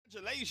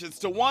Congratulations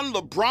to one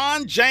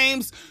LeBron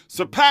James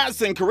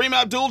surpassing Kareem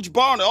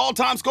Abdul-Jabbar on the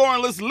all-time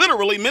scoring list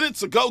literally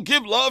minutes ago.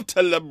 Give love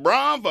to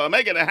LeBron for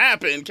making it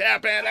happen.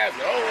 Cap and ass.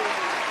 Okay.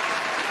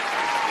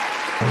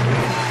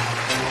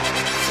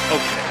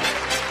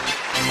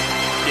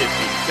 It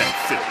ain't that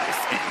serious,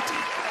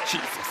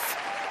 Andy. Jesus.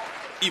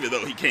 Even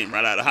though he came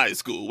right out of high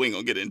school, we ain't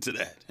gonna get into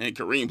that. And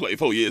Kareem played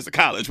 4 years of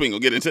college, we ain't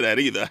gonna get into that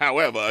either.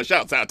 However,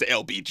 shouts out to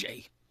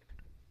LBJ.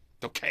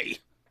 Okay.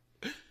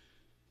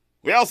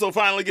 We also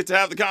finally get to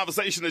have the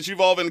conversation that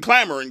you've all been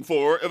clamoring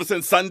for ever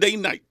since Sunday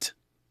night.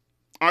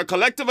 Our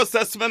collective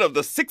assessment of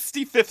the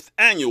 65th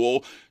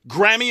annual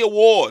Grammy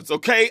Awards,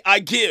 okay? I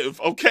give,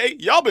 okay?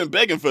 Y'all been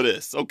begging for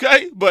this,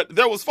 okay? But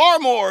there was far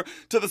more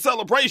to the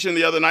celebration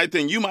the other night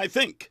than you might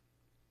think.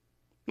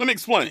 Let me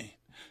explain.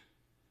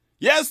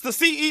 Yes, the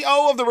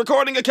CEO of the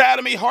Recording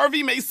Academy,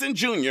 Harvey Mason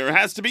Jr.,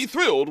 has to be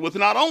thrilled with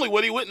not only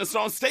what he witnessed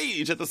on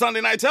stage at the Sunday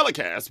night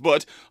telecast,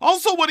 but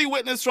also what he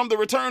witnessed from the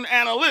return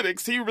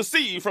analytics he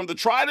received from the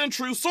tried and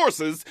true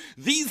sources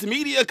these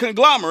media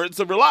conglomerates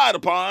have relied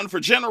upon for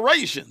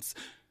generations.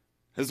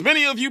 As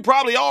many of you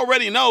probably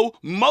already know,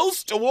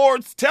 most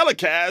awards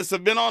telecasts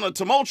have been on a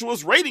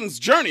tumultuous ratings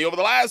journey over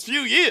the last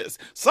few years.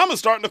 Some are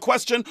starting to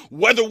question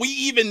whether we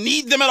even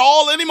need them at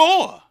all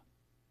anymore.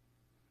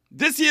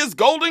 This year's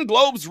Golden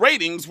Globes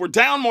ratings were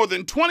down more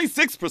than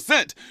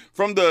 26%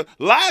 from the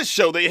last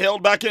show they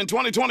held back in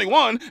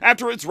 2021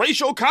 after its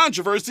racial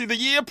controversy the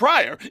year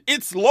prior.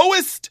 Its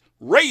lowest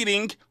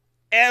rating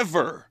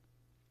ever.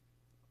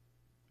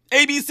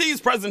 ABC's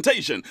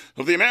presentation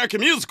of the American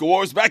Music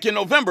Awards back in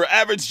November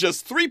averaged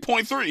just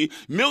 3.3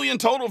 million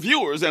total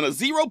viewers and a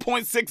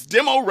 0.6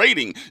 demo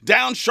rating,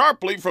 down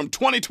sharply from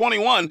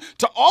 2021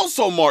 to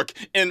also mark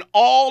an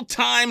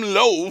all-time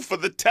low for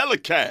the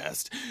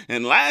telecast.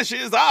 And last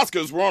year's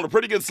Oscars were on a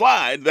pretty good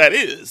slide, that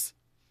is.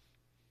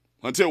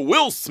 Until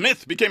Will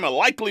Smith became a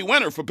likely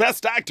winner for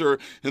Best Actor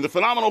in the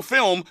phenomenal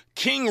film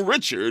King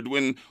Richard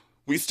when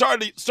we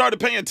started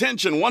paying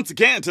attention once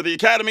again to the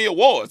Academy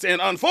Awards, and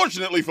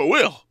unfortunately for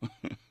Will,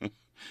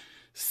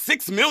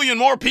 6 million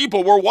more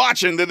people were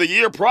watching than the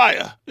year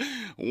prior,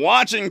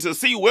 watching to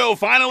see Will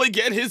finally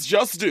get his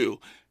just due.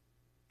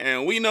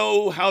 And we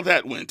know how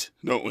that went,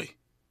 don't we?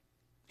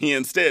 He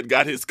instead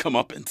got his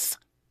comeuppance.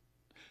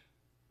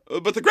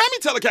 But the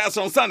Grammy telecast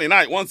on Sunday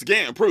night once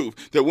again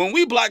proved that when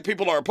we black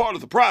people are a part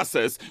of the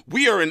process,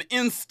 we are an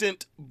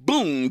instant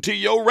boon to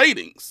your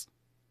ratings.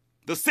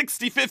 The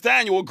 65th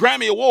annual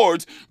Grammy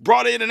Awards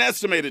brought in an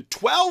estimated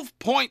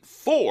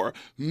 12.4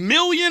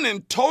 million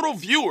in total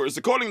viewers,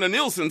 according to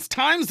Nielsen's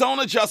time zone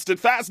adjusted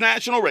fast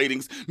national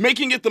ratings,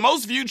 making it the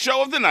most viewed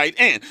show of the night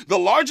and the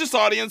largest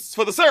audience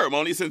for the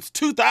ceremony since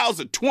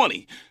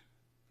 2020.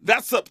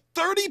 That's up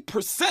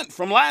 30%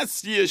 from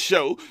last year's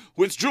show,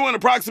 which drew in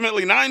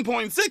approximately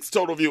 9.6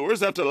 total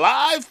viewers after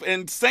live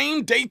and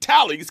same-day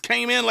tallies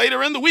came in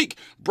later in the week.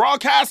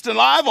 Broadcasting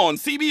live on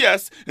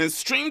CBS and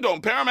streamed on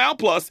Paramount+,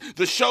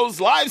 the show's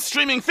live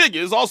streaming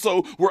figures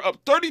also were up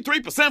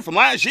 33% from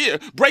last year,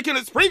 breaking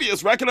its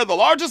previous record of the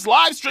largest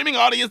live streaming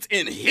audience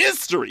in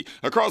history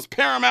across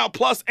Paramount+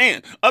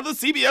 and other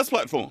CBS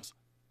platforms.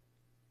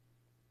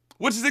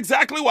 Which is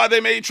exactly why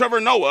they made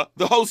Trevor Noah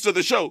the host of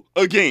the show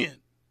again.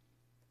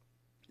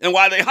 And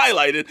why they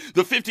highlighted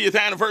the 50th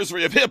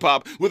anniversary of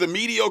hip-hop with a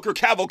mediocre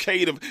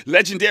cavalcade of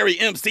legendary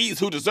MCs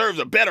who deserved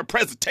a better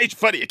presentation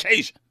for the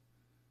occasion.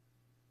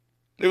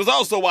 It was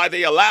also why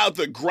they allowed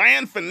the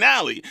grand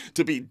finale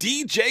to be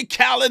DJ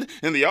Khaled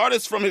and the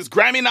artist from his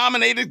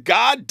Grammy-nominated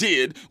God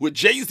Did, with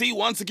Jay-Z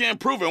once again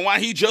proving why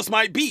he just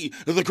might be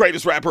the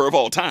greatest rapper of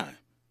all time.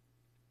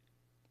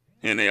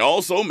 And they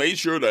also made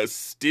sure to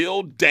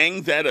still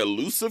dang that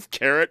elusive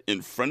carrot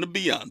in front of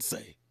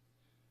Beyonce,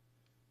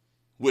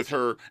 with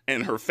her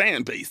and her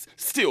fan base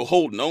still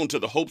holding on to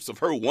the hopes of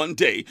her one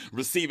day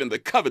receiving the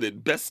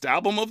coveted Best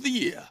Album of the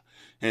Year.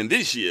 And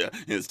this year,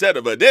 instead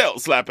of Adele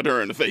slapping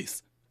her in the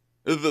face,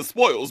 the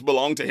spoils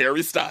belong to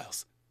Harry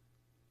Styles.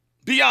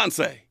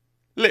 Beyonce,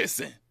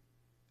 listen,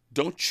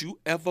 don't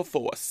you ever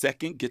for a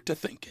second get to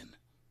thinking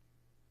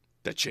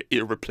that you're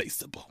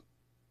irreplaceable.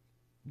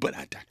 But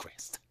I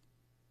digress.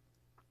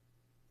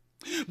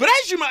 But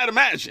as you might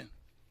imagine,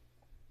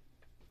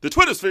 the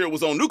Twitter sphere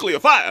was on nuclear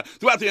fire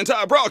throughout the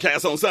entire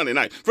broadcast on Sunday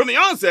night. From the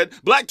onset,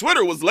 Black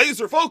Twitter was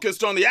laser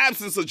focused on the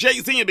absence of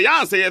Jay-Z and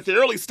Beyonce at the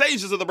early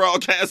stages of the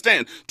broadcast,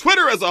 and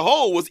Twitter as a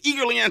whole was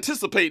eagerly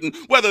anticipating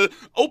whether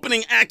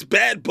opening act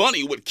Bad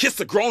Bunny would kiss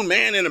a grown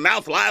man in the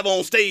mouth live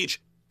on stage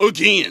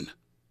again.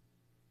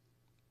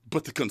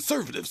 But the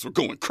conservatives were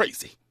going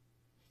crazy.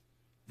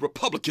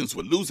 Republicans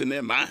were losing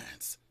their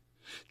minds.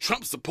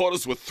 Trump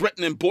supporters were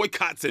threatening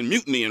boycotts and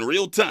mutiny in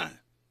real time.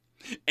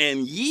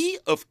 And ye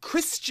of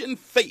Christian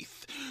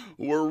faith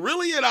were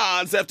really at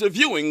odds after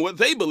viewing what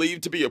they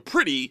believed to be a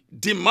pretty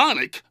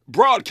demonic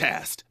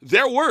broadcast.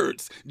 Their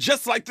words,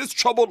 just like this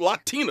troubled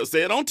Latina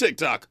said on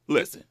TikTok.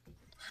 Listen.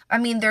 I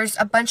mean, there's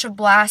a bunch of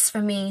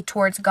blasphemy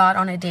towards God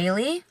on a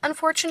daily,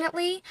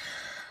 unfortunately.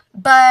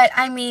 But,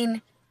 I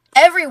mean,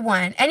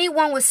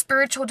 anyone with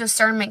spiritual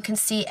discernment can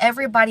see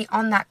everybody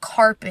on that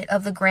carpet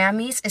of the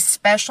Grammys,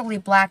 especially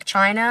Black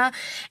China,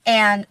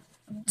 and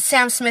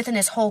Sam Smith and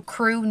his whole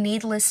crew,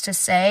 needless to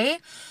say,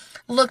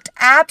 looked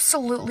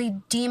absolutely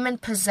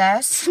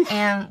demon-possessed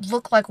and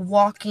looked like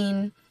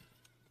walking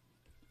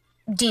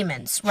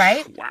demons,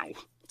 right? Wow.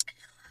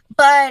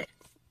 But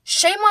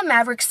shame on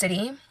Maverick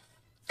City.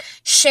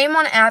 Shame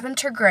on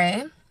Aventer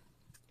Gray.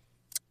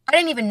 I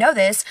didn't even know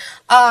this.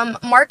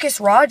 Marcus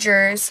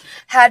Rogers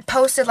had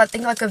posted, I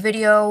think, like a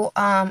video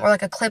or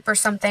like a clip or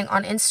something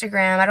on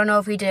Instagram. I don't know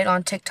if he did it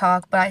on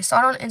TikTok, but I saw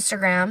it on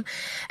Instagram.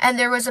 And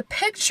there was a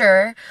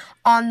picture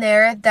on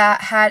there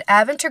that had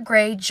Aventer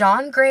Gray,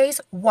 John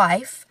Gray's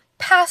wife,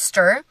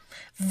 pastor,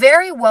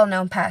 very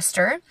well-known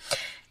pastor,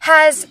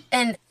 has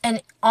an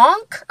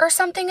ankh or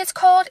something it's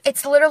called.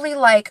 It's literally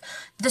like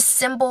the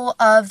symbol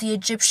of the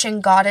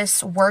Egyptian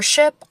goddess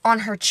worship on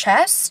her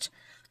chest.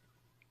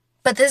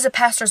 But this is a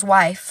pastor's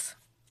wife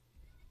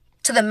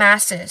to the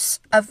masses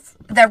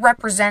that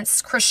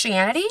represents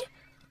Christianity.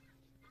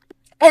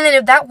 And then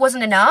if that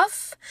wasn't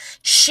enough,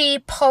 she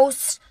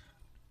posts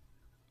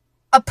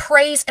a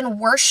praise and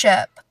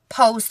worship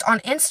post on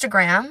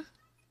Instagram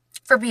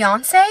for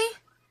Beyonce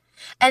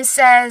and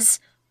says,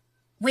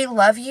 "We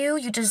love you.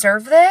 You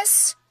deserve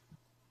this."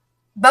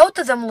 Both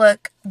of them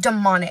look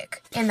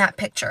demonic in that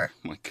picture.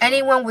 Oh my God.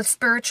 Anyone with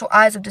spiritual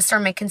eyes of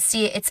discernment can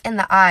see it. It's in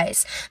the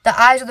eyes. The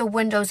eyes are the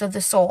windows of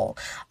the soul.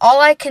 All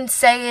I can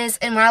say is,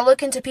 and when I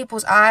look into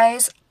people's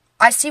eyes,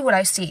 I see what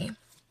I see.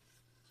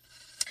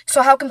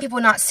 So how can people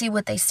not see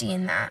what they see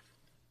in that?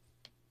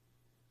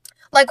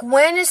 Like,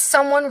 when is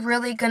someone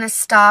really going to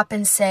stop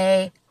and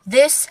say,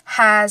 this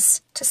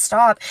has to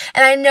stop?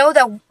 And I know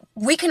that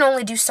we can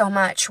only do so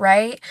much,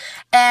 right?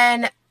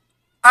 And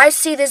I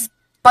see this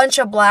bunch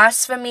of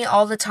blasphemy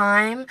all the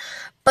time,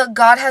 but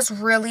God has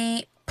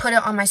really put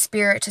it on my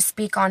spirit to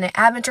speak on it.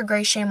 Aventer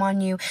Gray, shame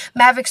on you.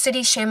 Maverick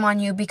City, shame on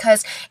you.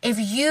 Because if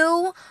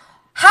you,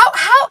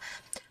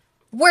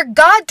 where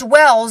God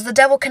dwells, the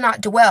devil cannot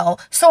dwell.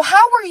 So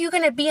how are you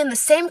going to be in the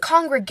same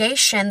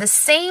congregation, the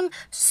same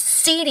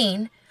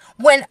seating,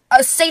 when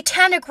a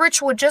satanic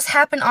ritual just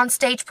happened on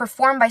stage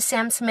performed by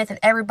Sam Smith and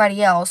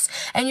everybody else,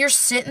 and you're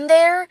sitting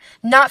there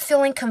not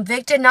feeling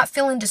convicted, not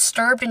feeling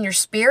disturbed in your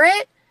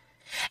spirit?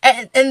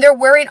 And they're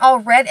wearing all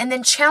red, and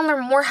then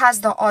Chandler Moore has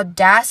the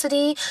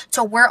audacity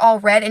to wear all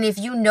red. And if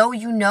you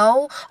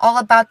know all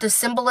about the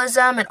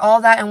symbolism and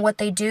all that and what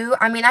they do.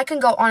 I mean, I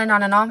can go on and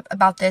on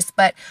about this,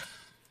 but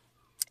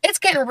it's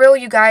getting real,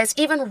 you guys.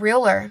 Even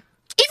realer.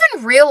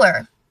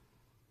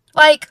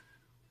 Like,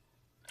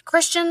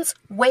 Christians,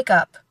 wake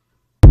up.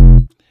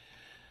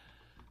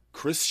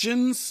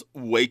 Christians,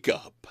 wake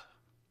up.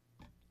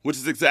 Which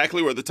is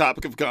exactly where the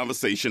topic of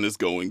conversation is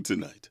going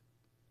tonight.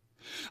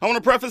 I want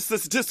to preface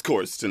this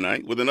discourse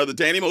tonight with another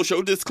Danny Mo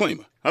Show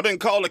disclaimer. I've been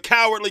called a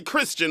cowardly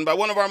Christian by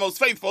one of our most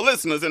faithful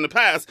listeners in the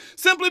past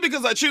simply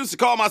because I choose to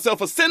call myself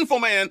a sinful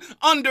man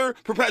under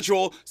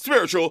perpetual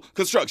spiritual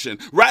construction,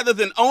 rather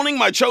than owning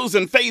my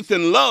chosen faith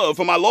and love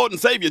for my Lord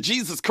and Savior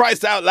Jesus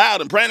Christ out loud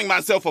and branding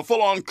myself a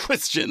full-on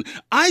Christian.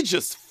 I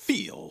just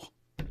feel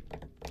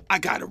I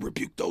gotta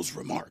rebuke those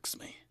remarks,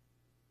 man.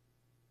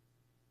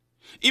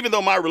 Even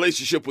though my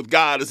relationship with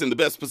God is in the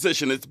best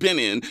position it's been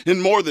in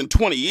more than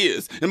 20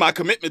 years, and my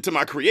commitment to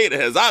my Creator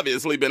has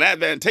obviously been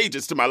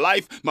advantageous to my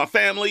life, my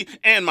family,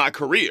 and my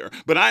career,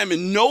 but I am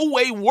in no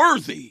way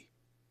worthy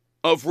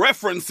of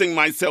referencing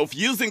myself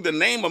using the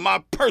name of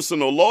my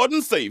personal Lord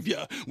and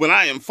Savior when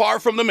I am far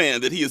from the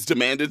man that He has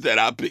demanded that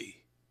I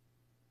be.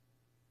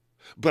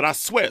 But I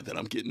swear that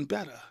I'm getting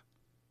better.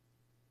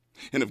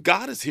 And if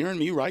God is hearing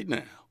me right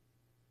now,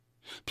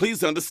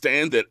 please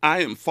understand that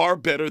I am far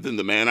better than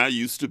the man I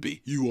used to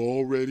be. You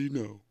already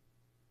know.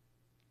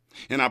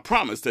 And I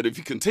promise that if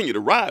you continue to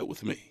ride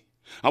with me,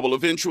 I will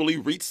eventually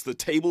reach the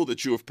table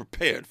that you have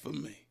prepared for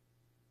me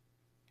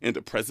in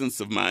the presence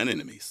of mine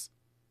enemies.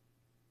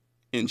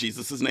 In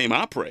Jesus' name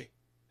I pray.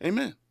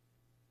 Amen.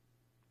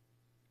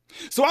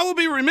 So I would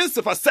be remiss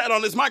if I sat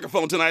on this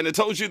microphone tonight and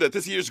told you that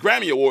this year's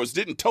Grammy Awards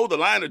didn't toe the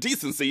line of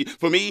decency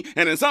for me,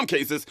 and in some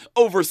cases,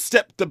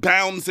 overstepped the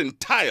bounds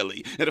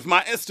entirely. And if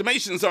my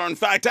estimations are in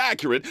fact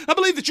accurate, I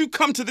believe that you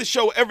come to this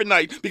show every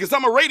night because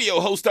I'm a radio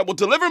host that will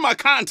deliver my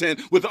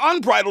content with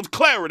unbridled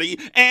clarity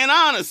and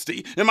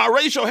honesty. And my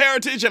racial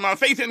heritage and my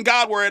faith in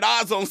God were at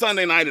odds on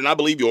Sunday night, and I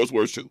believe yours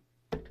were too.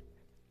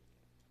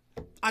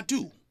 I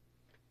do.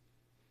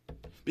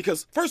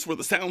 Because first were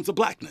the sounds of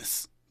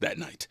blackness that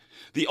night.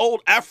 The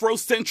old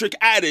Afrocentric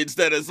adage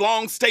that has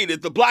long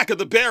stated the blacker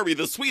the berry,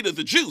 the sweeter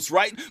the juice,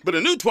 right? But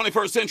a new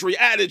 21st century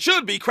adage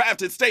should be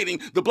crafted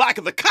stating the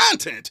blacker the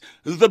content,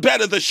 the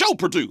better the show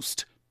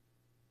produced.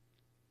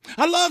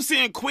 I love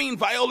seeing Queen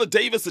Viola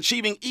Davis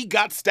achieving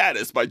EGOT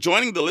status by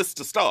joining the list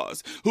of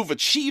stars who've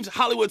achieved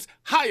Hollywood's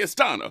highest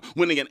honor,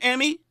 winning an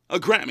Emmy, a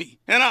Grammy,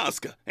 an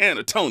Oscar, and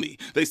a Tony.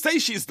 They say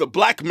she's the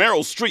black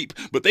Meryl Streep,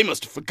 but they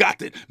must have forgot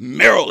that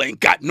Meryl ain't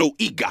got no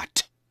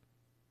EGOT.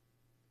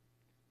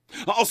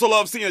 I also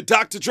love seeing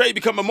Dr. Dre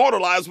become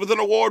immortalized with an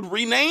award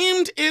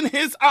renamed in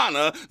his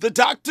honor, the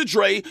Dr.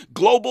 Dre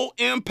Global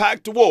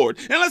Impact Award.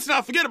 And let's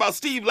not forget about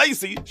Steve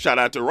Lacy, shout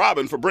out to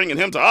Robin for bringing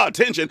him to our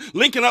attention,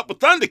 linking up with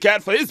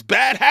Thundercat for his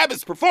Bad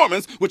Habits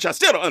performance, which I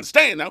still don't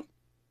understand now.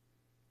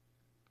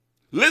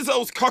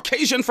 Lizzo's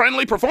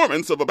Caucasian-friendly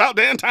performance of About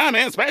Damn Time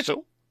and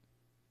Special.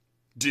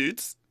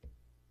 Dudes.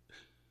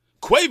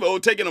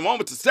 Quavo taking a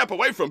moment to step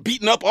away from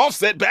beating up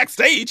Offset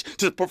backstage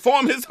to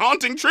perform his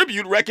haunting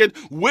tribute record,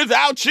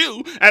 Without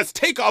You, as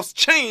Takeoff's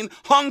chain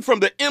hung from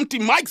the empty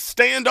mic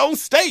stand on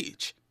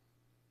stage.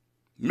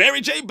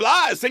 Mary J.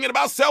 Blige singing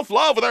about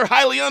self-love with her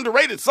highly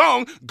underrated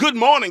song, Good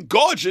Morning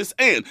Gorgeous,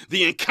 and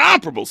the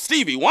incomparable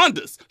Stevie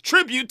Wonder's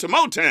tribute to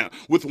Motown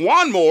with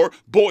one more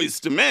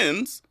Boyz II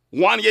Men's,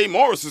 Wanya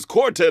Morris's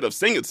quartet of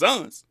singing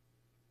sons.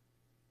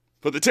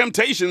 For the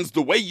Temptations,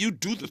 The Way You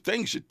Do the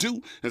Things You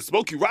Do, and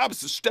Smokey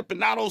Robinson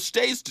stepping out on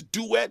stage to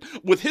duet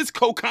with his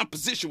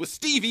co-composition with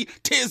Stevie,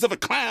 Tears of a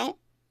Clown.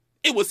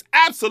 It was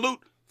absolute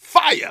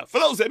fire. For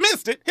those that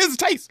missed it, here's a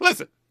taste.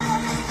 Listen.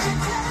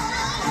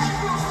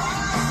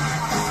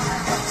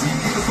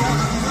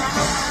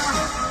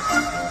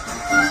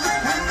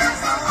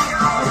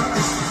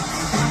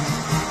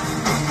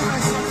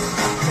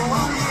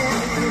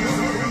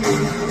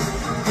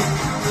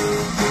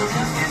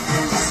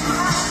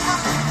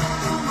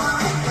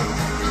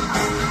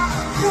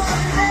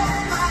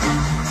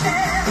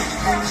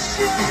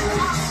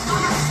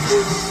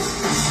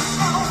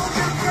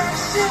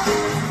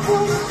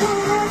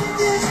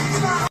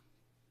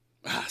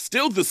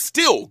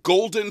 Still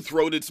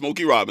golden-throated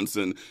Smokey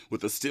Robinson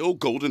with the still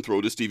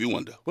golden-throated Stevie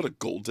Wonder. What a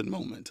golden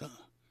moment, huh?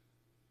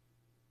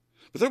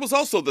 But there was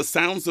also the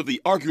sounds of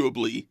the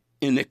arguably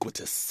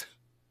iniquitous.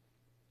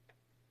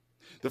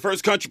 The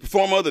first country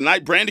performer of the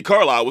night, Brandi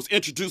Carlile, was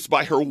introduced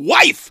by her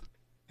wife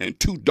and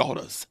 2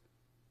 daughters.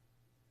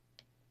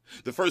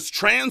 The first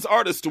trans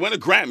artist to win a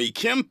Grammy,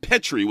 Kim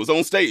Petrie, was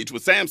on stage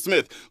with Sam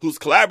Smith, whose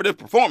collaborative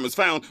performance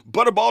found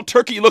butterball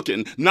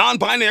turkey-looking,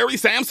 non-binary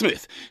Sam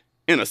Smith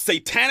in a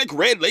satanic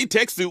red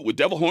latex suit with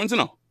devil horns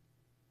and all.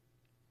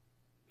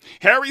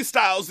 Harry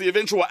Styles, the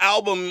eventual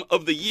Album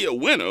of the Year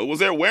winner, was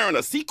there wearing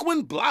a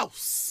sequin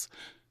blouse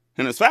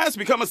and has fast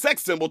become a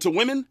sex symbol to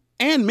women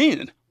and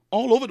men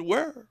all over the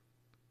world.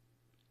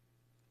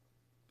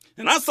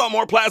 And I saw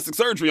more plastic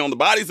surgery on the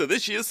bodies of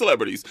this year's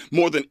celebrities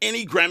more than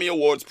any Grammy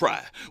Awards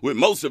prior, with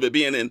most of it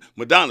being in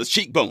Madonna's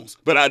cheekbones.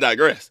 But I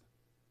digress.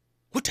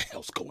 What the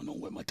hell's going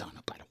on with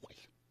Madonna, by the way?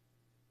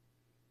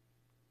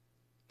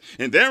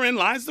 And therein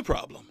lies the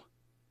problem.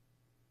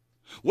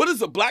 What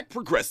is a black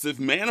progressive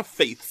man of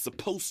faith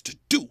supposed to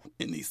do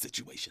in these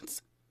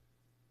situations?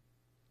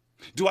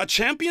 Do I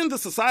champion the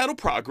societal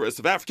progress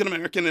of African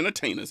American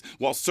entertainers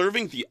while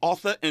serving the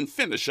author and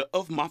finisher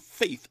of my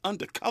faith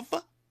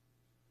undercover?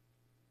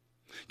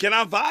 Can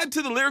I vibe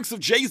to the lyrics of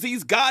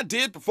Jay-Z's God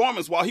Did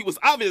performance while he was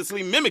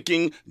obviously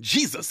mimicking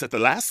Jesus at the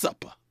Last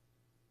Supper?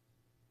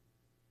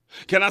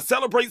 Can I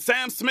celebrate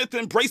Sam Smith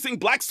embracing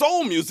black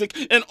soul music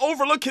and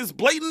overlook his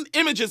blatant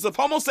images of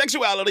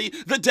homosexuality,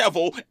 the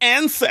devil,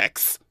 and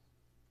sex?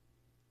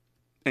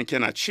 And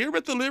can I cheer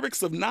at the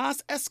lyrics of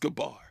Nas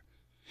Escobar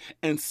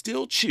and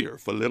still cheer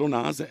for Lil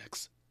Nas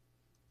X?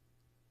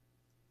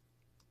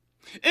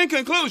 In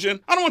conclusion,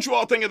 I don't want you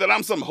all thinking that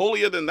I'm some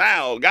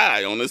holier-than-thou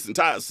guy on this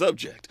entire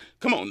subject.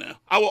 Come on now.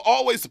 I will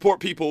always support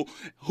people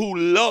who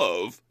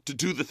love to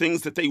do the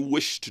things that they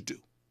wish to do.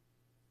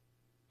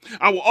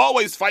 I will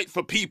always fight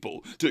for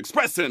people to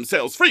express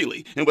themselves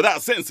freely and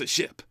without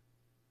censorship.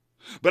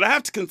 But I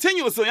have to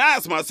continuously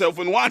ask myself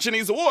when watching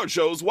these award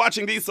shows,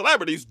 watching these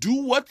celebrities do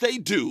what they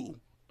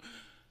do,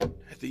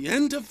 at the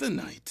end of the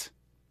night,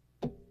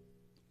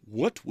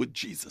 what would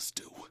Jesus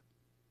do?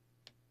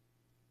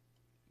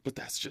 But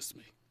that's just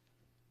me.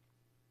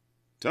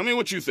 Tell me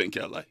what you think,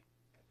 LA.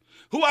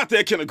 Who out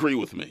there can agree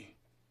with me?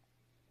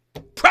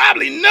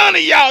 Probably none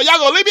of y'all. Y'all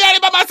gonna leave me out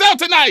here by myself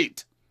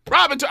tonight.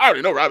 I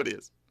already know Robin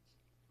is.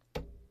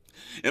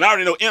 And I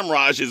already know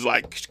Emraj is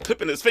like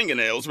clipping his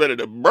fingernails, ready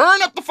to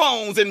burn up the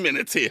phones in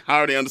minutes here. I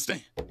already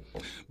understand.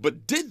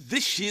 But did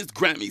this year's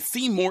Grammy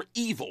seem more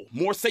evil,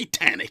 more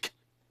satanic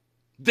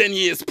than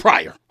years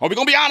prior? Are we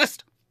gonna be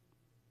honest?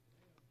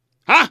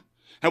 Huh?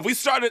 Have we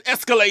started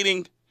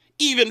escalating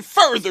even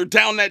further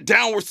down that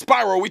downward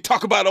spiral we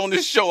talk about on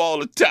this show all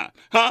the time?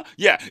 Huh?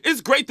 Yeah, it's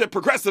great that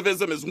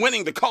progressivism is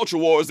winning the culture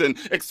wars and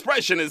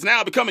expression is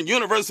now becoming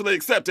universally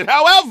accepted.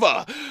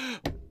 However,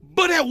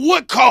 but at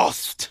what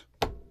cost?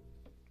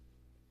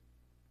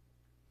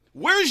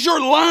 Where's your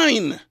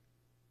line?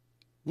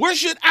 Where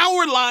should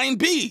our line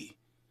be?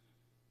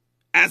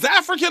 As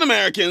African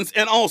Americans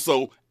and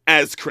also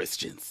as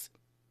Christians.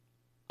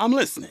 I'm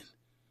listening.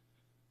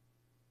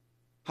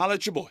 Holla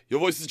at your boy. Your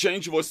voice is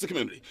change, your voice is the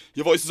community.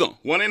 Your voice is on.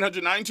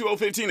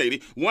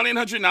 1-800-920-1580.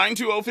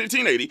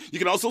 1-800-920-1580. You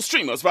can also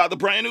stream us via the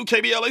brand new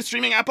KBLA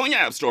streaming app on your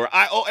app store,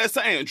 iOS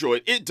or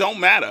Android. It don't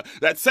matter.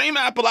 That same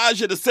app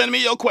allows you to send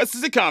me your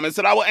questions and comments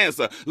that I will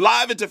answer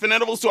live at different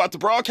intervals throughout the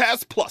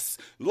broadcast. Plus,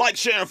 like,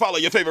 share, and follow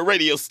your favorite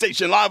radio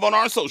station live on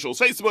our socials,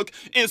 Facebook,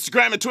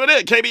 Instagram, and Twitter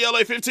at KBLA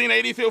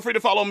 1580. Feel free to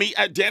follow me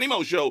at Danny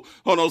Mo Show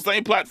on those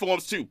same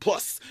platforms too.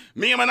 Plus,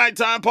 me and my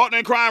nighttime partner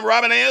in crime,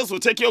 Robin Ayers, will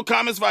take your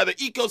comments via the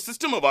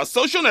ecosystem of our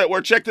social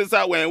network. Check this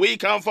out. When we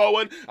come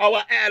forward, I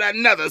will add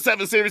another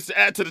 7 series to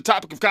add to the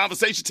topic of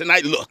conversation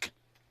tonight. Look,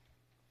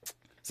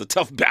 it's a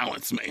tough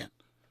balance, man.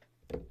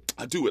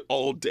 I do it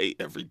all day,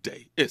 every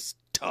day. It's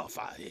tough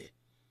out here.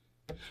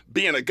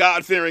 Being a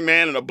God-fearing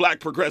man and a black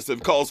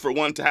progressive calls for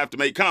one to have to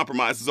make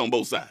compromises on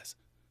both sides.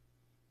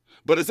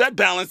 But is that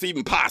balance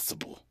even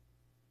possible?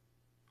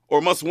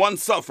 Or must one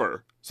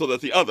suffer so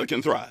that the other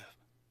can thrive?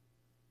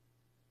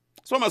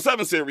 So my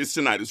 7 series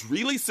tonight is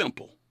really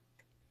simple.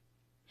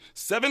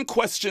 7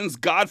 questions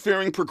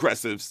God-fearing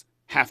progressives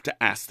have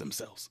to ask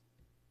themselves.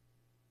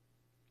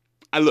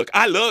 I love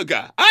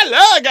God. I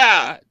love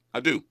God. I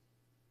do.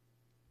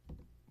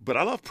 But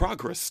I love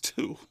progress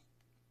too.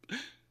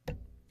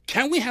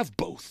 Can we have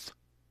both?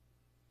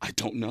 I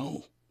don't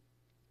know.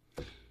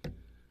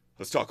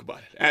 Let's talk about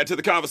it. Add to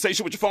the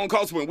conversation with your phone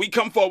calls when we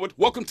come forward.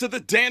 Welcome to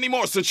the Danny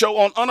Morrison Show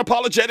on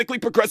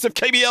Unapologetically Progressive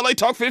KBLA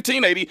Talk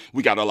 1580.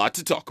 We got a lot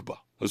to talk about.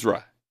 Let's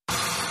ride.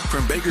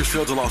 From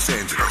Bakersfield to Los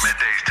Angeles. From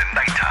middays to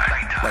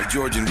nighttime. Like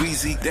George and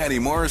Wheezy, Danny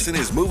Morrison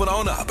is moving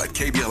on up at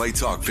KBLA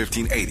Talk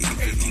 1580.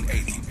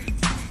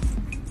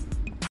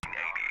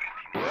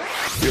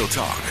 Real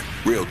talk,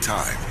 real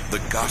time, the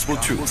gospel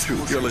truth.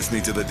 You're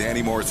listening to the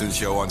Danny Morrison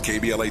Show on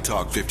KBLA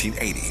Talk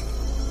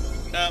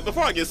 1580.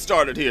 Before I get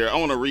started here, I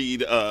want to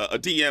read a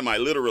DM I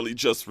literally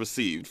just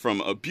received from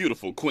a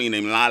beautiful queen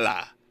named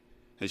Lala.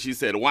 And she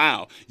said,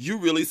 "Wow, you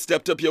really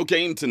stepped up your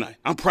game tonight.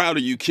 I'm proud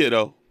of you,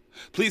 kiddo.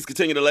 Please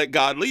continue to let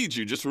God lead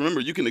you. Just remember,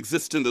 you can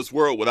exist in this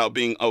world without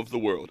being of the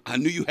world. I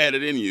knew you had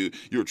it in you.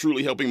 You're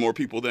truly helping more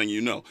people than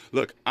you know."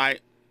 Look, I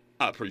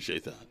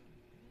appreciate that.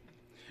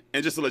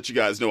 And just to let you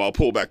guys know, I'll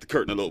pull back the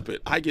curtain a little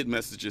bit. I get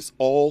messages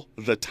all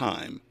the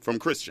time from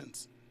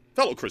Christians,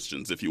 fellow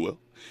Christians, if you will.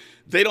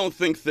 They don't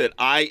think that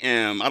I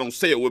don't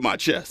say it with my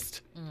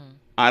chest.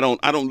 I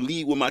don't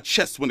lead with my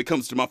chest when it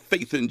comes to my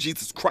faith in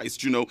Jesus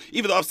Christ, you know.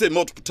 Even though I've said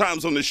multiple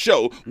times on this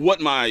show what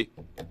my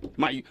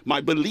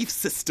belief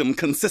system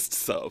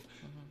consists of.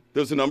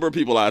 There's a number of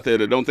people out there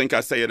that don't think I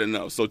say it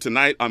enough. So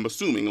tonight, I'm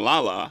assuming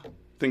Lala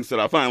thinks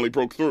that I finally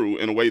broke through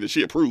in a way that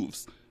she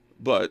approves.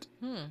 But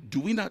do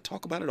we not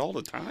talk about it all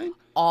the time?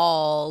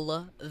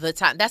 All the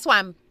time. That's why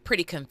I'm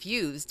pretty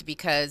confused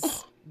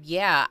because,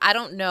 I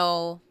don't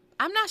know.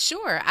 I'm not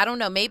sure. I don't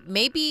know.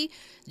 Maybe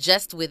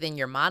just within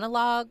your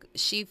monologue,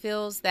 she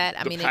feels that.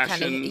 I mean, it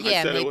kind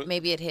of,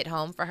 maybe it hit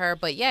home for her.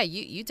 But yeah,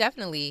 you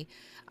definitely,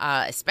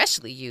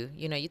 especially you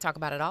talk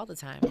about it all the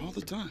time. All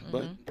the time.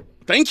 But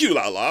thank you,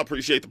 Lala. I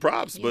appreciate the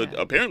props. Yeah. But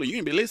apparently you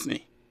didn't be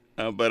listening.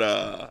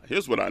 But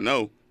here's what I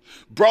know.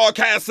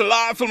 Broadcasting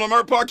live from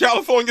Leimert Park,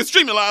 California,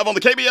 streaming live on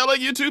the KBLA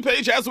YouTube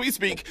page as we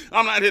speak.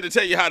 I'm not here to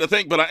tell you how to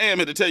think, but I am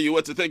here to tell you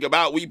what to think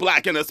about. We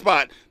black in the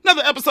spot.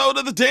 Another episode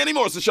of the Danny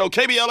Morrison Show,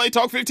 KBLA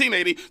Talk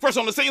 1580. First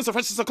on the scene, so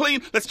fresh and so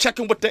clean. Let's check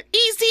in with the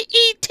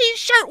Eazy-E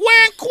t-shirt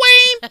wearing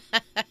queen.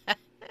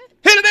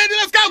 Hit it, Andy.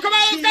 Let's go. Come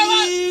on, let's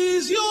go.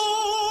 She's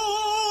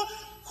your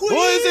queen.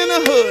 Boys in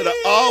the hood are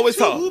always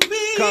hard.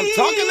 Come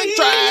talking and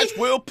trash,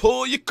 we'll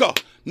pull your car.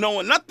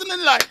 Knowing nothing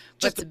in life.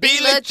 Just to be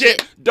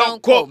legit,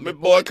 don't quote me,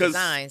 boy, because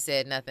I ain't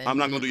said nothing. I'm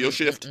not going to do your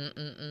shift.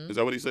 Is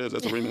that what he says?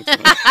 That's a remix.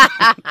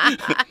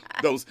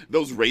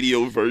 those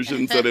radio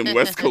versions of them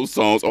West Coast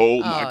songs, oh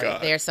my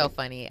God. They're so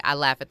funny. I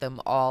laugh at them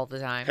all the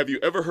time. Have you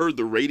ever heard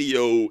the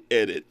radio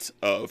edit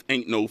of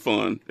Ain't No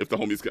Fun if the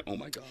homies get, oh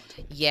my God.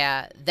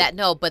 Yeah,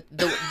 but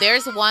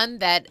there's one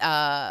that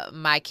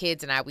my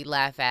kids and we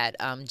laugh at,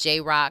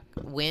 J-Rock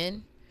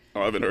Win.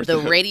 Oh, I haven't heard the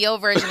that. radio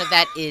version of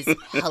that is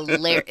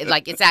hilarious.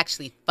 Like, it's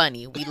actually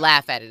funny. We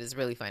laugh at it. It's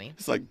really funny.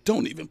 It's like,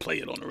 don't even play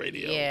it on the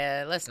radio.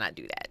 Yeah, let's not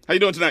do that. How you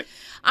doing tonight?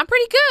 I'm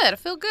pretty good. I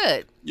feel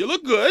good. You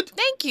look good.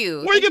 Thank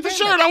you. Where you get the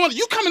shirt?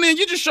 You coming in,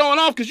 you just showing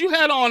off because you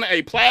had on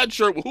a plaid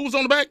shirt with who's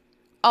on the back?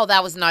 Oh,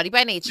 that was Naughty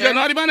by Nature. You got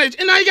Naughty by Nature.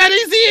 And now you got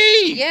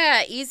Eazy-E.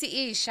 Yeah,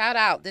 Eazy-E. Shout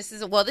out. This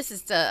is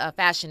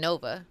Fashion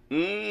Nova.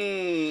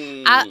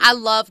 I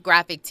love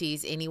graphic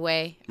tees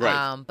anyway.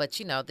 Right. But,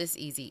 this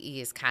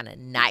Eazy-E is kind of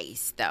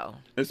nice, though.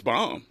 It's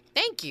bomb.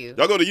 Thank you.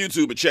 Y'all go to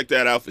YouTube and check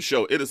that out for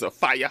sure. It is a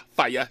fire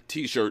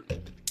t-shirt.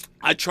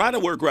 I try to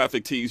wear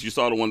graphic tees. You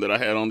saw the one that I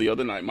had on the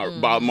other night,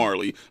 Bob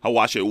Marley. I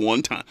watched it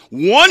one time.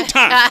 One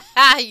time.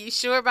 You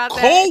sure about that?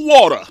 Cold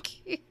water.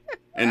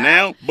 And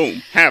now,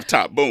 boom, half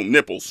top, boom,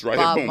 nipples, right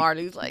Bob here, boom.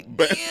 Marley's like,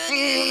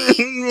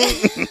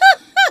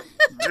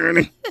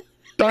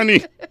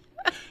 Danny.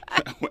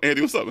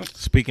 Andy, what's up, man?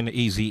 Speaking of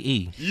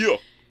Eazy-E, Yeah.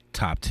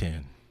 top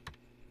 10.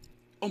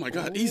 Oh my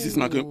God, Eazy's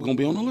not going to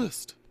be on the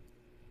list.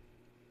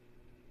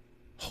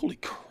 Holy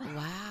crap.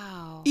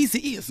 wow.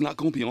 Eazy-E is not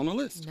going to be on the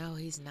list. No,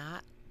 he's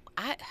not.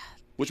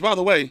 Which, by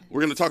the way,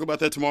 we're going to talk about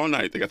that tomorrow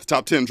night. They got the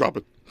top 10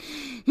 dropping.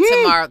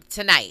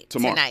 Tonight.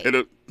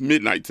 At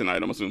midnight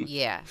tonight, I'm assuming.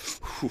 Yeah.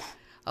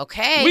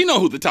 Okay. We know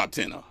who the top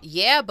 10 are.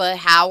 Yeah, but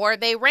how are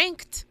they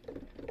ranked?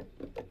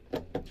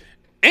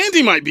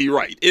 Andy might be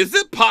right. Is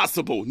it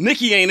possible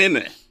Nicki ain't in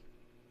there?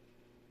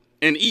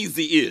 And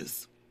Easy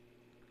is?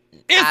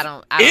 I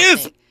don't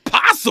think.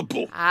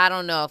 Possible. I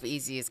don't know if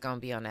Easy is going to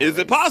be on that list. Is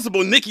it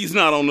possible Nicki's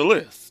not on the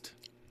list?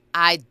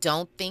 I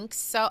don't think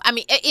so. I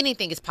mean,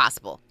 anything is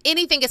possible.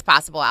 Anything is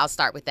possible. I'll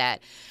start with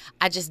that.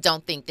 I just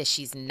don't think that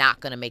she's not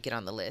going to make it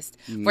on the list.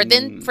 For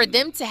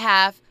them to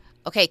have,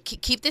 okay,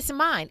 keep this in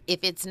mind. If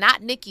it's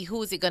not Nicki,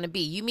 who is it going to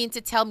be? You mean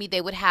to tell me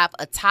they would have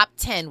a top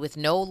 10 with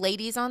no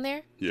ladies on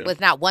there? Yeah. With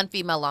not one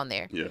female on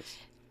there? Yes.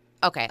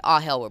 Okay,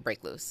 all hell will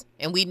break loose.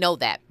 And we know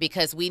that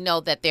because we know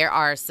that there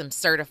are some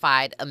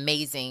certified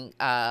amazing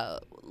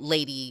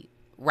lady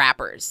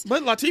rappers.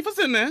 But Latifah's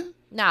in there.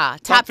 Nah,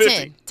 top 10.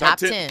 50. Top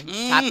 10.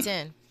 Top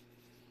 10.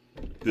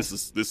 This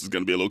is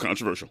going to be a little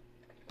controversial.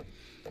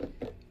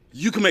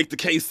 You can make the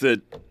case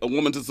that a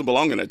woman doesn't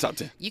belong in that top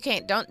 10. You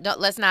can't. Don't.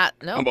 Let's not.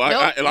 No.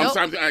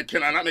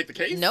 Can I not make the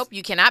case? Nope.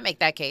 You cannot make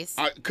that case.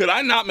 Could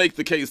I not make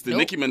the case that Nope.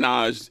 Nicki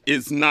Minaj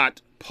is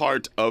not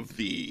part of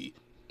the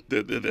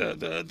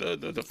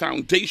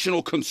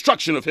foundational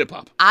construction of hip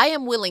hop? I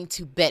am willing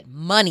to bet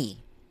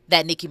money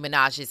that Nicki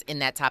Minaj is in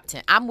that top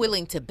 10. I'm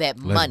willing to bet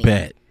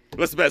money.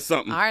 Let's bet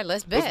something. All right,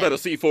 let's bet. Let's bet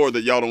a C4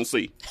 that y'all don't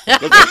see.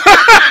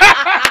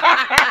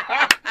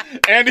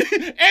 Andy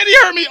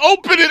heard me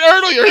open it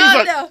earlier. He was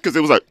like, because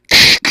it was like,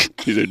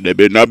 he said, there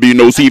better not be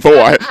no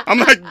C4. I'm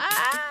like,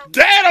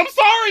 Dad, I'm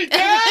sorry,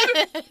 Dad.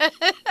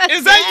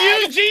 Is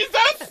that you,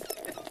 Jesus?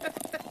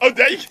 Oh,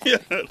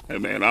 hey,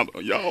 man,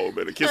 y'all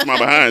better kiss my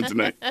behind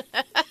tonight.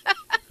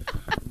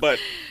 But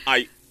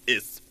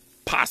it's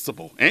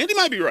possible. Andy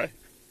might be right.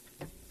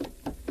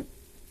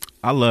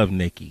 I love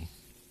Nicki,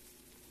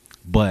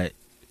 but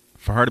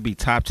for her to be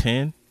top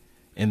 10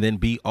 and then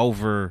be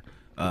over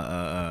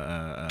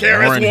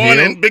KRS-One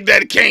and Big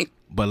Daddy Kane.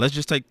 But let's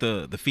just take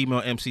the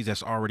female MCs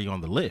that's already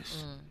on the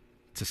list.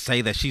 To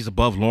say that she's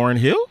above Lauryn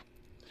Hill?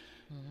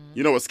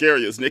 You know what's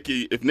scary is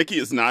if Nicki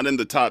is not in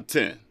the top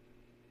 10,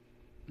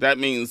 that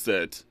means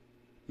that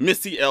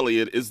Missy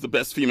Elliott is the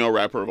best female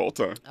rapper of all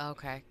time.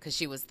 Okay, because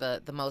she was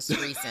the most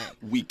recent.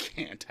 We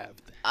can't have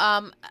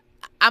that.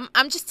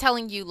 I'm just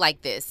telling you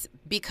like this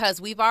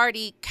because we've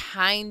already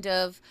kind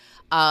of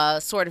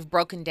sort of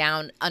broken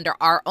down under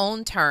our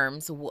own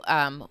terms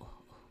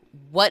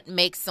what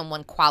makes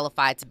someone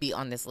qualified to be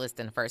on this list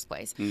in the first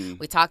place.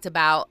 We talked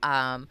about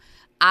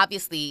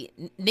obviously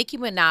Nicki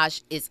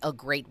Minaj is a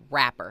great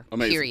rapper.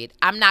 Amazing. Period.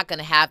 I'm not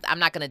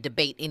gonna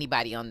debate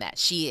anybody on that.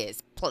 She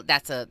is.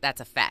 That's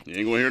a fact. You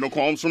ain't gonna hear no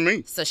qualms from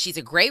me. So she's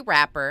a great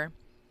rapper.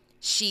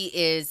 She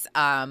is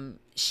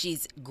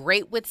she's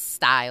great with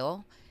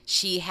style.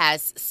 She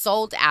has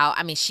sold out.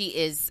 I mean,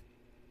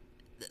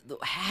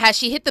 has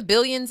she hit the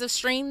billions of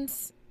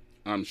streams?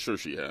 I'm sure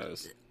she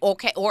has.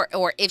 Okay,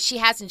 or if she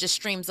hasn't just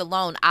streams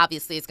alone,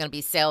 obviously it's going to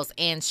be sales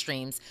and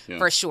streams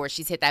for sure.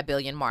 She's hit that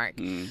billion mark.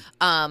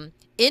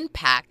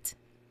 Impact,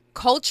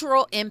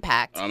 cultural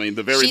impact. I mean,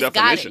 the very she's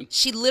definition. Got it.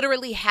 She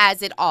literally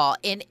has it all.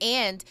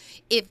 And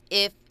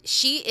if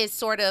she is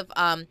sort of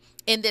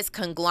in this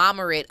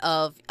conglomerate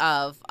of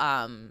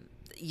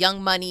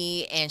Young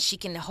Money and she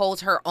can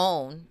hold her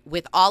own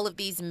with all of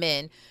these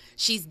men.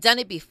 She's done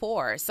it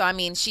before. So, I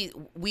mean,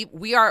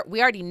 we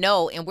already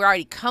know and we're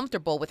already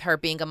comfortable with her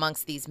being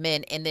amongst these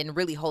men and then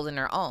really holding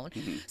her own.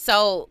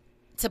 So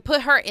to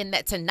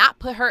not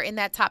put her in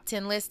that top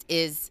 10 list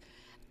is,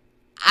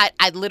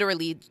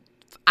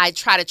 I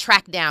try to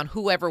track down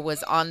whoever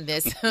was on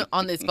this,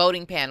 on this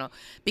voting panel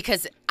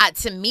because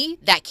to me,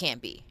 that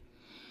can't be.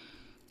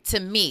 To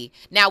me.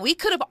 Now, we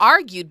could have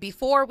argued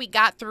before we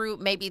got through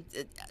maybe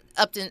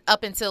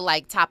up until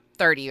like top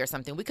 30 or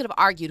something. We could have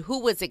argued who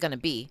was it going to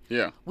be.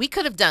 Yeah. We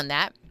could have done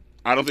that.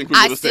 I don't think we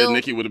would have said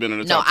Nicki would have been in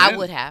the top 10. No, I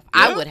would have.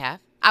 Yeah?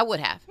 I would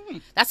have.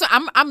 That's what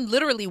I'm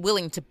literally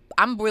willing to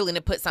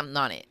put something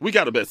on it. We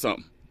got to bet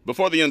something.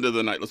 Before the end of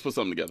the night, let's put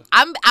something together.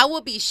 I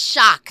will be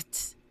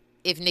shocked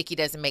if Nicki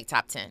doesn't make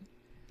top 10.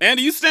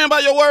 Andy, you stand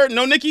by your word?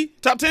 No Nicki?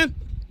 Top 10?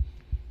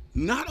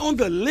 Not on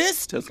the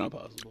list? That's not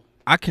possible.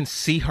 I can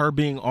see her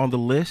being on the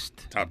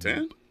list. Top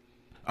 10?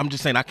 I'm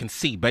just saying I can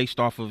see based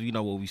off of,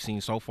 what we've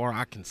seen so far.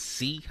 I can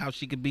see how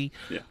she could be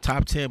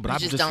top 10, but I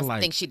just don't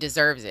think she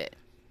deserves it.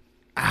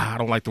 I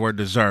don't like the word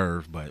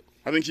deserve, but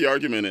I think the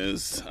argument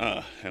is,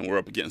 and we're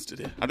up against it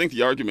here. I think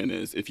the argument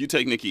is if you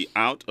take Nicki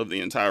out of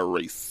the entire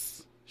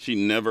race, she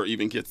never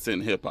even gets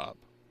in hip-hop.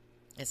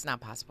 It's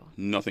not possible.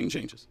 Nothing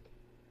changes.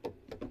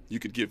 You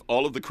could give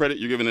all of the credit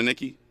you're giving to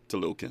Nicki to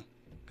Lil' Kim.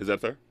 Is that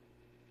fair?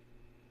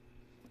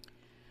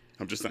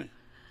 I'm just saying.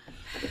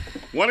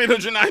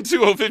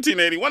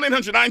 1-800-920-1580.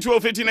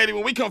 1-800-920-1580.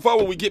 When we come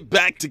forward, we get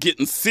back to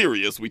getting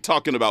serious. We're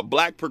talking about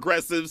black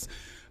progressives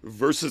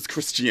versus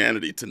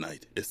Christianity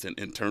tonight. It's an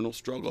internal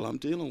struggle I'm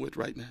dealing with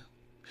right now.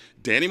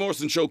 Danny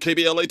Morrison Show,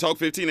 KBLA Talk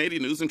 1580,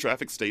 News and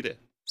Traffic. Stay there.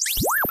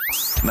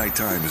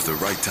 Nighttime is the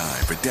right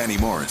time for Danny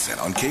Morrison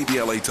on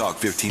KBLA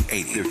Talk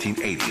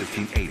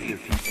 1580.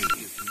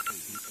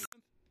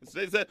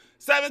 They said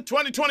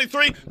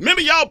 7/20/23.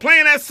 Remember y'all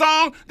playing that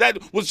song that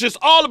was just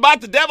all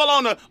about the devil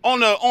on the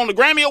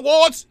Grammy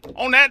Awards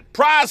on that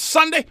prize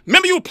Sunday?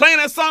 Remember you were playing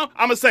that song?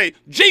 I'm gonna say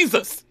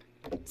Jesus,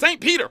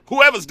 St. Peter,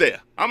 whoever's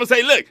there. I'm gonna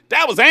say, look,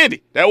 that was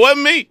Andy. That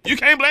wasn't me. You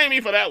can't blame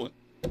me for that one.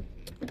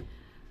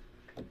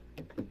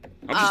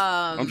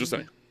 I'm just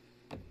saying.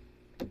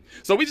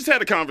 So we just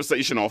had a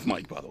conversation off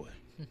mic, by the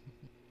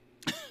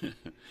way.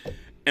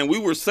 And we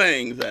were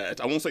saying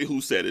that, I won't say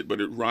who said it, but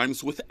it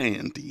rhymes with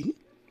Andy.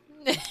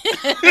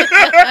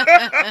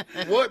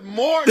 What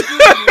more do you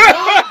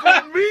want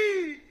from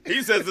me?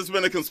 He says there's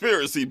been a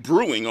conspiracy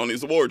brewing on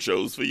these award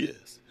shows for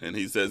years. And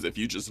he says if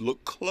you just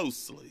look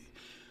closely,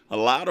 a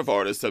lot of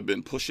artists have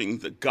been pushing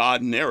the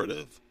God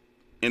narrative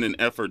in an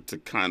effort to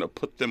kind of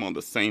put them on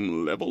the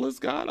same level as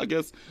God, I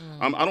guess.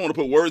 I don't want to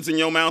put words in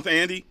your mouth,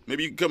 Andy.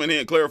 Maybe you can come in here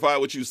and clarify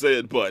what you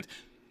said, but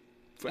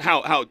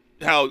how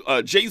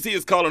Jay-Z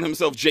is calling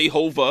himself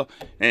Jehovah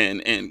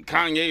and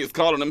Kanye is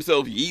calling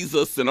himself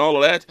Jesus and all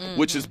of that,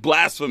 which is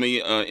blasphemy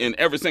in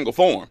every single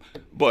form.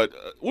 But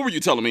what were you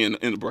telling me in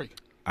the break?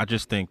 I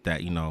just think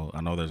that, I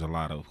know there's a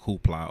lot of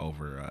hoopla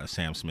over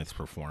Sam Smith's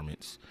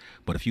performance,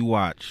 but if you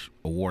watch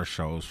award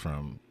shows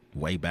from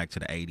way back to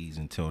the 80s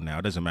until now,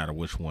 it doesn't matter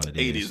which one it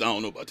is. 80s, I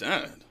don't know about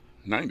that.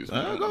 90s.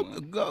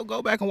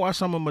 Go back and watch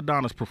some of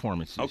Madonna's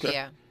performances. Okay.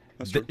 Yeah.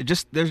 That's true.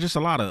 There's just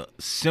a lot of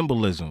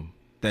symbolism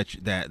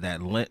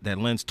that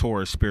lends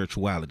towards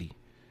spirituality,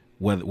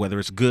 whether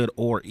it's good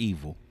or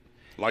evil.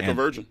 Like a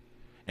virgin.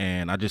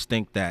 And I just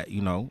think that,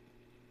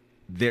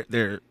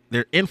 they're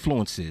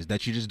influences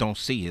that you just don't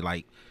see.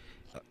 Like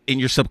in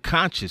your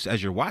subconscious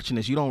as you're watching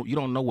this, you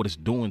don't know what it's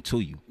doing to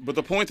you. But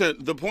the point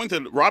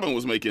that Robin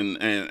was making,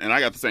 and I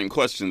got the same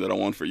question that I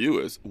want for you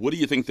is, what do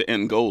you think the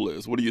end goal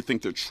is? What do you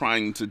think they're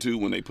trying to do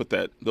when they put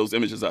those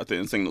images out there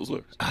and sing those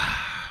lyrics?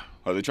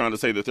 Are they trying to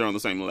say that they're on the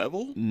same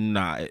level?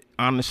 Nah,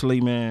 honestly,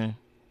 man,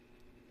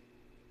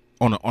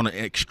 on an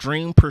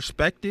extreme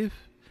perspective,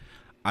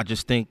 I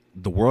just think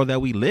the world that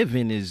we live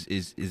in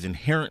is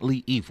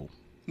inherently evil.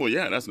 Well,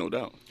 yeah, that's no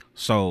doubt.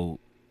 So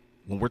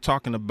when we're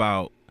talking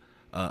about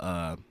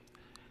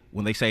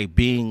when they say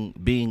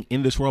being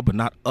in this world but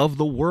not of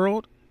the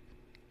world,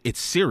 it's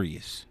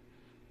serious.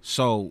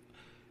 So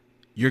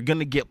you're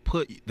gonna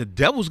the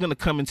devil's gonna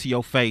come into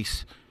your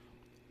face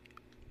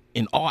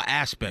in all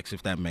aspects,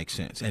 if that makes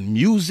sense. And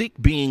music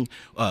being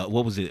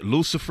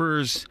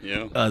Lucifer's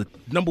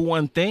number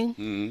one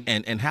thing,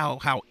 and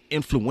how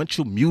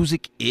influential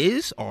music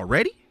is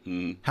already.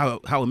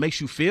 How it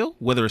makes you feel,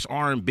 whether it's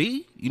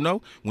R&B,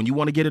 when you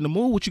want to get in the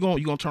mood, you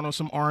gonna turn on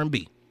some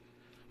R&B.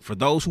 For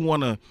those who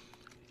want to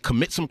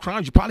commit some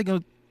crimes, you're probably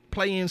gonna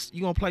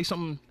play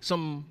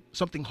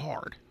something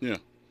hard. Yeah.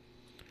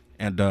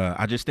 And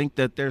I just think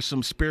that there's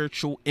some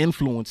spiritual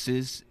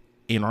influences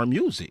in our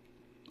music.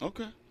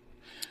 Okay.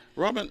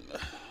 Robin,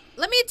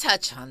 let me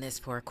touch on this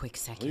for a quick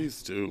second.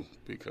 Please do,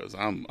 because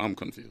I'm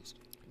confused.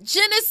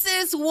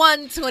 Genesis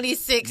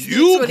 1:26.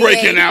 You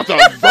breaking out the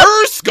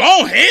verse?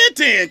 Go ahead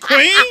then,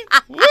 Queen.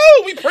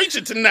 Woo, we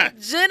preaching tonight.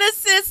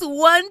 Genesis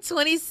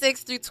 1:26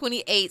 through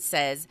 28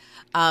 says,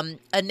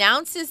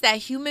 announces that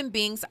human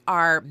beings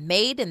are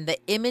made in the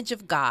image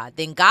of God.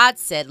 Then God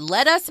said,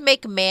 let us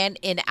make man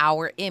in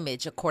our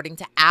image, according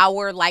to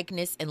our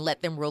likeness, and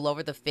let them rule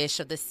over the fish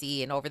of the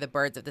sea and over the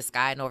birds of the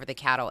sky and over the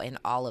cattle and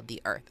all of the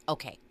earth.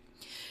 Okay.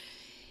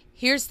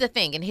 Here's the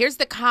thing, and here's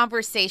the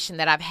conversation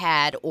that I've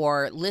had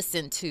or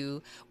listened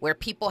to where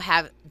people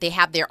have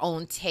their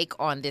own take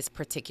on this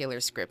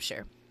particular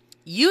scripture.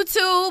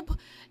 YouTube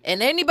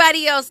and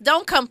anybody else,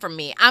 don't come from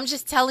me. I'm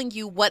just telling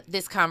you what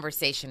this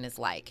conversation is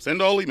like.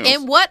 Send all emails.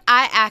 And what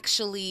I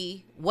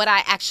actually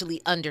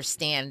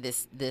understand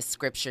this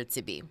scripture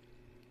to be.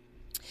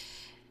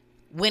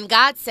 When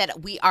God said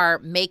we are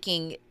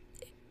making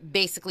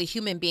basically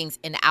human beings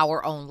in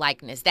our own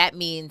likeness, that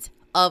means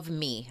of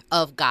me,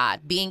 of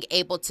God, being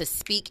able to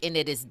speak and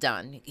it is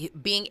done,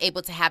 being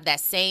able to have that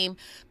same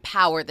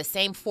power, the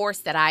same force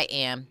that I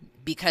am.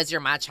 Because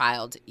you're my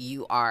child,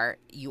 you are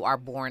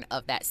born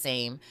of that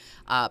same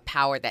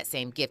power, that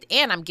same gift,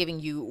 and I'm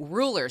giving you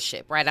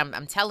rulership, right?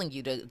 I'm telling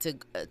you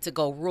to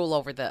go rule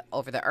over the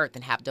earth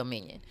and have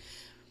dominion.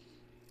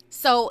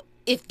 So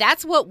if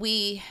that's what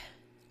we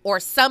or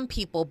some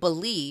people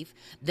believe,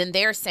 then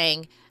they're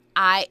saying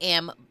I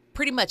am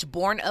pretty much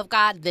born of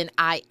God, then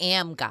I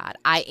am God.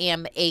 I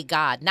am a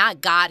God,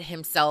 not God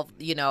himself,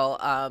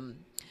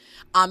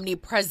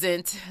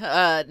 omnipresent,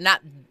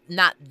 not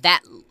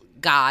that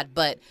God,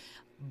 but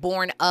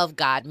born of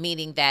God,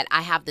 meaning that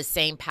I have the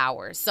same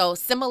power. So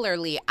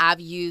similarly,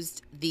 I've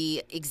used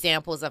the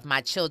examples of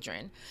my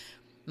children.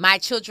 My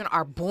children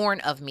are born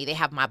of me. They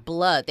have my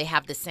blood. They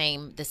have the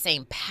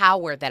same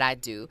power that I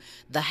do.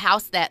 The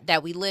house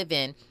that we live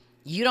in,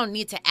 you don't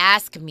need to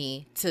ask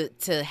me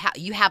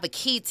you have a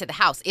key to the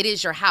house. It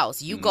is your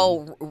house. You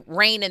go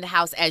reign in the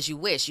house as you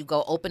wish. You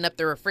go open up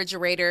the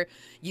refrigerator.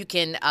 You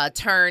can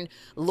turn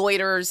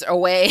loiterers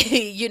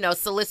away,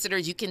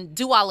 solicitors. You can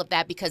do all of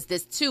that because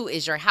this too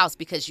is your house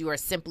because you are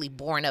simply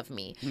born of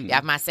me. You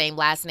have my same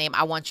last name.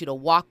 I want you to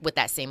walk with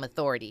that same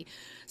authority.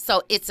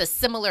 So it's a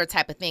similar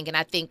type of thing. And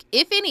I think,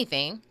 if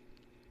anything,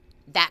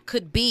 that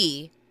could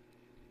be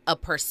a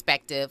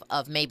perspective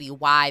of maybe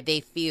why they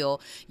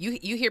feel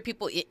you hear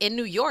people in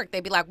New York,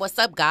 they'd be like, what's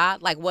up,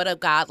 God? Like, what up,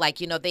 God? Like,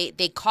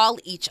 they call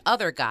each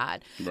other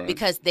God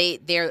because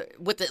they're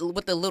with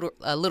the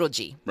little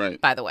G, right?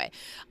 By the way,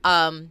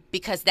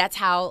 because that's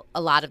how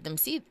a lot of them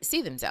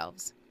see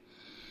themselves.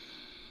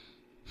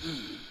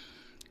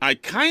 I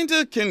kind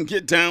of can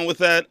get down with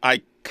that.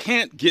 I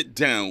can't get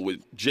down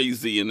with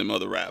Jay-Z and them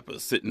other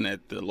rappers sitting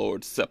at the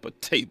Lord's Supper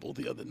table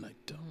the other night,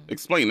 though.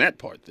 Explain that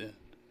part then.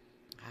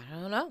 I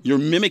don't know. You're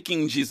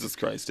mimicking Jesus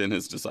Christ and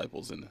his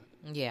disciples in that.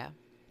 Yeah.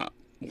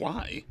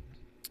 Why?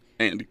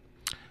 Andy?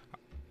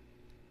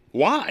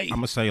 Why? I'm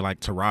going to say,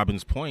 like, to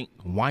Robin's point,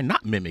 why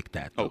not mimic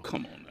that, though? Oh,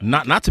 come on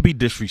now. Not to be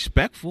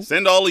disrespectful.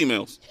 Send all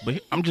emails. But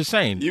I'm just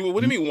saying.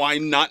 What do you mean, why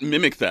not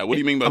mimic that? What do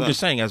you mean by that? I'm just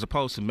saying, as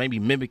opposed to maybe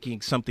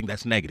mimicking something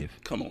that's negative.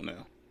 Come on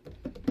now.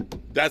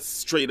 That's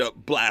straight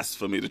up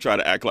blasphemy to try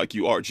to act like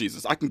you are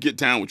Jesus. I can get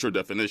down with your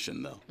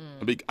definition, though.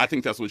 I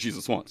think that's what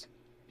Jesus wants.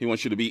 He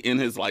wants you to be in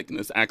his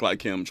likeness, act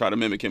like him, try to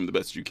mimic him the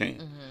best you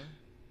can.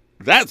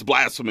 That's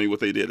blasphemy what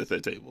they did at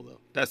that table, though.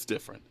 That's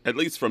different. At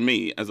least for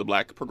me as a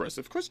black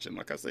progressive Christian,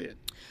 like I said.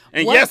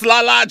 And yes,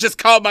 I just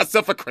called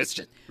myself a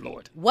Christian,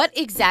 Lord. What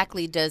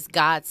exactly does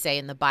God say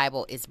in the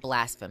Bible is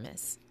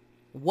blasphemous?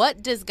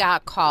 What does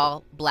God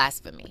call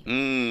blasphemy?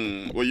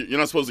 Well, you're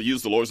not supposed to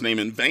use the Lord's name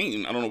in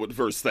vain. I don't know what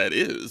verse that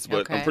is,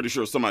 but I'm pretty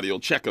sure somebody will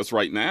check us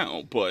right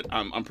now. But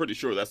I'm pretty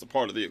sure that's a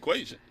part of the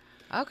equation.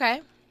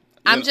 Okay.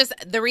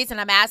 The reason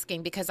I'm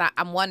asking, because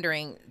I'm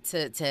wondering,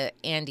 to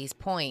Andy's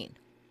point,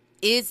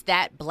 is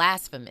that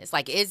blasphemous?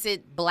 Like, is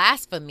it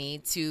blasphemy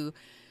to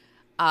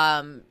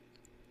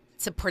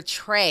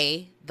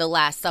portray the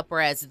Last Supper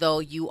as though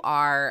you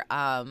are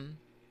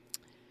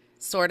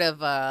sort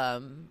of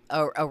a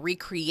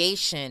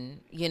recreation,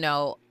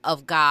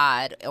 of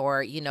God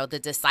or, the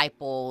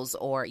disciples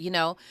or,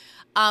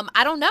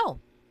 I don't know.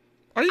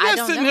 Are you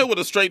guys sitting here with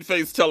a straight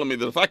face telling me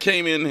that if I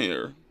came in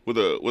here with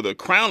a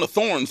crown of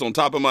thorns on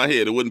top of my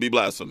head, it wouldn't be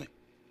blasphemy?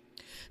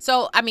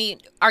 So, I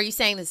mean, are you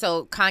saying that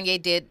Kanye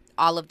did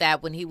all of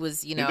that when he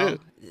was, He did.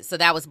 So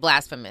that was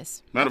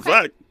blasphemous? Matter of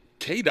fact,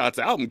 K-Dot's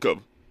album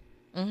cover.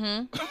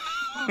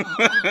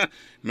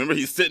 Remember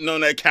he's sitting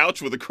on that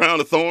couch with a crown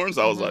of thorns?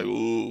 I was like,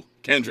 ooh,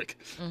 Kendrick.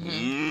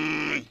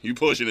 You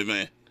pushing it,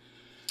 man.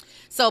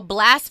 So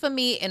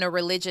blasphemy in a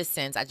religious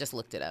sense, I just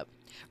looked it up,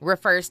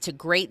 refers to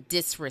great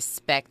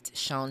disrespect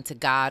shown to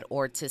God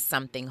or to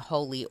something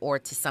holy or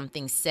to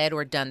something said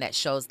or done that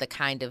shows the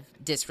kind of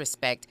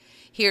disrespect.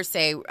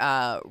 Hearsay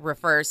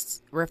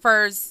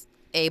refers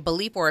a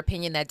belief or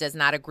opinion that does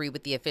not agree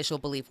with the official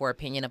belief or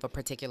opinion of a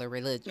particular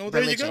religion. Oh,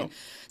 there you go.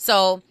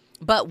 So,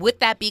 but would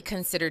that be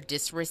considered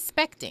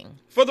disrespecting?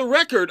 For the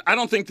record, I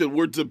don't think that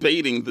we're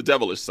debating the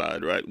devilish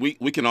side, right?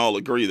 We can all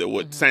agree that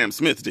what Sam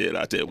Smith did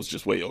out there was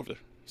just way over,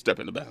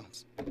 stepping the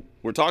bounds.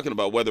 We're talking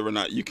about whether or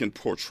not you can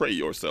portray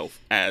yourself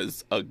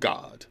as a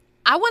god.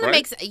 I want to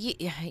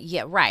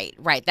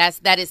right.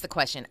 That is the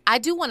question. I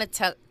do want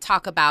to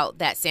talk about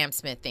that Sam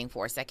Smith thing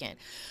for a second.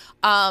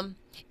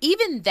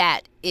 Even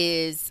that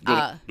is... Do it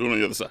on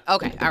the other side.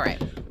 Okay, all right.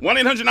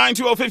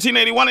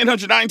 1-800-920-1580,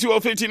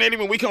 1-800-920-1580.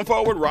 When we come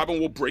forward, Robin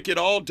will break it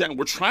all down.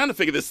 We're trying to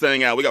figure this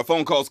thing out. We got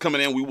phone calls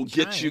coming in. We will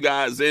get you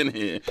guys in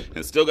here.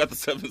 And still got the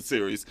 7th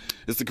series.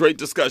 It's a great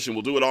discussion.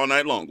 We'll do it all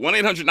night long.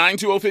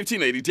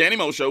 1-800-920-1580, Danny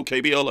Mo Show,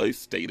 KBLA.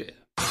 Stay there.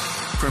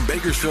 From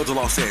Bakersfield to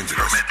Los Angeles.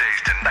 From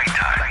middays to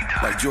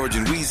nighttime. Like George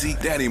and Wheezy,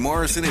 Danny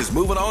Morrison is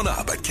moving on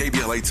up at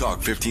KBLA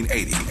Talk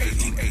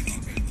 1580.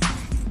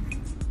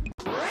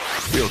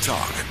 Real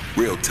talk,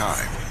 real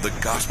time, the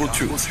gospel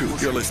truth.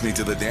 You're listening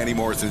to the Danny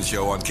Morrison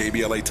Show on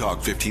KBLA Talk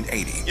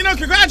 1580.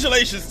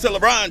 Congratulations to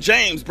LeBron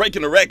James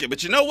breaking the record,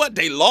 but you know what?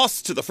 They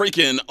lost to the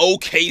freaking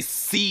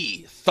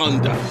OKC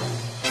Thunder.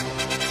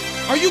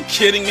 Are you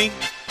kidding me?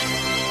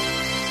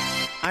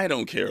 I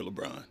don't care,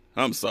 LeBron.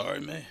 I'm sorry,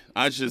 man.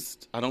 I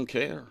don't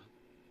care.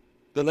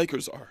 The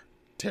Lakers are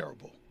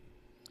terrible.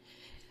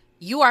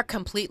 You are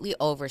completely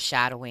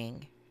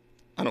overshadowing.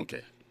 I don't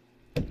care.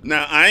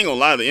 Now, I ain't gonna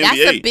lie, the NBA... That's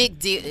a big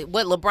deal.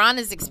 What LeBron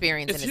is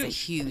experiencing is a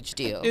huge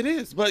deal. It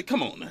is, but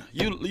come on now.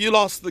 You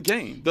lost the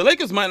game. The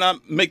Lakers might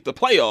not make the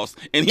playoffs,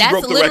 and he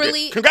broke the record.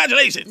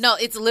 Congratulations! No,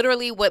 it's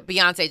literally what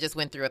Beyonce just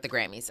went through at the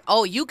Grammys.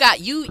 Oh, you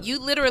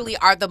literally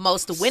are the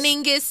most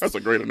winningest... That's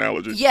a great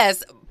analogy.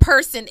 Yes,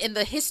 person in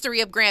the history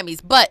of Grammys,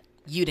 but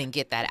you didn't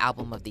get that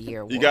Album of the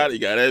Year award. You got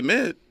to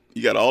admit.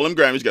 You got all them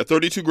Grammys. You got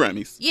 32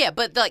 Grammys. Yeah,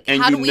 but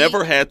you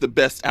never had the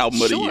best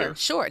album of the year.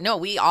 Sure. No,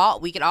 we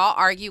could all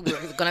argue. We're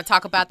going to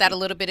talk about that a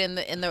little bit in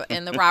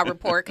the Raw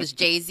report because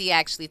Jay-Z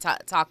actually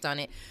talked on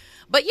it.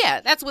 But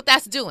yeah, that's what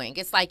that's doing.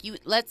 It's like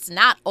let's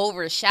not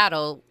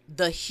overshadow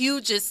the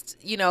hugest,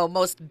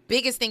 most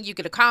biggest thing you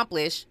could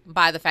accomplish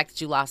by the fact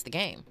that you lost the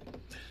game.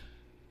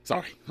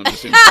 Sorry. I'm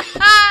just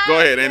Go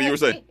ahead, Andy. You were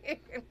saying.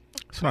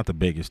 It's not the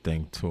biggest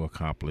thing to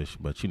accomplish,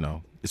 but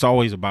it's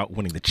always about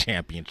winning the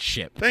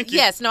championship. Thank you.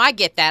 Yes, no, I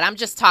get that. I'm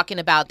just talking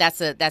about that's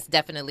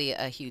definitely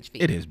a huge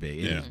feat. It is big.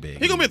 It is big.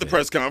 He's gonna be at the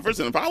press conference,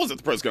 and if I was at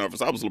the press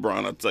conference, I was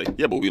LeBron, I'd say,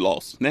 yeah, but we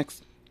lost.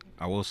 Next.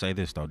 I will say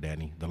this though,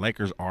 Danny. The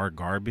Lakers are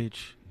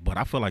garbage, but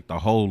I feel like the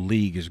whole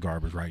league is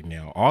garbage right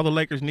now. All the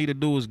Lakers need to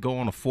do is go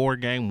on a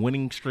 4-game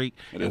winning streak,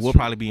 and we'll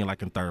probably be in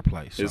third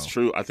place. It's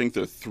true. I think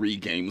they're 3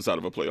 games out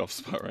of a playoff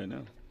spot right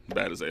now.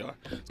 Bad as they are.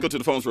 Let's go to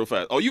the phones real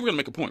fast. Oh, you were going to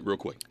make a point real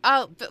quick.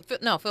 Oh,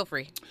 no, feel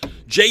free.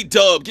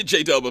 J-Dub. Get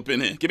J-Dub up in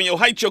here. Give me your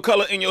height, your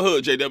color, and your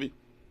hood, JW.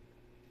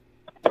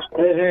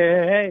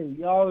 Hey.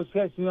 You always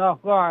catch me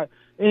off guard.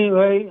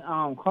 Anyway,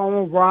 I'm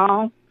Carmel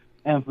Brown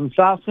and from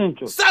South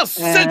Central. South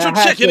Central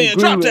checking in.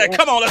 Drop that.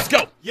 Come on, let's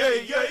go. Yeah.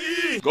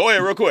 Go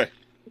ahead real quick.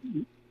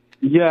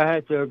 Yeah, I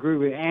had to agree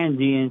with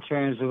Andy in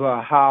terms of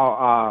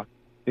how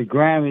the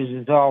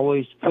Grammys is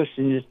always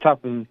pushing this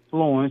type of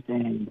influence,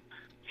 and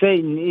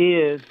Satan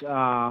is,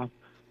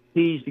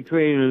 he's the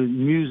creator of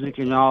music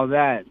and all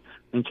that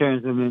in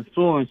terms of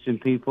influencing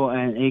people,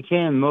 and it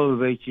can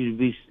motivate you to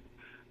be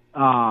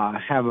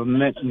have a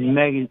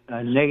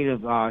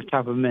negative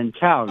type of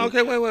mentality.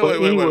 Okay,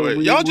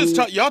 wait.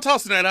 Y'all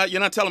tossing that out. You're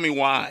not telling me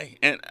why.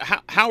 And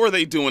how are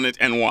they doing it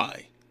and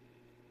why?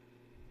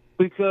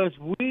 Because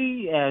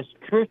we as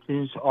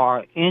Christians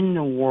are in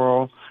the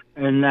world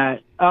and not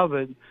of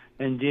it,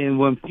 and then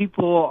when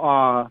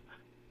people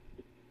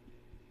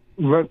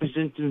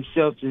represent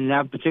themselves in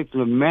that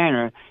particular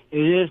manner, it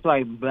is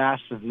like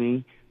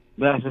blasphemy,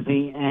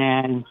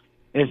 and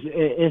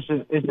it's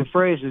a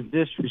phrase of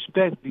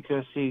disrespect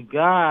because see,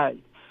 God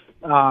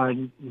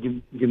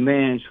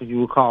demands what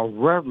you would call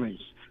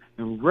reverence,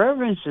 and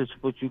reverence is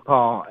what you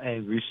call a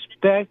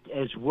respect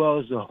as well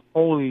as a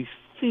holy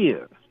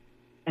fear.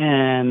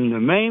 And the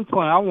main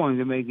point I wanted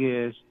to make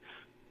is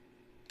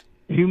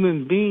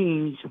human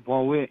beings,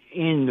 while we're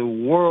in the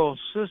world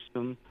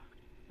system,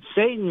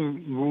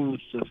 Satan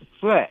rules the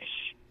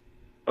flesh,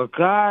 but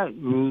God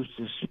rules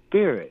the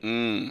spirit.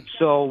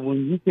 So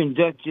when you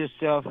conduct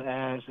yourself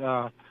as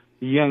the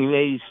young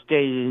lady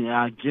stated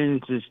in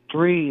Genesis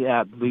 3,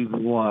 I believe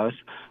it was,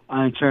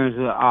 in terms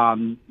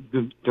of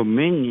the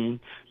dominion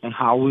and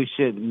how we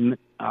should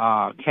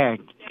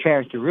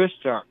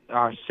characteristic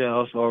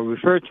ourselves or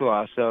refer to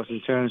ourselves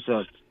in terms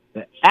of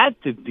the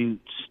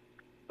attributes,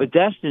 but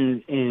that's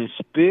in a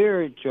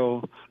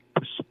spiritual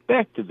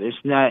perspective. It's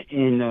not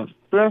in a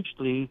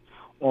fleshly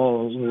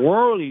or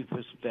worldly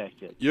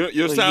perspective.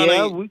 You're so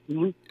sounding.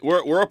 Yeah,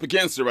 we're up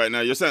against it right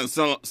now. You're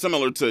sounding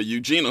similar to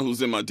Eugenia,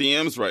 who's in my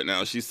DMs right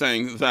now. She's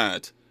saying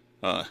that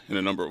in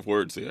a number of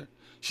words here.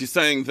 She's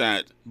saying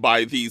that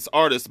by these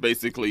artists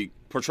basically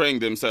portraying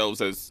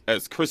themselves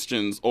as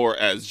Christians or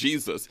as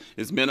Jesus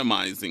is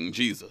minimizing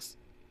Jesus.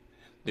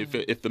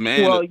 If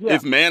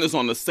man is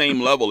on the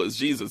same level as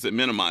Jesus, it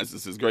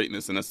minimizes his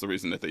greatness, and that's the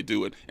reason that they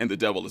do it. And the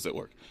devil is at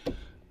work.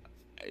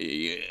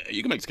 Yeah,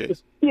 you can make this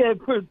case. Yeah,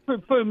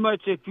 pretty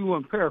much if you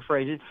want to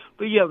paraphrase it.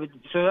 But yeah,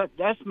 so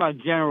that's my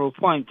general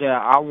point that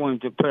I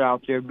wanted to put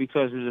out there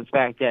because of the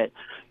fact that,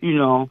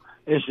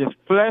 it's a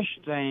flesh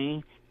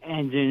thing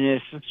and then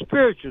it's a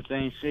spiritual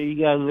thing. So you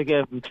got to look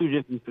at it from 2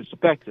 different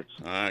perspectives.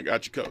 I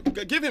got you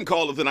covered. Give him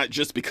call of the night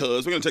just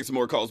because. We're going to take some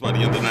more calls by the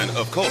end of the night,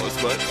 of course,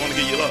 but I want to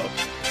give you love.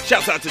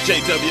 Shouts out to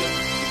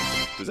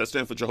JW. Does that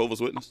stand for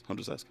Jehovah's Witness? I'm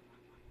just asking.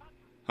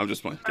 I'm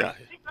just playing. Get out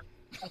here.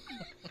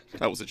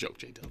 That was a joke,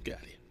 JW. Get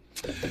out here.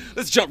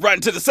 Let's jump right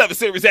into the 7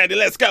 Series, Andy.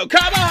 Let's go.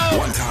 Come on!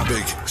 1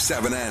 topic,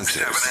 7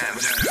 answers.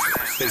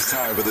 It's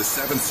time for the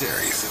 7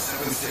 Series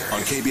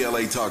on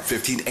KBLA Talk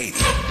 1580.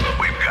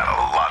 We've got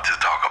a lot to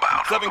talk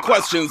about. 7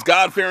 questions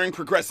God-fearing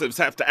progressives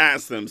have to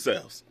ask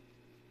themselves.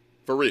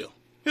 For real.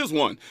 Here's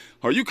one.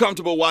 Are you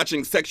comfortable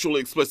watching sexually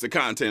explicit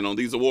content on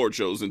these award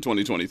shows in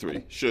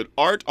 2023? Should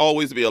art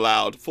always be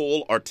allowed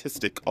full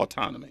artistic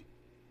autonomy?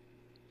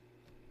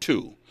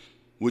 2.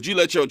 Would you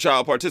let your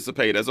child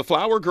participate as a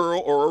flower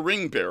girl or a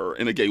ring bearer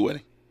in a gay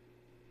wedding?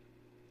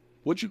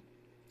 Would you?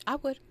 I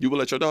would. You would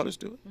let your daughters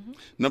do it? Mm-hmm.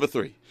 Number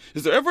 3.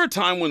 Is there ever a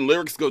time when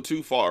lyrics go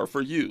too far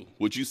for you?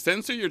 Would you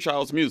censor your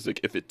child's music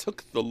if it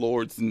took the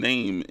Lord's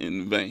name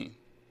in vain?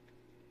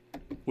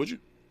 Would you?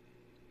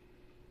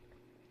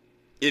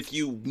 If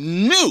you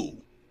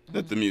knew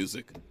that the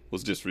music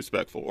was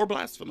disrespectful or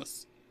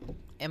blasphemous.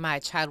 And my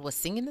child was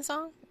singing the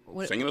song?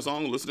 Singing a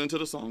song, listening to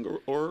the song,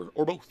 or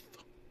both?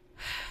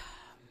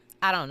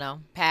 I don't know.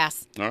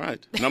 Pass. All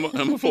right.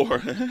 Number 4.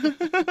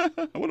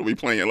 What are we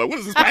playing? Like, what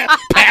is this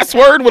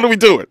password? What are we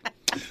doing?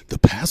 The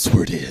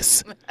password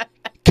is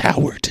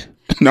coward.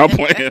 No, I'm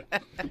playing.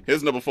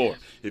 Here's number 4.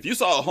 If you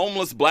saw a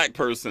homeless black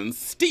person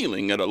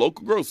stealing at a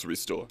local grocery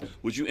store,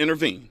 would you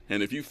intervene?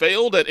 And if you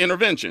failed at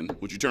intervention,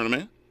 would you turn him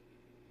in?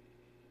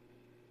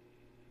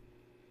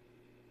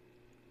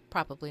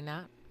 Probably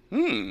not.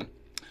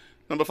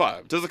 Number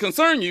 5, does it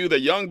concern you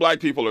that young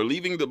black people are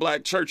leaving the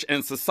black church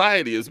and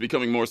society is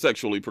becoming more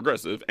sexually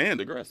progressive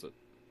and aggressive?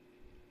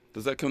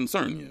 Does that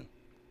concern you?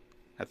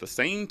 At the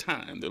same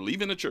time, they're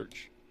leaving the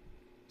church.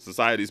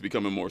 Society is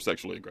becoming more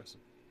sexually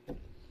aggressive.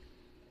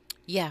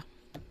 Yeah.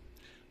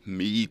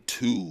 Me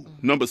too.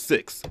 Number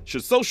 6,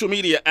 should social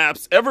media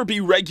apps ever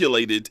be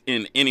regulated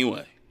in any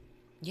way?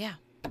 Yeah.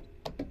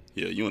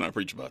 Yeah, you and I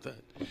preach about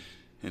that.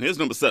 And here's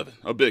number 7,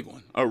 a big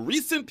one. A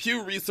recent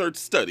Pew Research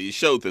study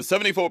showed that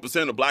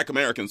 74% of black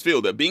Americans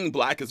feel that being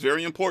black is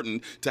very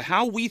important to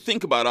how we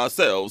think about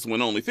ourselves,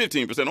 when only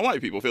 15% of white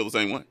people feel the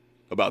same way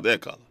about their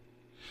color.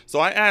 So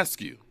I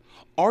ask you,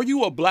 are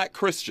you a black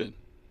Christian?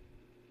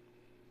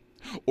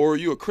 Or are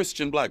you a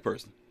Christian black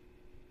person?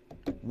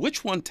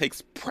 Which one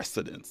takes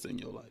precedence in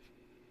your life?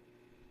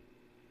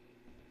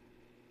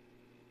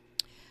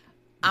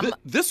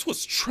 This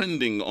was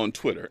trending on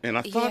Twitter, and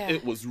I thought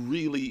it was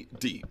really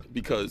deep,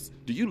 because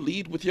do you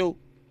lead with your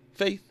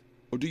faith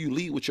or do you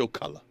lead with your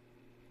color?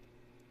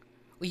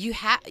 Well,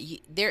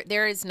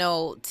 there is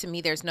no, to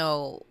me, there's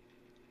no,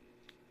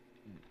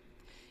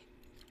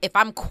 if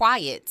I'm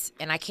quiet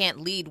and I can't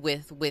lead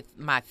with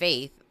my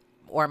faith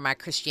or my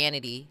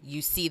Christianity,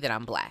 you see that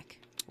I'm black,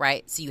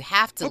 right? So you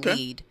have to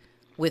lead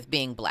with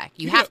being black.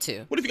 You have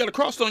to. What if you got a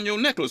cross on your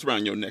necklace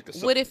around your neck or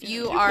something? What if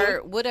you are?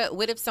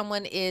 What if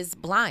someone is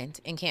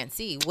blind and can't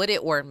see?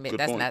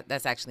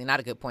 That's actually not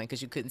a good point,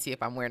 because you couldn't see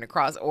if I'm wearing a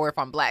cross or if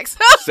I'm black. So.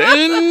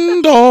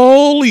 Send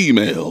all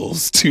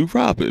emails to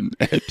Robin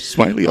at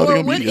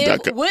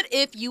SmileyAudioMedia.com. What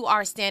if you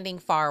are standing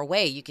far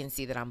away? You can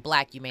see that I'm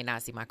black. You may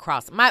not see my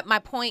cross. My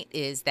point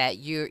is that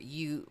you're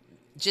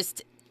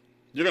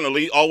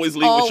gonna always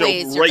lead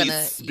with your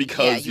race,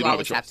 because you don't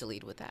always have to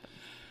lead with that.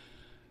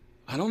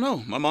 I don't know.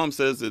 My mom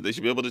says that they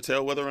should be able to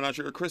tell whether or not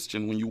you're a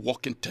Christian when you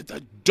walk into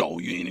the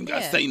door. You ain't even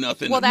got to say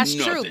nothing. Well, that's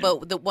true.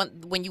 But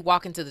when you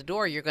walk into the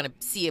door, you're going to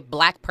see a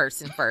black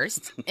person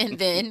first. and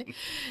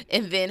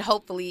then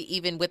hopefully,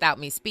 even without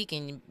me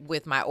speaking,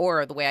 with my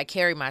aura, the way I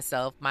carry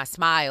myself, my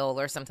smile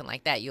or something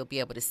like that, you'll be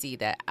able to see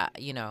that,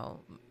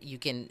 you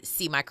can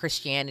see my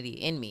Christianity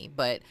in me.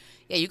 But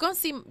yeah, you're going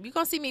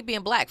to see me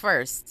being black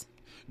first.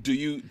 Do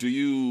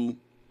you,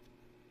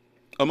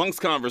 amongst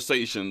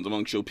conversations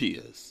amongst your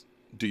peers,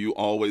 do you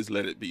always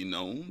let it be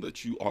known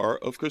that you are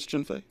of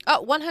Christian faith?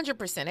 Oh,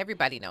 100%.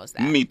 Everybody knows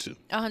that. Me too.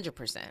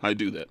 100%. I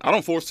do that. I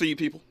don't force feed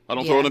people. I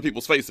don't throw it in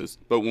people's faces.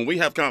 But when we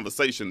have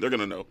conversation, they're going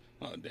to know,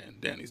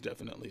 Danny's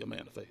definitely a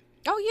man of faith.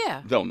 Oh,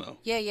 yeah. They'll know.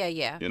 Yeah.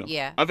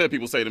 Yeah. I've had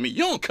people say to me,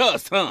 you don't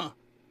cuss, huh?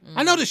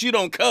 I notice you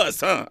don't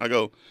cuss, huh? I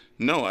go,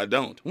 no, I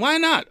don't. Why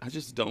not? I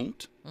just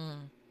don't.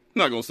 I'm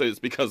not going to say it's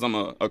because I'm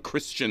a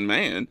Christian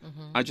man.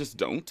 I just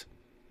don't.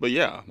 But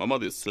yeah, my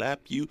mother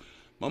slap you.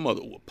 My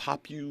mother will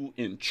pop you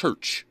in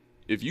church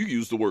if you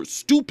use the word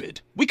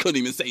stupid. We couldn't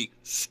even say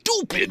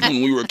stupid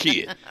when we were a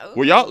kid.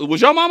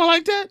 Was y'all mama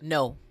like that?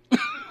 No.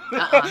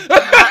 Not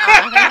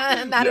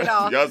at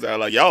all. Y'all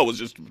sound like y'all was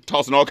just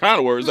tossing all kind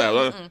of words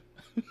out.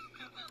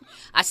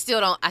 I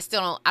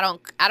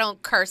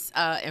don't curse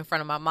in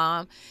front of my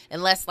mom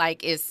unless I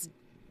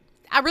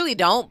really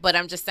don't, but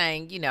I'm just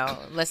saying,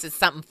 unless it's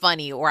something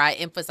funny or I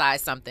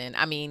emphasize something.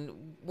 I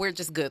mean, we're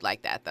just good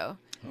like that though.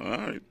 All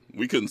right.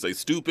 We couldn't say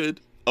stupid.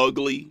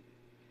 Ugly.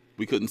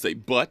 We couldn't say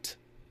butt.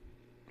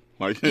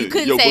 Like you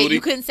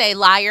couldn't say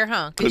liar,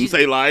 huh? Couldn't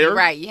say liar.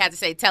 Right. You had to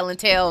say telling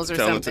tales or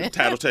something.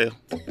 Tattletale.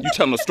 You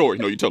telling a story.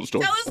 No, you tell a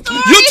story. Tell a story.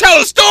 You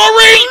tell a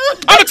story.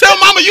 I'm gonna tell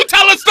mama you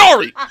tell a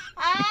story.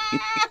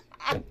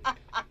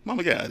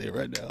 Mama, get out of here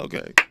right now,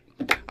 okay?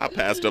 I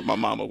passed up my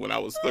mama when I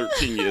was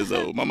 13 years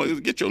old.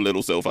 Mama, get your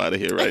little self out of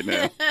here right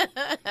now.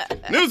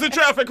 News and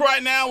traffic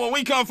right now. When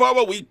we come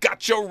forward, we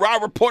got your raw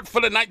report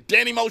for the night.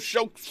 Danny Mo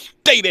Show.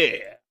 Stay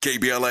there.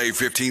 KBLA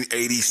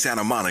 1580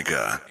 Santa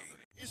Monica.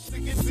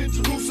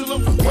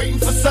 Jerusalem, waiting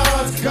for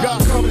signs.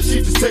 God coming,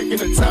 she just taking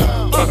the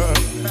time.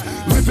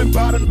 Living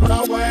by the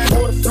power and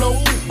water flow.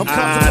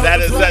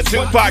 That is that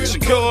Tupac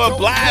Shakur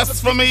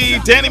Blasphemy.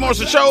 Danny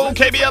Morrison Show,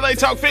 KBLA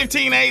Talk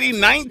 1580,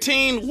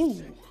 19.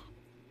 Woo.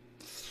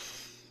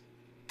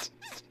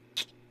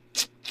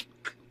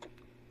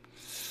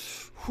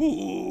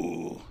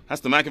 Whew.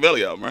 That's the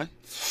Machiavelli album, right?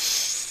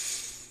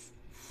 It's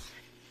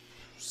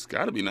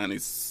got to be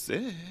 96.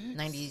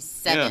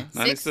 97. Yeah,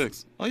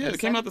 96. Oh, yeah, it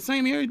came out the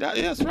same year he died.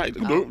 Yeah, that's right.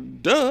 Oh.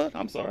 Duh.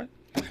 I'm sorry.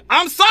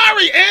 I'm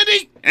sorry,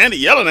 Andy. Andy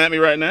yelling at me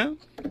right now.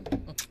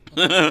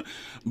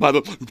 By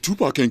the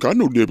Tupac ain't got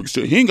no lyrics.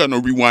 He ain't got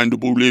no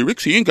rewindable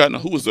lyrics. He ain't got no.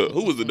 Who was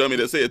the dummy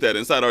that said that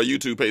inside our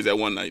YouTube page that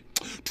one night?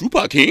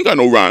 Tupac, he ain't got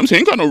no rhymes. He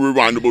ain't got no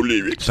rewindable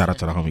lyrics. Shout out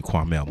to the homie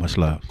Kwame. Much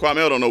love.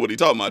 Kwame don't know what he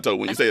talking about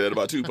when you say that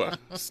about Tupac.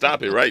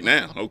 Stop it right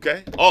now,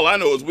 okay? All I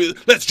know is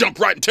let's jump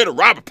right into the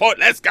Rob Report.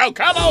 Let's go.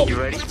 Come on. You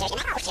ready? Come on.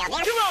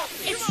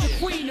 It's the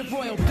Queen of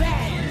Royal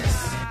Badness.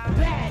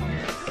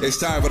 It's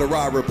time for the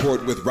Rob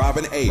Report with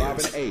Robin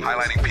Ayers.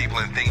 Highlighting people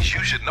and things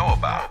you should know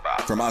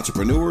about. From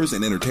entrepreneurs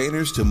and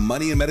entertainers to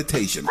money and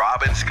meditation.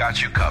 Robin's got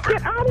you covered.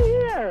 Get out of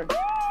here.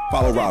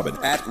 Follow Robin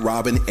at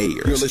Robin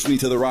Ayers. You're listening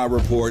to The Rob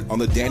Report on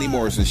the Danny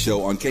Morrison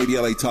Show on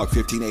KBLA Talk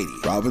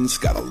 1580. Robin's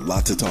got a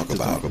lot to talk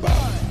about.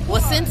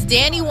 Well, since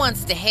Danny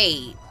wants to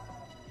hate,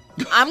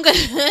 I'm gonna.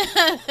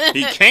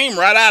 He came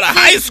right out of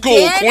high school,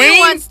 Danny Queen.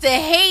 wants to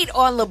hate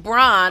on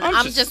LeBron.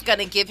 I'm just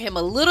gonna give him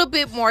a little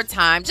bit more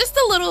time, just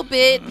a little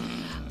bit.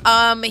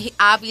 He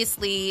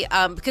obviously,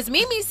 because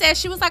Mimi said,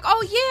 she was like,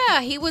 oh yeah,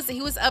 he was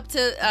up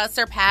to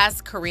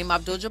surpass Kareem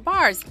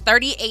Abdul-Jabbar's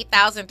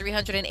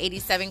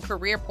 38,387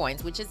 career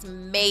points, which is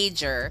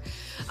major.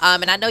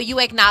 And I know you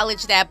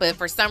acknowledge that, but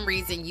for some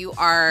reason you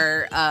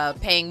are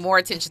paying more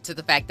attention to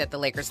the fact that the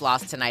Lakers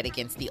lost tonight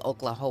against the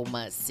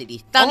Oklahoma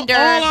City Thunder.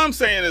 All I'm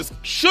saying is,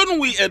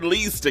 shouldn't we at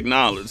least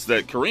acknowledge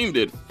that Kareem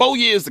did 4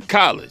 years of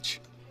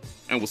college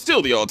and was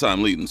still the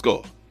all-time leading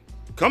scorer?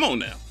 Come on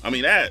now. I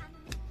mean,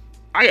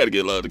 I got to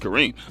give love to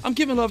Kareem. I'm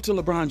giving love to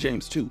LeBron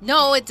James, too.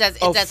 No, it does.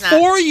 It does not. A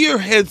 4-year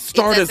head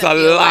start is a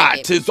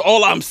lot. Is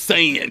all I'm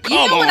saying. Come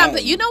on.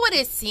 You know what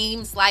it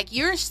seems like?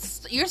 You're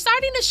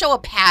starting to show a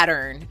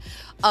pattern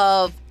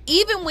of,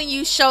 even when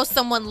you show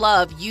someone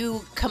love,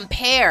 you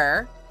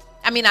compare.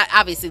 I mean,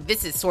 obviously,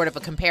 this is sort of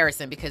a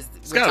comparison because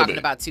we're talking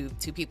about two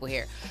people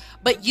here.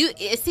 But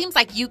it seems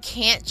like you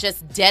can't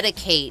just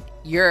dedicate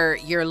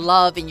your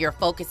love and your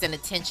focus and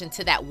attention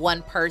to that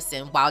one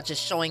person while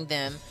just showing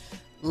them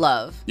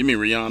love. You mean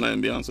Rihanna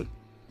and Beyonce?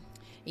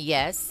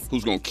 Yes.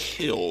 Who's going to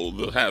kill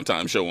the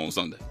halftime show on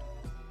Sunday?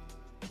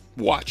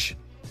 Watch.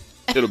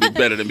 It'll be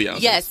better than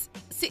Beyonce. Yes.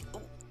 See,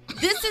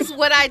 this is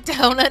what I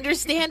don't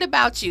understand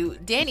about you.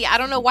 Danny, I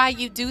don't know why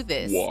you do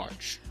this.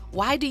 Watch.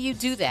 Why do you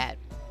do that?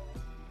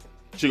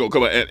 She gonna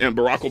come out, and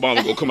Barack Obama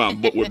gonna come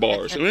out with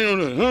bars.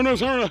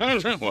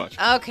 Watch.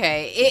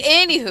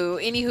 Okay.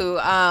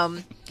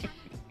 Anywho.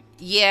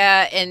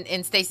 Yeah,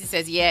 and Stacey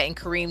says, yeah, and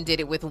Kareem did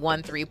it with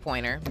 1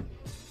 3-pointer.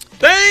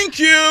 Thank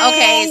you.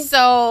 Okay,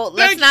 so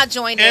let's not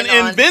join in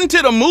and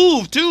invented a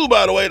move, too,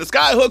 by the way. The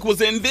skyhook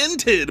was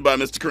invented by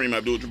Mr. Kareem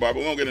Abdul-Jabbar, but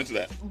we won't get into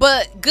that.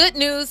 But good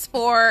news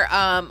for,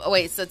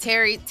 so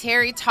Terry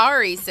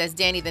Tari says,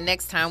 Danny, the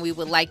next time we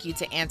would like you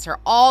to answer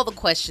all the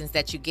questions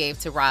that you gave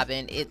to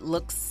Robin. It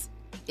looks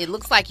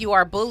like you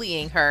are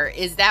bullying her.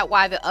 Is that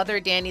why the other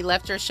Danny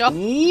left your show? Ooh,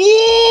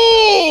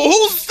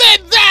 who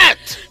said that?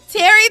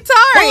 Terry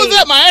Tari. Who was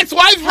that? My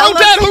ex-wife wrote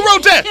that? Who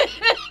wrote that?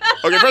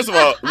 Okay, first of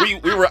all,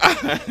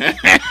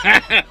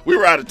 we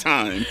were out of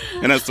time,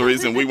 and that's the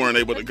reason we weren't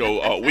able to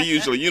go. We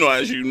usually,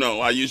 as you know,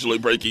 I usually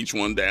break each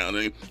one down,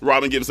 and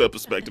Robin gives her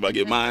perspective. I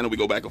give mine, and we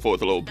go back and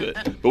forth a little bit.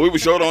 But we were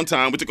short on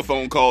time. We took a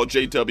phone call,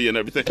 JW and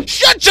everything.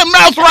 Shut your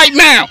mouth right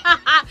now!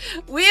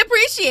 We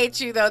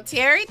appreciate you, though,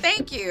 Terry.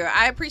 Thank you.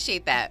 I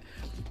appreciate that.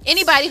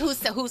 Anybody who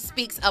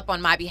speaks up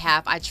on my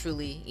behalf, I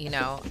truly,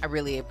 I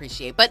really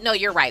appreciate. But no,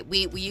 you're right.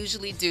 We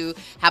usually do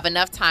have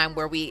enough time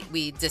where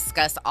we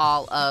discuss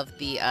all of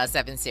the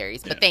 7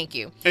 series. But thank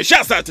you. And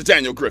shouts out to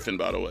Daniel Griffin,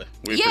 by the way.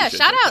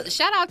 Shout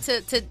out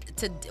to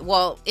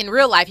well, in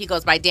real life he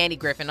goes by Danny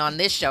Griffin. On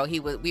this show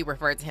we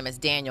refer to him as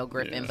Daniel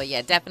Griffin. But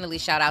yeah, definitely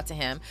shout out to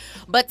him.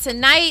 But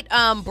tonight,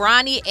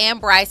 Bronny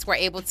and Bryce were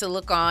able to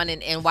look on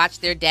and watch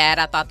their dad.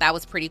 I thought that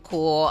was pretty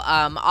cool.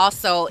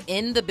 Also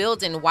in the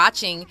building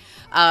watching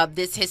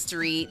this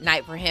history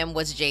night for him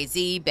was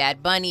Jay-Z,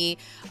 Bad Bunny,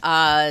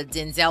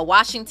 Denzel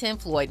Washington,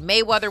 Floyd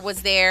Mayweather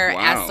was there.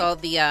 Wow. Also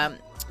the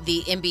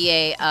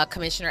NBA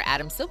Commissioner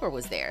Adam Silver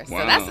was there. So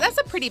Wow. that's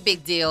a pretty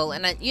big deal.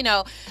 And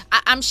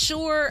I'm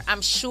sure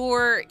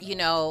the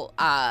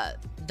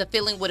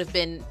feeling would have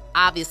been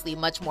obviously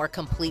much more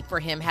complete for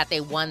him had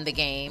they won the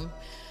game.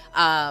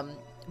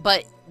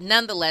 But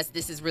nonetheless,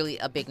 this is really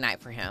a big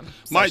night for him.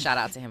 So shout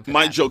out to him for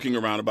my that. joking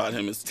around about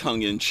him is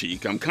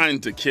tongue-in-cheek. I'm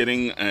kind of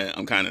kidding.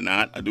 I'm kind of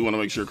not. I do want to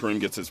make sure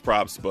Kareem gets his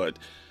props, but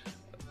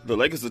the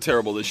Lakers are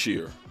terrible this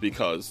year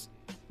because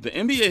the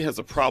NBA has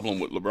a problem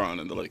with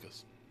LeBron and the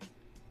Lakers.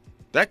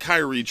 That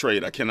Kyrie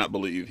trade, I cannot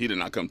believe he did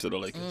not come to the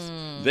Lakers.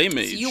 They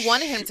made So you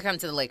wanted him to come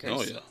to the Lakers.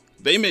 Oh, yeah.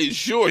 They made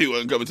sure he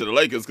wasn't coming to the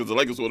Lakers because the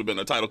Lakers would have been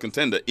a title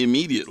contender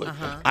immediately.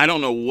 I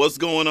don't know what's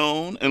going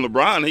on. And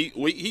LeBron,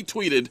 he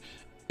tweeted,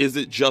 "Is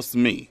it just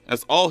me?"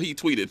 That's all he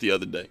tweeted the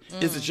other day.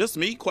 Is it just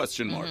me?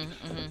 Question mark.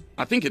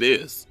 I think it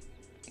is.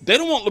 They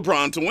don't want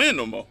LeBron to win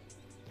no more.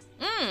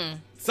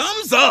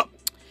 Thumbs up.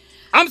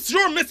 I'm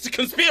sure Mr.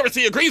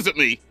 Conspiracy agrees with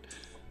me.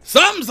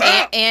 Thumbs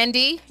up.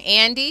 Andy,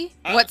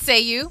 what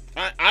say you?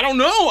 I don't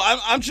know.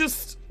 I'm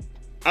just,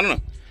 I don't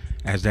know.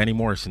 As Danny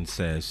Morrison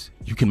says,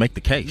 you can make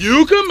the case.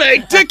 You can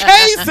make the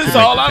case is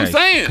all I'm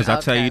saying. Because I'll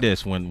tell you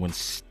this, when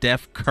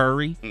Steph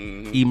Curry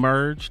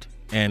emerged,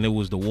 and it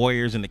was the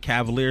Warriors and the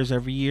Cavaliers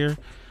every year,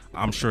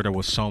 I'm sure there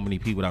was so many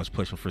people that was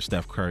pushing for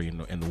Steph Curry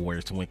and the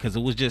Warriors to win because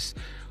it was just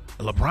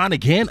LeBron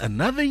again,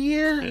 another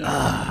year?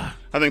 Yeah.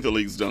 I think the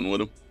league's done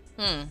with him.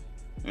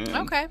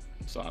 Okay.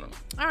 So I don't know.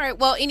 All right.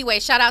 Well, anyway,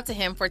 shout out to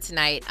him for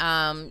tonight.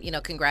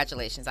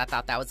 Congratulations. I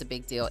thought that was a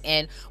big deal.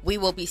 And we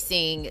will be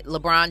seeing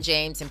LeBron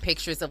James and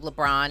pictures of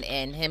LeBron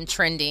and him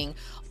trending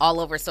all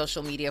over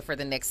social media for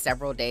the next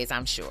several days,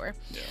 I'm sure.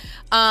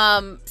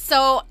 Yeah.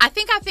 So I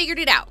think I figured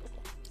it out.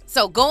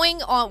 So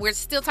going on, we're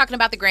still talking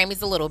about the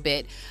Grammys a little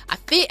bit.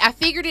 I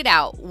figured it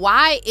out.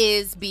 Why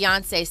is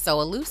Beyonce so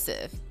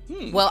elusive?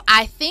 Well,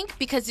 I think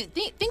because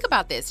think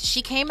about this.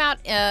 She came out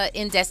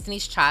in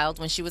Destiny's Child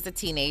when she was a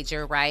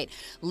teenager, right?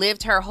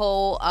 Lived her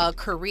whole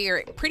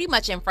career pretty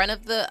much in front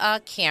of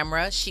the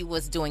camera. She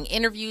was doing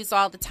interviews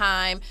all the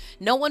time.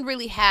 No one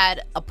really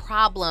had a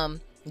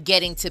problem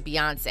getting to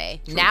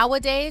Beyonce. True.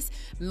 Nowadays,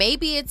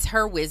 maybe it's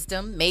her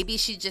wisdom. Maybe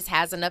she just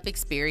has enough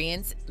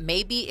experience.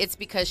 Maybe it's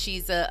because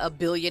she's a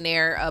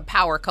billionaire, a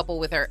power couple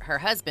with her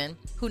husband.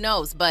 Who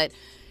knows? But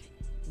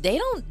they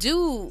don't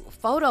do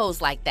photos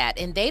like that,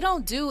 and they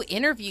don't do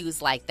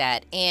interviews like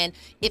that. And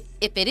if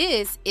it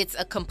is, it's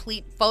a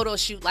complete photo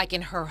shoot, like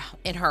in her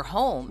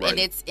home, right.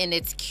 and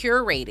it's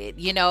curated.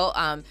 You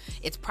know,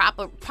 it's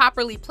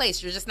properly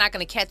placed. You're just not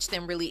going to catch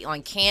them really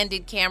on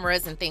candid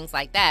cameras and things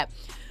like that.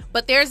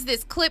 But there's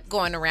this clip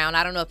going around.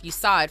 I don't know if you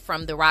saw it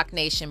from the Rock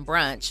Nation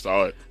brunch.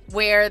 Saw it.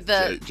 Where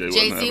the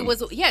Jay-Z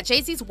was,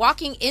 Jay-Z's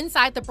walking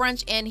inside the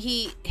brunch, and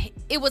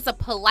it was a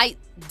polite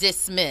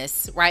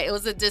dismiss, right? It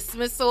was a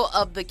dismissal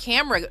of the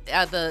camera,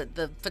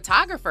 the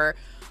photographer,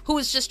 who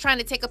was just trying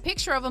to take a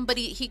picture of him, but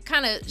he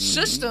kind of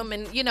shushed him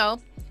and,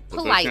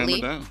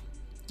 politely.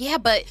 Yeah,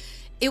 but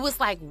it was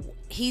like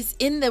he's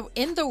in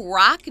the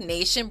Rock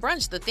Nation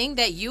brunch, the thing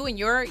that you and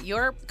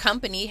your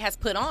company has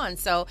put on.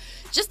 So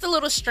just a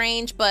little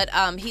strange, but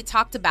he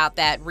talked about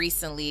that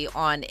recently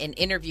on an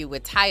interview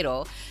with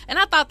Tidal, and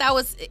I thought that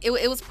was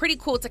it was pretty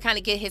cool to kind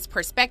of get his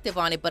perspective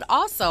on it, but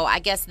also I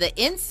guess the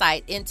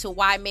insight into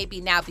why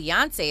maybe now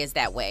Beyonce is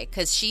that way,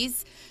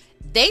 because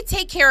they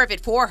take care of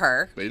it for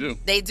her.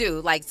 They do.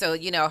 Like, so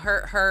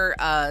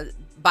her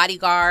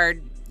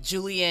bodyguard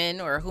Julian,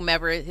 or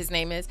whomever his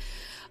name is.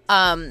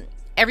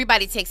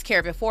 Everybody takes care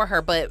of it for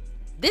her, but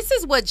this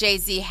is what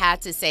Jay-Z had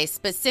to say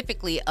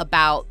specifically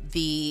about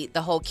the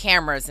whole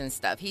cameras and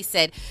stuff. He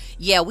said,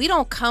 yeah, we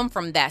don't come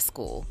from that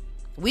school.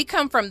 We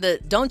come from the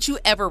don't you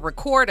ever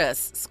record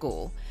us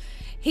school.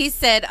 He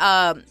said,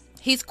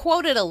 he's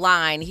quoted a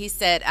line. He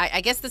said, I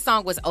guess the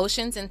song was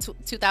Oceans in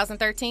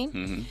 2013.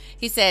 Mm-hmm.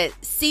 He said,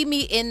 see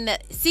me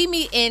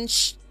in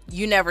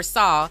you never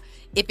saw.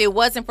 If it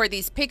wasn't for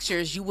these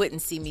pictures, you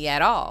wouldn't see me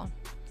at all.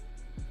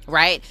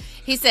 Right?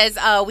 He says,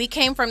 we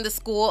came from the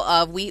school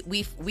of we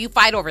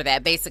fight over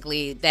that,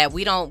 basically, that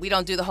we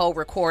don't do the whole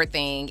record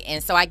thing.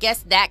 And so I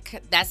guess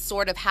that's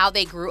sort of how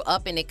they grew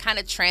up, and it kind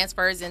of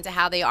transfers into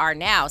how they are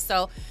now.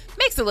 So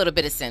makes a little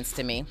bit of sense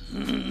to me.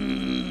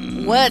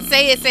 What?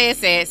 Say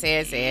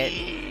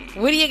it.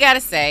 What do you got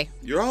to say?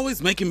 You're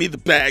always making me the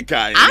bad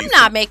guy. I'm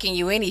not making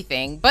you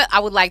anything, but I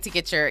would like to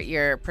get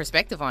your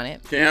perspective on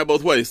it. Can't have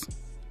both ways.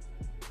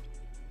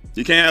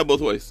 You can't have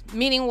both ways.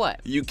 Meaning what?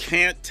 You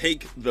can't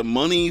take the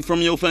money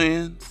from your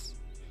fans.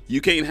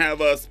 You can't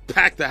have us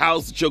pack the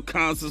house at your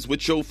concerts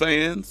with your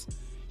fans.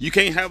 You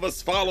can't have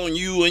us following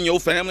you and your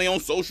family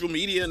on social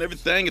media and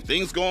everything, and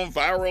things going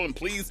viral, and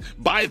please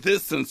buy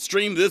this and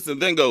stream this,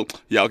 and then go,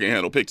 y'all can't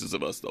handle pictures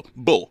of us, though.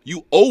 Bull.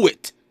 You owe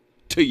it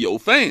to your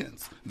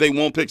fans. They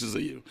want pictures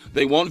of you.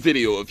 They want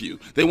video of you.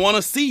 They want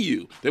to see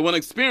you. They want to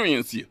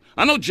experience you.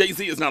 I know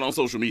Jay-Z is not on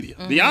social media.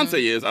 Mm-hmm. Beyonce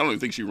is. I don't even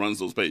think she runs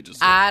those pages.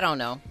 So. I don't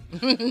know.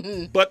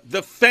 But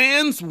the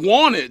fans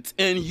want it,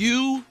 and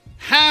you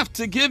have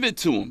to give it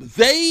to them.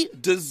 They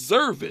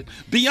deserve it.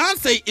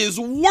 Beyonce is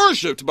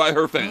worshipped by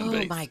her fan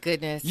base. Oh, my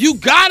goodness. You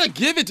got to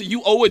give it to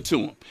you. Owe it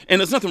to them. And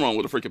there's nothing wrong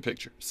with a freaking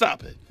picture.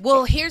 Stop it.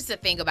 Well, here's the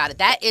thing about it.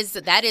 That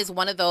is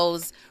one of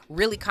those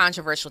really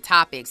controversial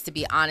topics, to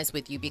be honest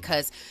with you,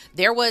 because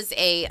there's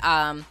a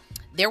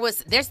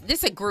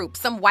group,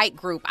 some white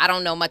group I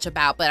don't know much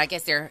about, but I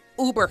guess they're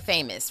uber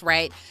famous,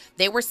 right?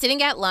 They were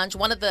sitting at lunch.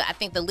 One of I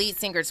think the lead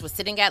singers was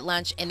sitting at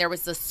lunch, and there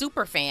was a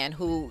super fan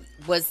who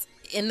was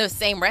in the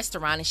same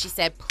restaurant, and she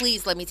said,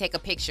 please let me take a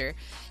picture.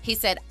 He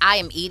said, I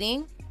am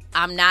eating.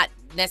 I'm not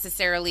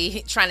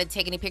necessarily trying to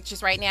take any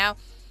pictures right now.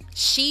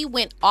 She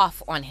went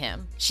off on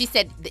him. She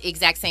said the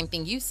exact same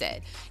thing you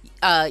said.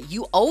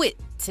 You owe it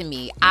to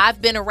me.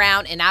 I've been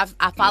around, and I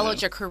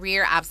followed your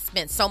career. I've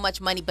spent so much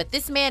money, but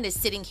this man is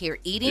sitting here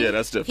eating. Yeah,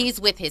 that's different.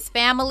 He's with his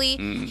family.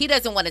 Mm-hmm. He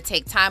doesn't want to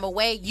take time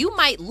away. You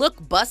might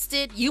look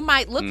busted. You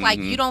might look like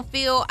you don't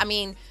feel,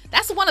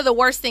 that's one of the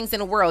worst things in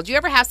the world. You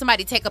ever have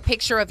somebody take a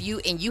picture of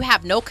you and you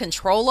have no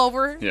control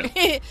over?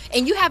 Yeah.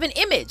 And you have an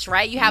image,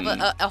 right? You have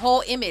a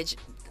whole image.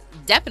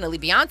 Definitely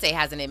Beyonce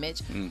has an image.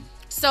 Mm.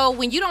 So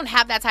when you don't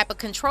have that type of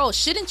control,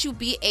 shouldn't you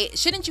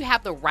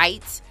have the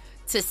right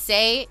to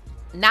say,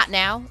 not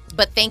now,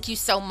 but thank you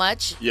so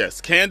much?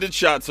 Yes, candid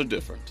shots are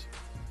different.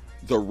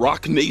 The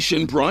Rock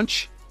Nation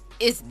brunch?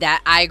 Is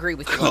that, I agree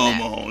with you on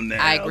that. Come on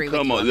now. I agree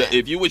with you on that.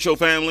 If you with your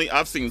family,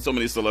 I've seen so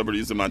many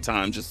celebrities in my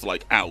time just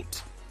like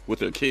out with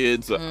their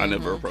kids. Mm-hmm. I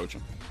never approach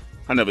them.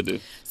 I never do.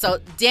 So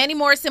Danny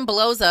Morrison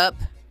blows up.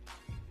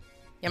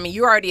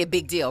 You're already a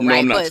big deal, right? No,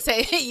 I'm not. But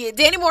say,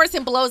 Danny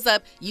Morrison blows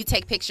up. You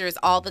take pictures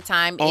all the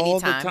time,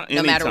 anytime,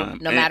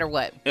 no matter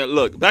what. And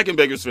look, back in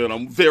Bakersfield,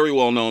 I'm very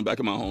well known back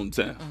in my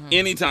hometown. Mm-hmm.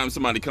 Anytime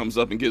somebody comes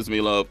up and gives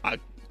me love, I,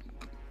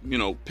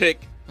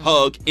 pick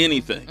hug,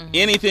 anything.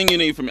 Anything you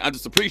need from me. I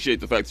just appreciate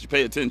the fact that you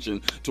pay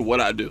attention to what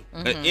I do.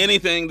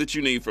 Anything that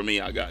you need from me,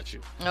 I got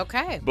you.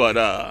 Okay. But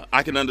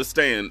I can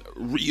understand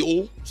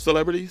real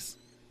celebrities.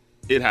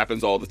 It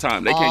happens all the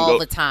time. They can't All go,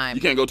 the time.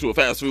 You can't go to a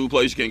fast food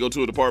place. You can't go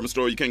to a department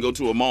store. You can't go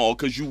to a mall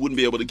because you wouldn't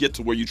be able to get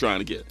to where you're trying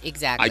to get.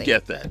 Exactly. I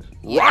get that.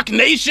 Yeah. Rock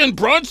Nation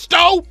brunch,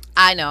 though?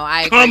 I know.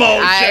 I agree. Come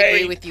on, I Jay.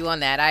 agree with you on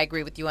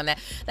that.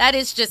 That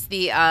is just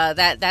the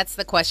that's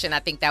the question I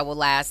think that will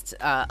last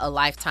a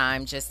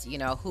lifetime. Just,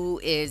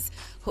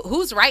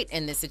 who's right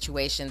in this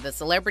situation, the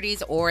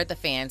celebrities or the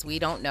fans? We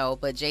don't know,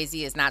 but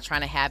Jay-Z is not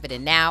trying to have it,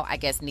 and now I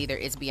guess neither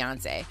is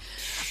Beyonce.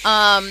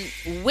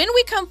 When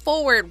we come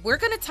forward, we're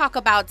going to talk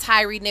about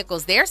Tyree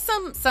Nichols. There's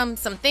some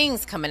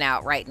things coming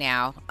out right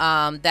now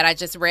that I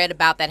just read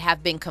about that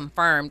have been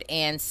confirmed,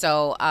 and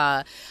so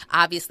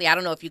obviously, I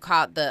don't know if you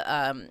caught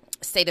the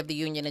State of the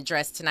Union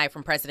address tonight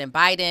from President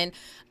Biden.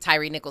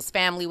 Tyree Nichols'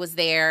 family was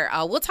there.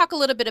 We'll talk a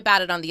little bit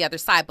about it on the other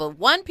side, but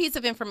one piece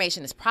of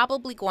information is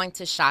probably going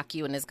to shock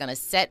you and is going to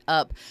set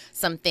up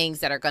some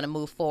things that are going to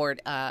move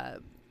forward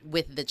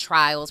with the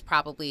trials,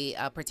 probably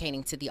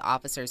pertaining to the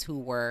officers who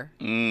were,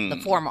 the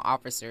former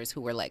officers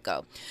who were let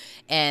go.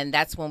 And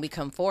that's when we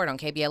come forward on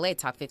KBLA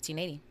Talk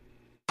 1580.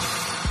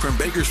 From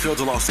Bakersfield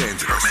to Los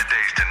Angeles. From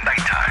middays to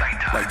nighttime.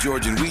 Like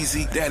George and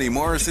Wheezy, Danny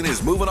Morrison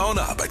is moving on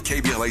up at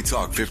KBLA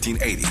Talk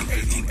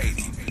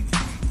 1580.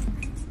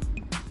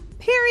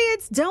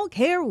 Periods don't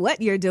care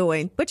what you're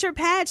doing, but your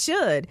pad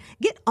should.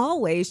 Get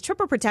Always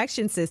Triple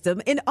Protection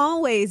System in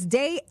Always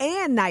Day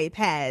and Night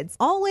Pads.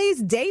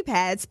 Always Day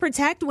Pads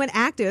protect when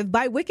active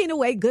by wicking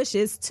away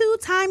gushes 2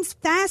 times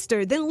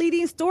faster than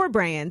leading store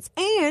brands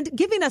and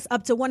giving us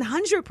up to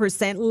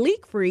 100%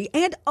 leak-free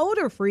and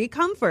odor-free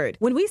comfort.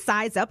 When we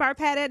size up our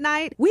pad at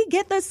night, we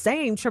get the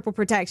same triple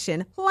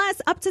protection,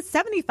 plus up to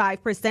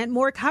 75%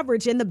 more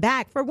coverage in the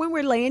back for when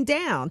we're laying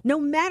down. No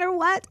matter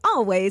what,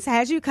 Always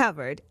has you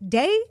covered.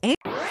 Day and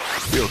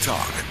Real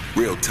talk,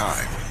 real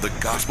time, the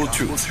gospel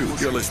truth.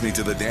 You're listening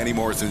to the Danny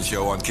Morrison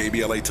Show on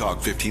KBLA Talk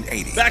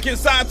 1580. Back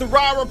inside the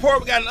Raw Report,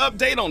 we got an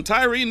update on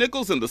Tyree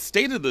Nichols and the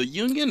State of the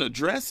Union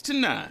address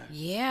tonight.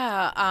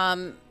 Yeah,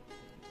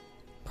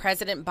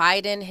 President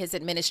Biden, his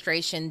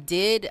administration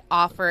did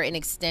offer and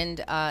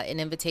extend an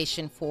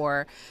invitation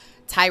for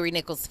Tyree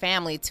Nichols'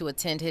 family to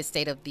attend his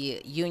State of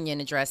the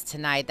Union address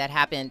tonight. That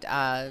happened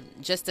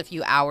just a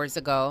few hours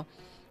ago.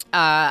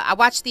 I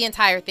watched the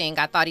entire thing.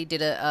 I thought he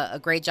did a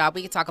great job.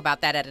 We could talk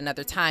about that at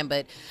another time.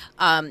 But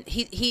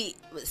he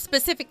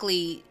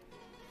specifically,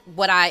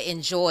 what I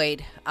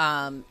enjoyed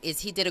is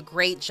he did a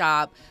great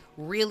job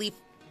really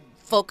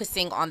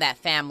focusing on that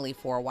family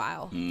for a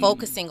while,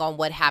 focusing on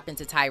what happened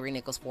to Tyree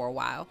Nichols for a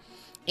while.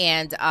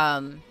 And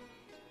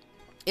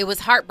it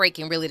was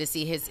heartbreaking, really, to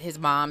see his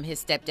mom,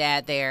 his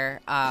stepdad there,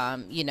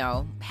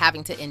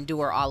 having to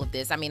endure all of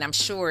this. I mean, I'm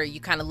sure you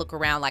kind of look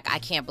around like, I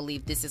can't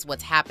believe this is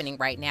what's happening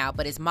right now.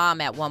 But his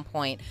mom, at one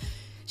point,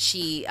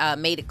 she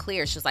made it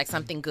clear. She was like,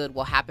 something good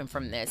will happen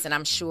from this. And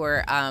I'm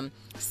sure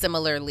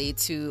similarly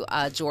to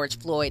George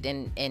Floyd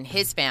and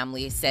his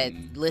family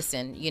said,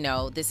 listen,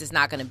 this is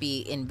not going to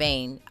be in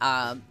vain.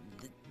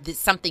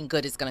 Something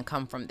good is going to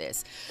come from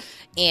this.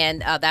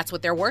 And that's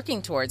what they're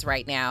working towards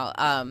right now.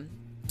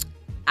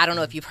 I don't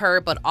know if you've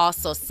heard, but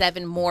also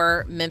 7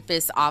 more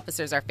Memphis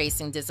officers are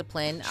facing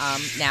discipline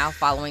now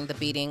following the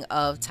beating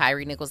of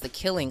Tyree Nichols, the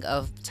killing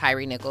of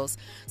Tyree Nichols.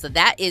 So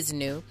that is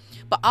new.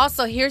 But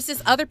also, here's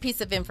this other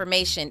piece of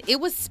information.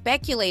 It was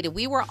speculated.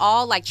 We were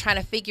all like trying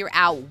to figure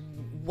out,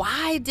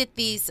 why did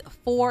these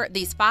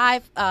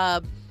 5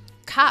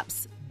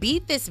 cops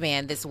beat this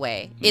man this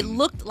way? It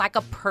looked like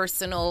a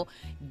personal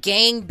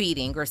gang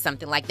beating or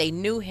something, like they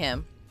knew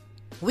him.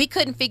 We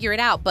couldn't figure it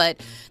out, but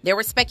there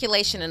was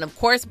speculation, and of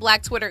course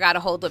Black Twitter got a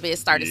hold of it,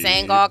 started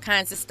saying all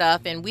kinds of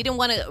stuff, and we didn't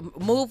want to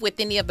move with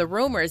any of the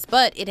rumors,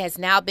 but it has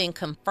now been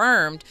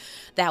confirmed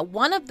that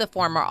one of the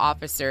former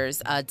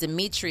officers,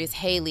 Demetrius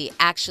Haley,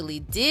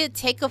 actually did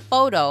take a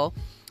photo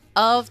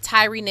of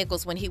Tyree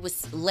Nichols when he was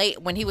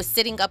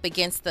sitting up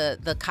against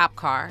the cop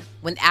car,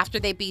 after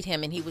they beat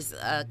him, and he was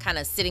kind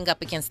of sitting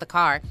up against the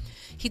car.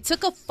 He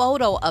took a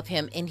photo of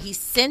him and he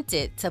sent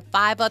it to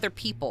 5 other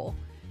people.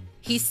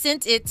 He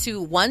sent it to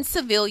 1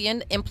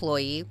 civilian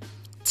employee,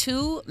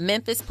 2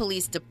 Memphis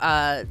Police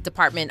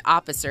Department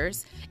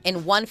officers,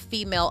 and 1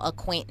 female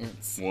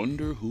acquaintance.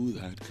 Wonder who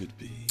that could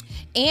be.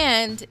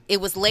 And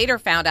it was later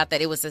found out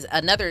that it was a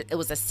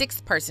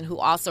 6th person who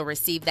also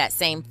received that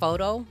same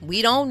photo.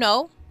 We don't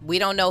know. We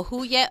don't know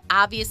who yet.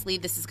 Obviously,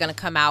 this is going to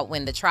come out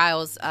when the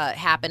trials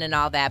happen and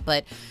all that,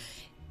 but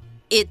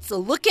it's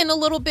looking a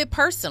little bit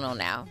personal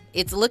now.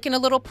 It's looking a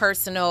little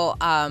personal.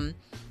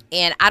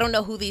 And I don't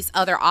know who these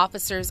other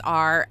officers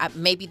are.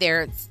 Maybe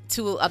they're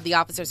 2 of the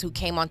officers who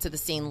came onto the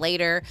scene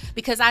later.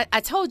 Because I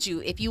told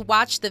you, if you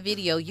watch the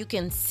video, you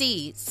can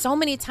see so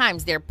many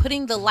times they're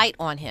putting the light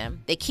on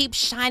him. They keep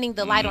shining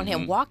the light on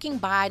him, walking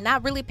by,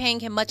 not really paying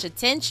him much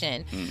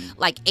attention,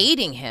 like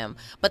aiding him.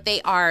 But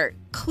they are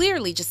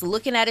clearly just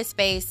looking at his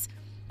face,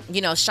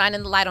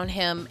 shining the light on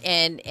him.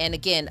 And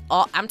again,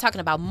 I'm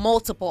talking about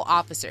multiple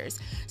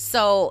officers.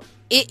 So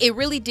it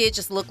really did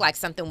just look like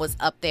something was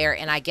up there.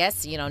 And I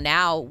guess,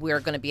 now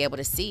we're going to be able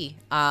to see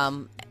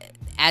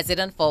as it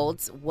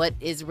unfolds what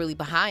is really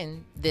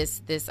behind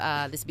this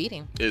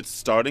beating. It's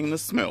starting to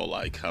smell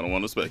like, I don't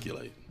want to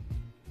speculate,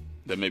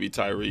 that maybe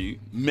Tyree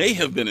may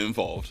have been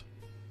involved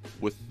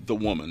with the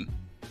woman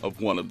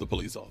of one of the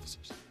police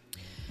officers.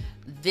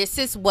 This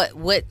is what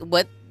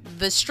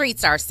the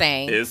streets are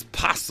saying. It's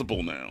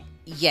possible now.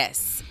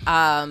 Yes.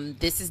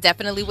 This is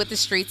definitely what the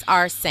streets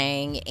are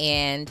saying.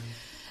 And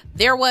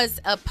there was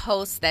a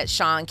post that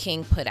Sean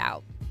King put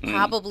out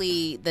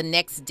probably the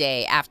next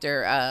day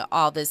after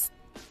all this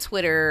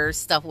Twitter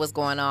stuff was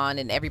going on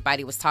and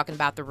everybody was talking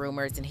about the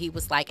rumors, and he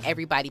was like,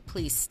 everybody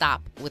please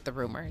stop with the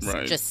rumors.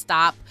 Right. Just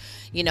stop,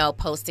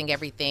 posting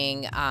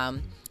everything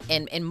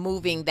and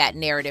moving that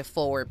narrative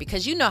forward,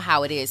 because you know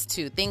how it is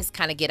too. Things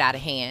kind of get out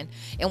of hand,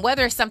 and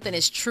whether something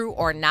is true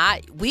or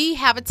not, we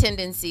have a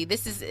tendency.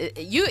 This is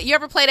you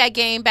ever play that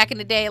game back in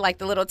the day, like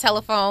the little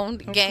telephone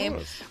game?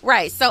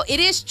 Right. So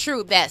it is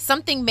true that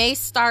something may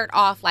start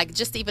off like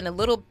just even a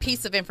little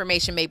piece of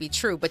information may be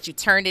true, but you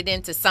turn it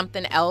into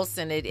something else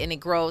and it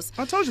grows.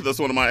 I told you that's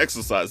one of my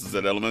exercises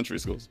at elementary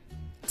schools.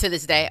 To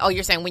this day. Oh,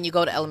 you're saying when you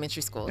go to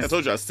elementary schools? Yeah, I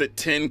told you I sit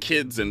 10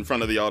 kids in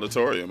front of the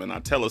auditorium and I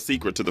tell a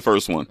secret to the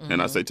first one.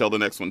 And I say, tell the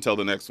next one, tell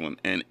the next one.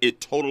 And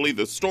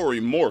the story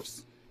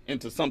morphs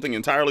into something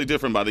entirely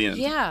different by the end.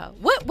 Yeah.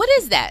 What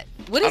is that?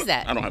 What is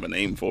that? I don't have a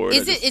name for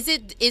it.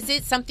 Is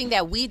it something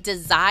that we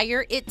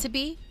desire it to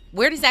be?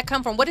 Where does that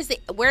come from? Where's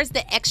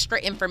the extra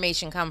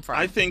information come from?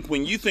 I think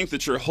when you think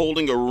that you're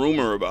holding a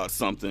rumor about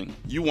something,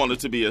 you want it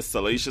to be as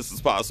salacious as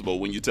possible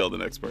when you tell the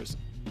next person.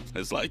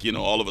 It's like,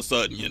 all of a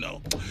sudden,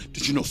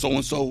 did you know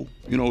so-and-so,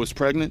 is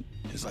pregnant?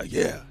 It's like,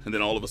 yeah. And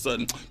then all of a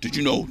sudden, did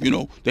you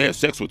know, they had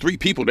sex with 3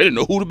 people. They didn't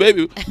know who the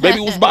baby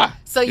was by.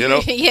 So, yeah.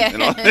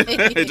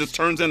 It just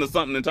turns into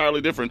something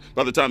entirely different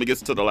by the time it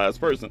gets to the last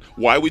person.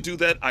 Why we do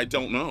that, I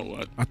don't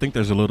know. I think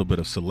there's a little bit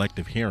of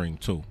selective hearing,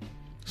 too.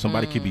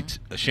 Somebody could be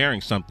sharing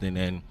something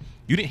and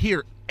you didn't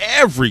hear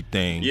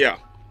everything. Yeah.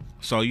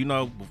 So,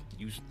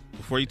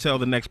 before you tell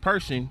the next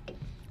person,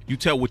 you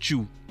tell what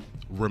you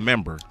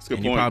remember,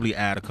 and you probably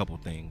add a couple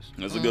things.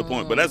 That's a good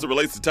point. But as it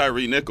relates to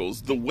Tyree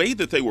Nichols, the way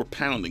that they were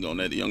pounding on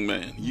that young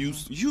man,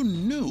 you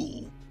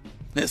knew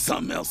there's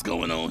something else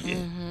going on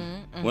here.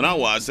 When I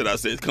watched it, I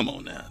said, come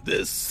on now,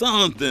 there's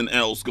something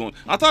else going.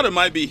 I thought it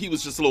might be he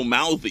was just a little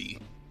mouthy,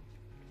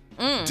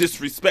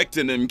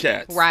 disrespecting them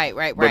cats. Right.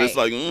 But it's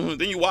like,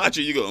 then you watch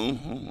it, you go,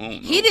 oh,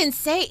 he didn't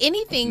say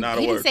anything.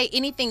 He didn't say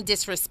anything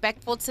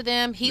disrespectful to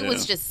them. He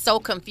was just so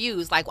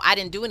confused. Like, I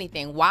didn't do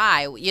anything.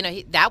 Why?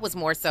 That was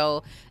more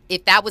so.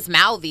 If that was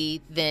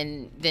mouthy,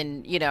 then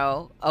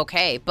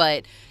okay.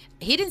 But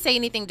he didn't say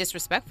anything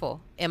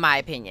disrespectful, in my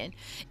opinion.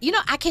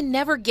 I can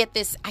never get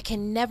this. I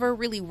can never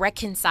really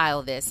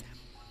reconcile this.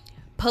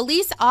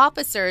 Police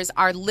officers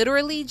are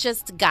literally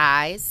just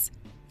guys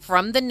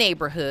from the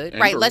neighborhood,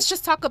 and right? girls. Let's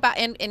just talk about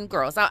and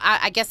girls.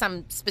 I guess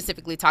I'm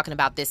specifically talking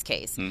about this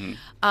case.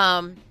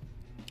 From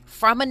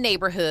a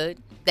neighborhood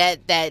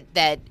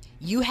that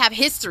you have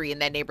history in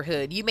that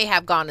neighborhood. You may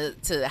have gone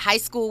to high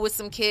school with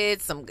some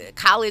kids, some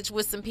college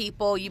with some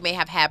people. You may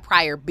have had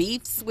prior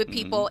beefs with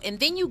people, and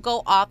then you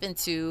go off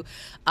into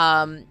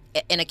an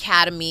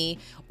academy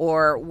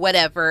or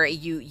whatever.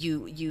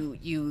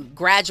 You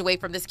graduate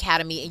from this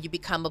academy and you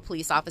become a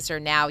police officer.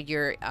 Now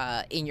you're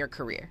in your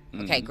career.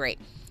 Okay, great.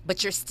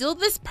 But you're still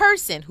this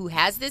person who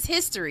has this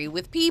history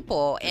with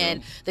people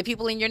and the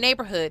people in your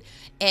neighborhood,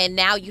 and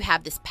now you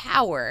have this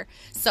power.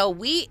 So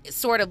we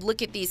sort of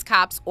look at these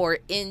cops, or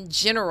in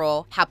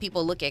general, how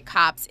people look at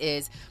cops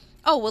is,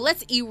 oh, well,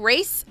 let's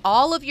erase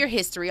all of your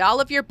history,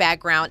 all of your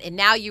background, and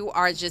now you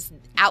are just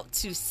out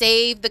to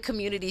save the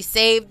community,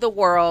 save the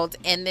world,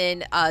 and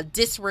then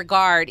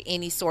disregard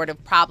any sort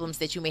of problems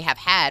that you may have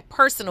had,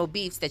 personal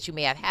beefs that you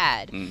may have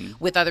had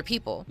with other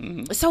people.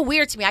 It's so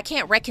weird to me. I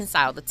can't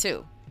reconcile the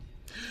two.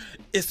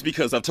 It's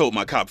because I've told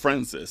my cop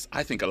friends this.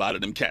 I think a lot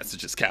of them cats are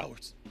just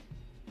cowards.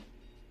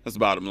 That's the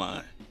bottom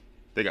line.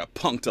 They got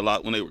punked a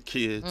lot when they were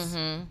kids.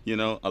 A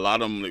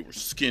lot of them, they were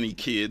skinny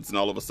kids, and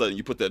all of a sudden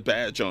you put that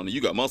badge on and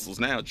you got muscles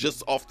now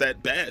just off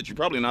that badge. You're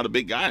probably not a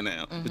big guy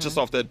now, but just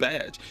off that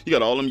badge. You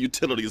got all them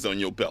utilities on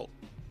your belt,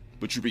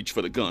 but you reach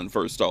for the gun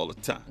first all the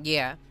time.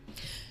 Yeah.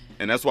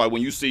 And that's why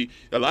when you see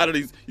a lot of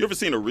these, you ever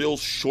seen a real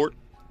short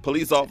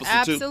police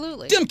officer too?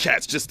 Absolutely. Them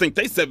cats just think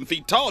they 7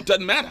 feet tall. It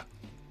doesn't matter.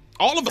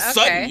 All of a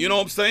sudden, you know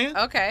what I'm saying?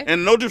 Okay.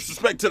 And no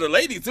disrespect to the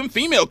ladies, them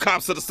female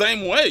cops are the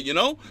same way,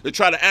 They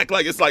try to act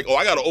like it's like, oh,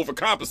 I got to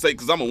overcompensate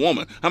because I'm a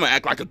woman. I'm going to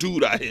act like a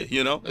dude out here,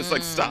 It's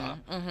like, stop.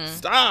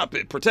 Stop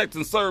it. Protect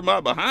and serve my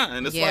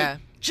behind. It's like,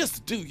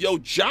 just do your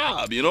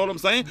job, you know what I'm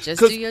saying?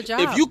 Just do your job.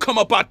 If you come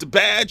up out the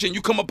badge and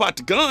you come up out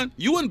the gun,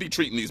 you wouldn't be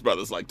treating these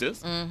brothers like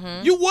this.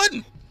 You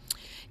wouldn't.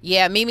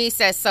 Yeah, Mimi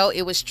says so.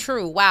 It was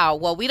true. Wow.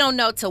 Well, we don't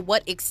know to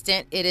what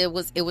extent it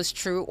was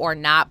true or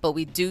not, but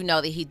we do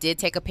know that he did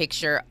take a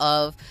picture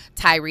of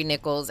Tyree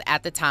Nichols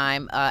at the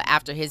time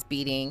after his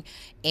beating,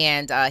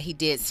 and he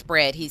did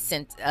spread. He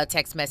sent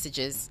text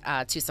messages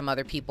to some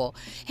other people.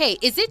 Hey,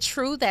 is it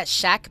true that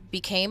Shaq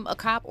became a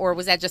cop, or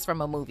was that just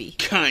from a movie?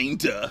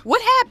 Kinda.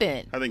 What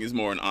happened? I think he's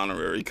more an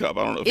honorary cop.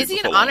 I don't know if is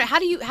he's he an honor? How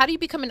do you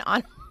become an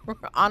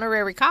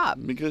honorary cop?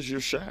 Because you're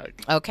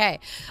Shaq. Okay.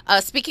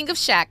 Speaking of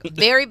Shaq,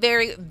 very,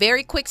 very,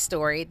 very quick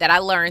story that I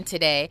learned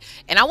today.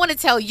 And I want to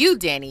tell you,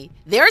 Danny,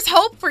 there's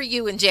hope for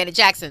you and Janet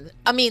Jackson.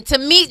 I mean, to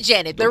meet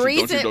Janet. The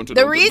reason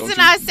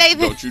I say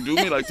this. Don't you do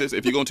me like this.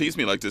 If you're going to tease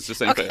me like this,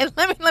 just ain't okay, fair.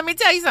 Let me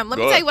tell you something. Let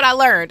me tell you what I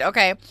learned,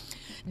 okay?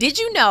 Did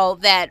you know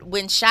that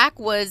when Shaq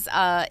was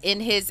in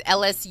his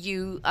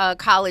LSU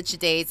college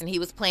days and he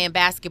was playing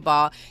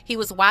basketball, he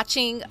was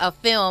watching a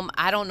film,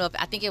 I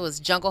think it was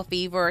Jungle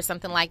Fever or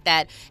something like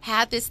that,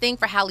 had this thing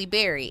for Halle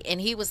Berry.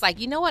 And he was like,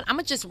 you know what? I'm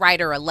going to just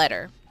write her a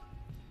letter.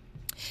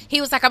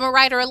 He was like, I'm going to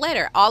write her a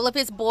letter. All of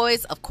his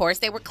boys, of course,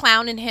 they were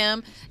clowning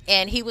him.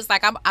 And he was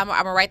like, I'm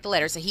going to write the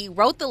letter. So he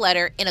wrote the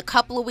letter. And a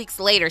couple of weeks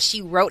later,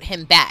 she wrote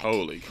him back.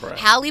 Holy crap.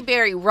 Halle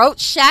Berry wrote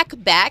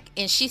Shaq back.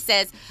 And she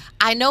says,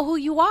 I know who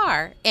you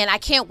are. And I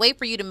can't wait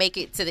for you to make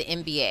it to the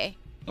NBA.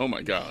 Oh,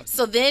 my God.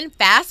 So then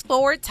fast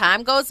forward,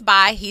 time goes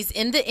by. He's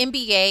in the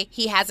NBA.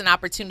 He has an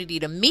opportunity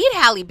to meet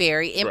Halle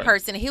Berry in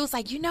person. He was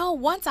like,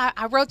 once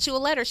I wrote you a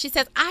letter. She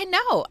says, I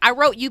know. I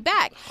wrote you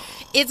back.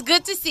 It's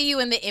good to see you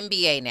in the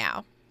NBA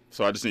now.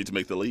 So I just need to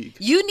make the league.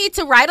 You need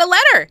to write a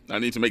letter. I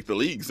need to make the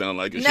league sound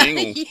like a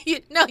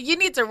No, you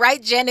need to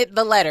write Janet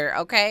the letter,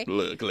 okay?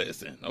 Look,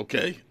 listen,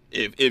 okay?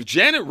 If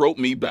Janet wrote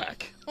me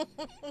back,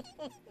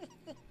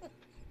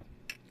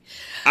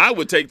 I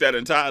would take that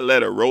entire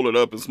letter, roll it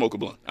up, and smoke a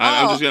blunt.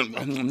 I'm just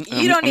gonna,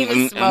 you don't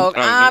even smoke.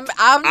 I'm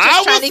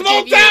just trying to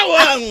give you.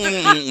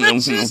 I'm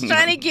just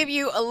trying to give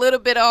you a little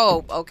bit of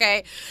hope,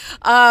 okay?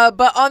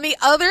 But on the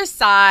other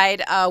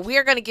side, we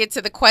are going to get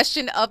to the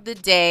question of the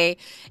day,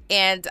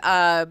 and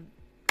I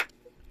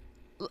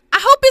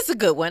hope it's a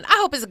good one.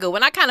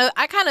 I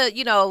kind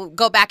of,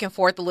 go back and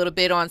forth a little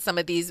bit on some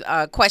of these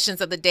questions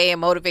of the day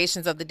and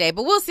motivations of the day,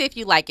 but we'll see if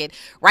you like it.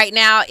 Right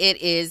now, it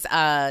is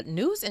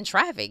news and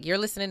traffic. You're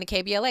listening to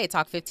KBLA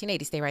Talk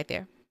 1580. Stay right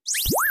there.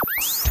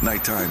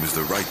 Nighttime is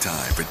the right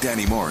time for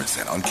Danny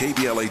Morrison on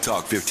KBLA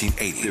Talk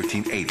 1580.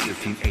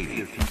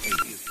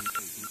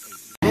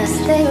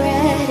 Stay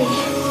ready.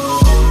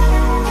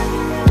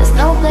 There's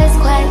no place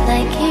quite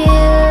like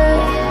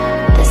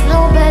here. There's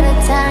no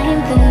better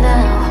time than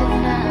now.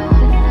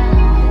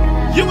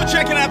 You were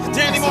checking out the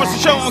Danny Morrison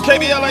Show on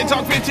KBLA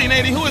Talk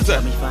 1580. Who is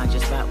that?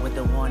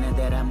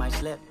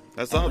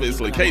 That's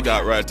obviously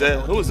K-Dot right there.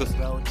 Who is this?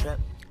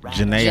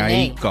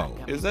 Janae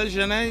Aiko. Is that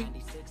Janae?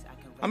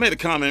 I made a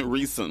comment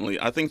recently.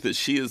 I think that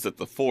she is at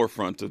the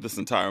forefront of this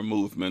entire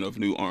movement of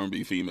new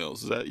R&B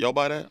females. Is that y'all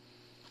buy that?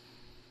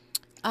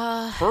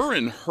 Her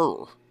and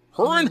her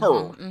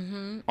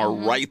are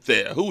right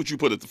there. Who would you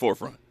put at the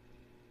forefront?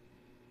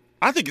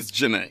 I think it's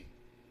Janae.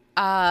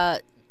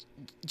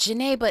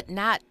 Janae, but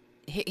not.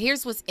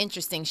 Here's what's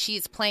interesting.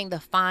 She's playing the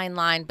fine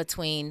line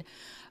between,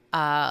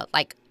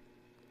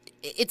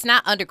 it's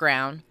not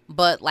underground,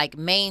 but like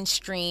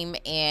mainstream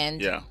and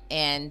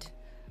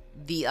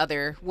the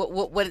other.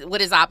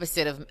 What is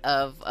opposite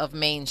of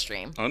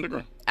mainstream?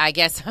 Underground. I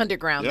guess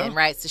underground, then,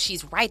 right? So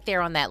she's right there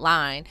on that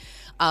line,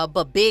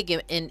 but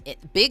big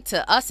big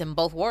to us in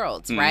both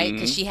worlds, right?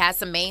 Because she has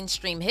some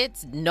mainstream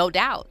hits, no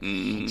doubt.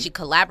 She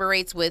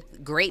collaborates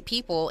with great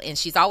people, and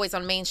she's always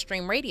on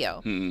mainstream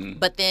radio.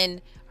 But then,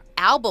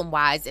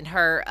 album-wise, and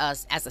her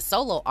as a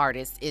solo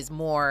artist is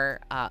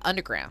more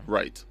underground,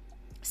 right?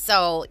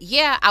 So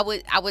yeah, I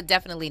would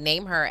definitely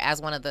name her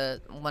as one of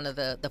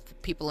the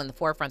people in the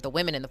forefront, the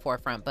women in the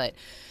forefront. But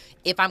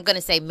if I'm gonna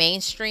say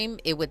mainstream,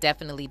 it would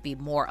definitely be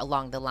more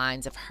along the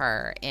lines of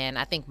her. And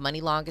I think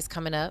Money Long is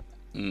coming up.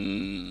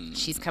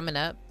 She's coming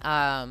up.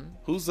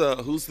 Who's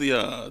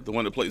the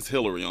one that plays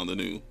Hillary on the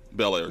new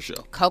Bel Air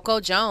show? Coco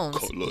Jones.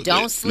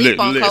 Don't sleep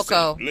on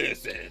Coco.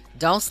 Listen.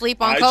 Don't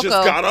sleep on Coco. I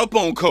just got up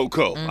on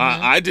Coco.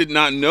 I did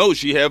not know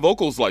she had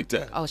vocals like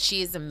that. Oh,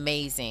 she is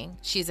amazing.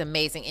 She's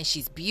amazing, and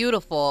she's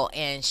beautiful,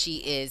 and she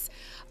is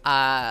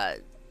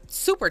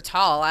super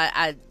tall.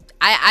 I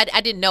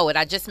didn't know it.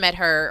 I just met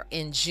her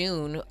in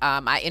June.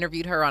 I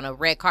interviewed her on a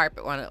red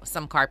carpet, on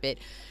some carpet,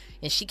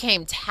 and she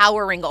came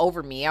towering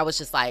over me. I was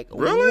just like,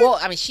 really? Whoa.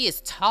 I mean, she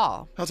is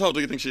tall. How tall do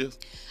you think she is?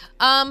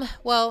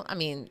 Well, I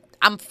mean,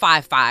 I'm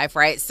 5'5",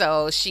 right?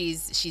 So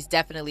she's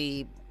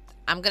definitely,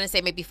 I'm gonna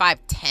say maybe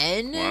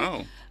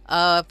 5'10".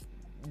 Wow.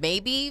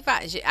 Maybe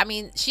 5. I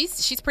mean,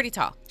 she's pretty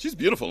tall. She's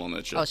beautiful on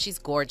that show. Oh, she's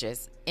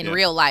gorgeous in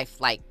real life,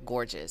 like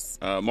gorgeous.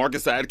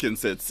 Marcus Adkins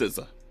said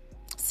SZA.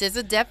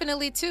 SZA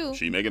definitely too.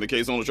 She making the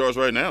case on the charts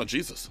right now.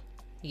 Jesus.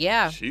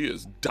 Yeah. She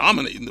is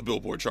dominating the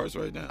Billboard charts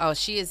right now. Oh,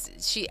 she is.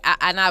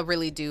 And I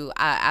really do.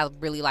 I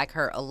really like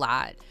her a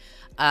lot.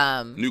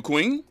 New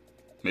queen?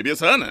 Maybe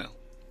it's her now.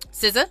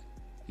 SZA?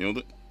 You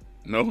know,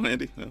 no,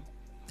 Andy? No.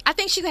 I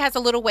think she has a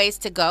little ways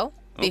to go.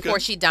 before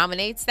she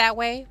dominates that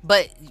way.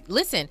 But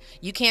listen,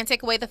 you can't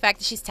take away the fact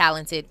that she's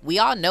talented. We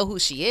all know who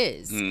she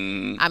is.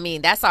 I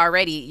mean, that's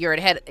already you're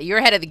ahead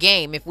of the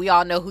game if we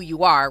all know who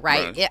you are,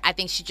 right? I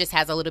think she just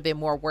has a little bit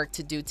more work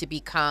to do to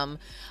become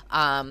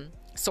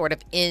sort of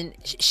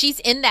she's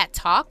in that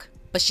talk,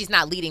 but she's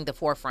not leading the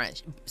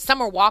forefront.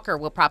 Summer Walker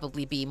will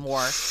probably be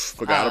more.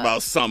 Forgot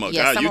about Summer.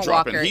 Yeah, God, you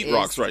dropping Walker heat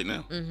rocks right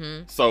now.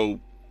 So,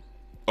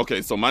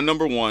 okay, so my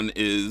number one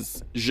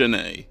is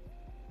Janae.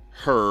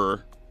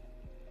 Her.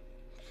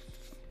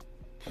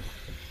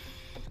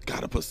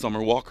 Gotta put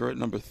Summer Walker at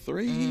number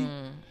 3. You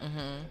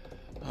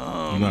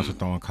have to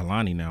throw in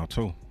Kalani now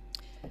too.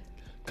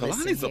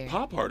 Kalani's a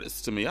pop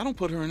artist to me. I don't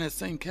put her in that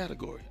same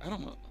category. I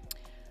don't know.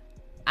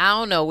 I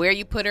don't know where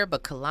you put her,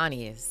 but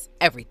Kalani is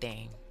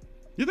everything.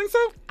 You think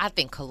so? I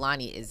think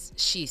Kalani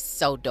she's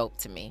so dope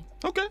to me.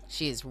 Okay.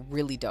 She is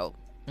really dope.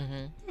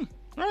 All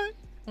right.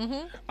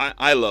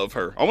 I love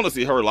her. I want to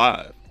see her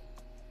live.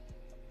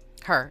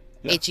 Her.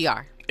 Yeah.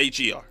 H-E-R.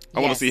 H-E-R. I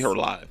want to see her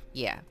live.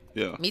 Yeah.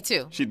 Yeah. Me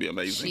too. She'd be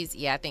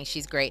amazing. I think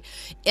she's great.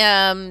 She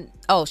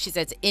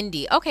says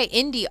indie. Okay,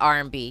 indie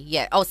R&B.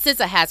 Yeah. Oh,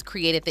 SZA has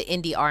created the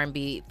indie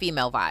R&B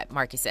female vibe,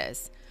 Marcus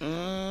says.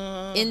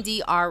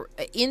 Indie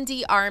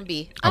R&B.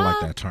 I like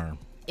that term.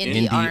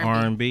 Indie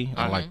R&B.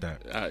 I like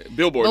that.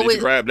 Billboard needs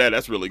to grab that.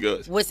 That's really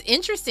good. What's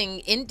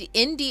interesting,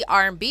 indie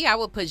R&B, I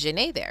would put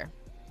Janae there.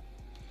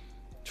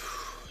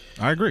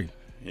 I agree.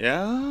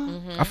 Yeah.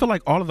 I feel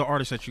like all of the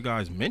artists that you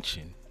guys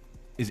mentioned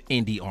is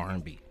indie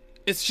R&B.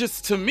 It's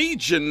just, to me,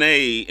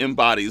 Janae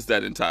embodies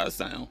that entire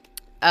sound.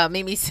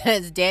 Mimi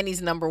says Danny's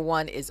number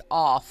 1 is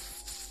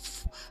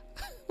off.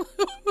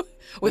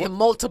 With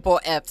multiple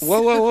F's.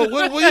 Whoa.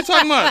 What are you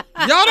talking about?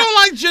 Y'all don't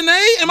like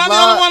Janae? Am I the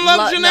only one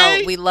love Janae?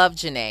 No, we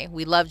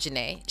love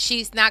Janae.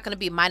 She's not going to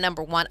be my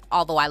number 1,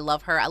 although I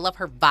love her. I love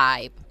her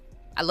vibe.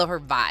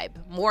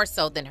 More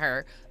so than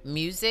her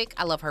music.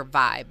 I love her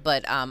vibe.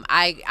 But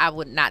I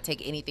would not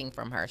take anything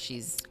from her.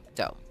 She's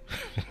dope.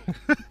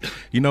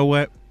 You know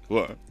what?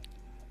 What?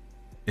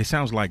 It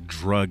sounds like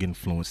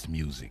drug-influenced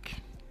music.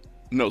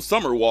 No,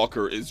 Summer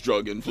Walker is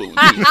drug-influenced.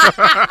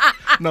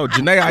 No,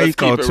 Janae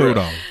Aiko too,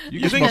 though.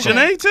 You think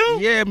Janae too?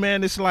 Yeah,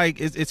 man. It's like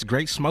it's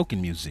great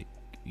smoking music.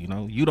 You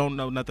know, you don't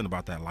know nothing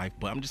about that life,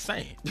 but I'm just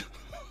saying.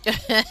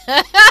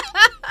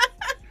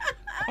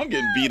 I'm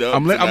getting beat up.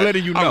 I'm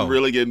letting you know. I'm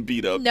really getting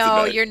beat up. No,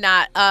 tonight. you're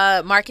not.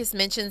 Marcus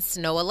mentioned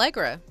Snow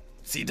Allegra.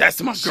 See,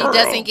 that's my girl. She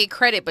doesn't get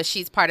credit, but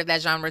she's part of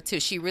that genre too.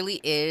 She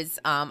really is.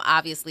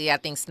 Obviously, I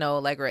think Snow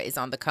Allegra is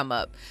on the come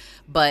up,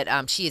 but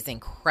she is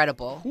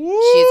incredible. She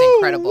is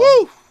incredible.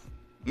 Woo.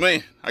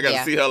 Man, I got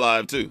to see her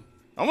live too.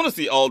 I want to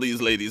see all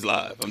these ladies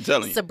live. I'm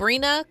telling you.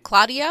 Sabrina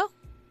Claudio,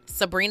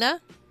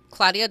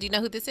 do you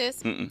know who this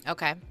is?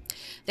 Okay.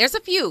 There's a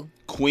few.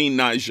 Queen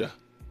Naija.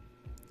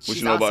 What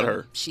you know about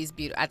her? She's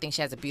beautiful. I think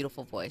she has a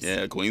beautiful voice.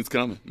 Yeah, Queen's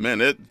coming. Man,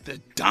 they're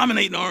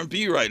dominating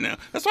R&B right now.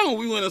 That's why when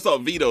we went and saw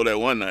Vito that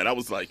one night, I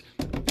was like,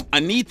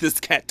 I need this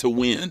cat to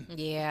win.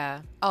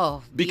 Yeah.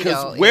 Oh,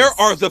 because where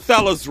are the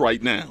fellas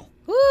right now?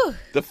 Whew.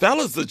 The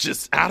fellas are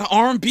just out of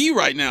R&B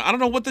right now. I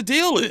don't know what the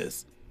deal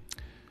is.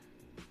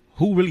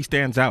 Who really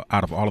stands out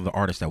of all of the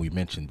artists that we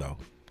mentioned, though?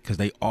 Because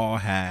they all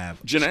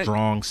have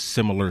strong,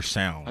 similar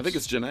sounds. I think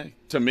it's Janae,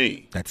 to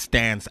me. That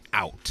stands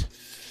out.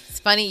 It's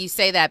funny you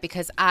say that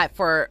because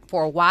for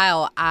a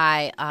while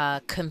I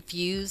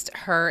confused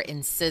her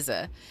and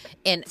SZA,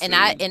 and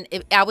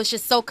I was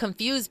just so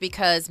confused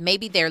because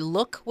maybe their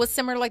look was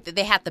similar, like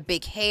they had the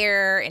big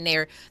hair and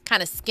their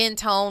kind of skin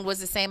tone was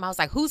the same. I was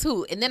like, who's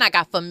who? And then I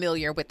got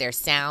familiar with their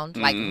sound,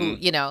 like who,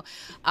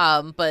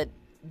 but.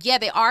 Yeah,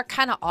 they are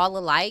kind of all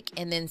alike,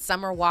 and then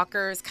Summer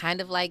Walker is kind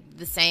of like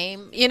the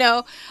same,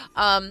 So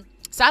I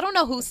don't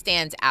know who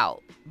stands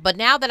out, but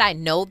now that I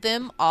know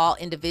them all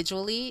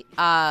individually,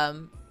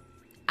 I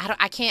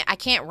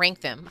can't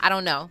rank them. I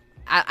don't know.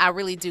 I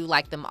really do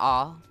like them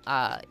all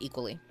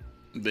equally.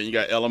 Then you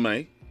got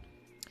LMA.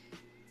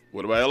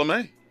 What about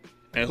LMA?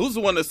 And who's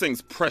the one that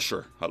sings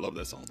Pressure? I love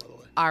that song, by the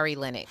way. Ari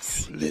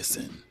Lennox.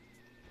 Listen.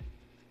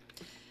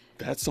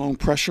 That song,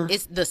 Pressure?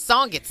 The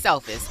song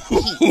itself is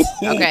heat.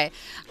 Okay,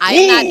 I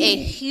am not a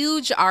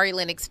huge Ari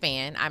Lennox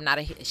fan. I'm not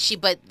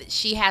but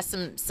she has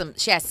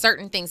she has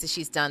certain things that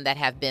she's done that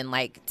have been,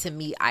 like, to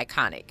me,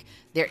 iconic.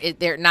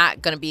 They're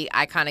not going to be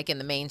iconic in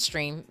the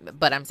mainstream,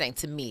 but I'm saying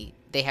to me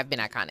they have been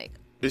iconic.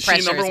 Is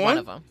Pressure she number is one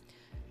of them?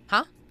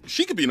 Huh?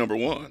 She could be number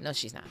one. No,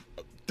 she's not.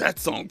 That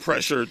song,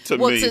 Pressure, to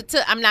me. Well,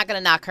 I'm not going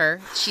to knock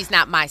her. She's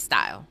not my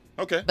style.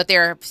 Okay. But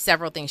there are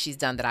several things she's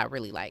done that I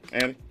really like.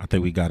 Annie? I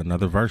think we got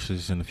another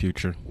versus in the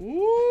future.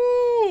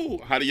 Ooh.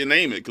 How do you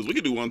name it? Because we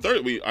could do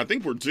 130. I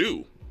think we're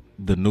due.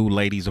 The new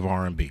ladies of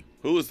R&B.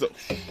 Who is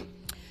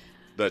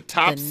the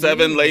top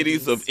 7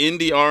 ladies of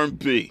indie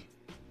R&B?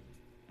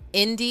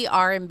 Indie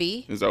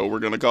R&B? Is that what we're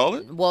going to call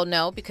it? Well,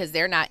 no, because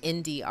they're not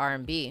indie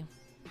R&B.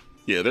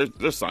 Yeah,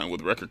 they're signed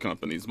with record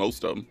companies,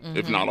 most of them,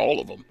 if not all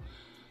of them.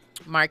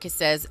 Marcus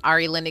says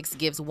Ari Lennox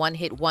gives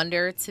one-hit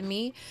wonder to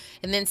me.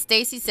 And then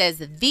Stacy says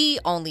the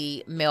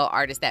only male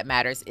artist that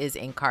matters is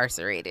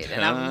incarcerated.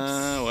 And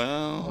I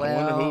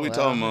wonder who we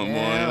talking about,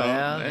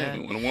 boy. Hey,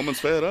 when a woman's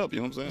fed up, you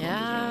know what I'm saying?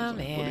 Yeah,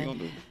 man. What are you gonna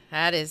do?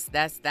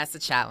 That's a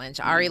challenge.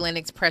 Ari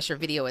Lennox Pressure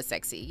video is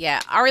sexy. Yeah,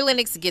 Ari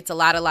Lennox gets a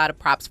lot of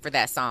props for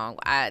that song.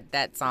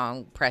 That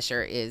song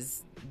Pressure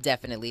is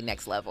definitely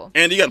next level.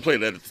 And you got to play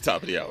that at the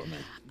top of the hour, man.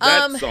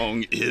 That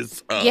song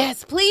is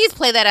yes, please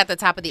play that at the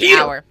top of the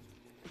hour.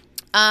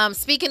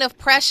 Speaking of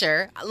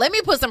pressure, let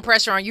me put some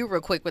pressure on you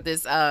real quick with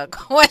this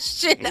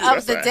question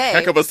of the day.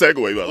 Heck of a segue,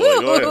 by the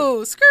way. Go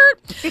ahead.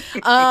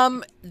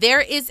 Skirt.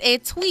 There is a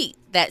tweet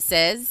that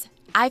says,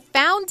 I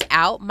found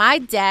out my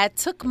dad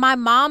took my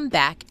mom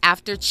back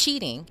after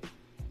cheating,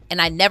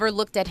 and I never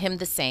looked at him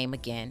the same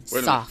again.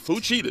 Wait a Soft. minute.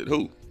 Who cheated?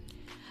 Who?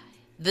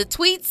 The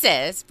tweet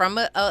says, from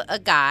a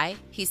guy,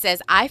 he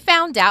says, I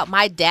found out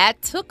my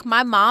dad took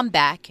my mom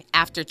back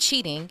after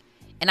cheating,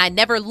 and I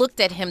never looked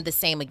at him the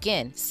same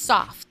again.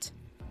 Soft.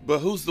 But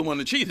who's the one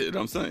that cheated?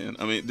 I'm saying.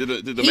 I mean, did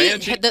the man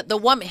cheat? The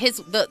woman,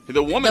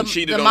 the woman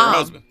cheated on mom, her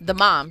husband. The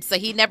mom. So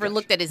he never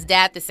looked at his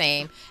dad the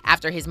same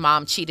after his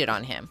mom cheated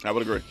on him. I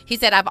would agree. He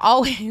said, I've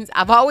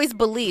always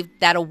believed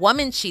that a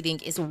woman cheating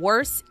is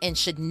worse and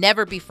should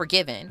never be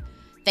forgiven.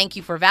 Thank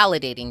you for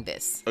validating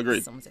this.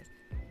 Agreed. Someone says.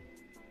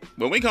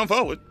 When we come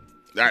forward,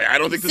 I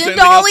don't think there's Send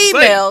anything all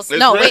else to say. emails.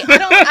 No, wait,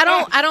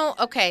 I don't.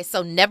 Okay,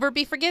 so never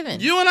be forgiven.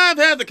 You and I have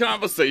had the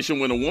conversation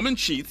when a woman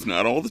cheats,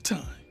 not all the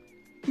time,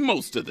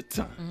 most of the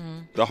time. Mm-hmm.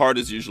 The heart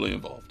is usually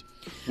involved,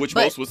 which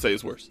most would say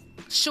is worse.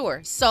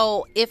 Sure.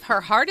 So if her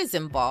heart is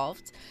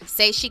involved,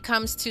 say she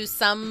comes to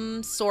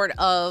some sort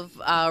of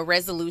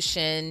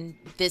resolution,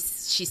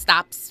 she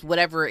stops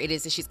whatever it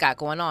is that she's got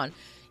going on,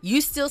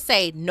 you still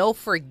say no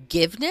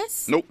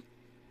forgiveness? Nope.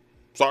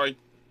 Sorry.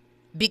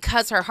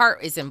 Because her heart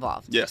is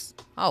involved? Yes.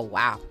 Oh,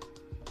 wow.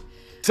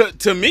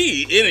 To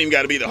me, it ain't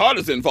got to be the heart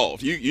that's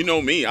involved. You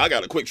know me, I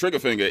got a quick trigger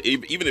finger.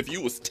 Even if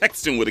you was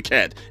texting with a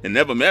cat and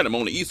never met him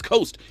on the East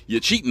Coast, you're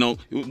cheating on,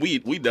 we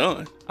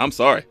done. I'm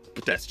sorry,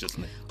 but that's just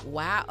me.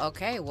 Wow.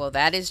 Okay. Well,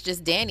 that is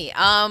just Danny.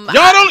 Y'all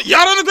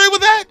don't agree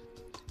with that?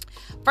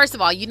 First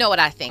of all, you know what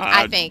I think.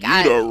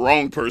 You're the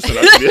wrong person.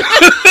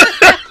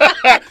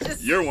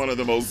 You're one of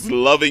the most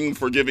loving,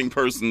 forgiving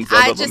persons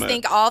I've ever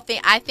met.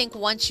 I think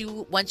once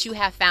you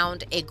have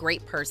found a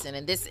great person,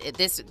 and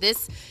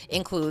this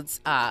includes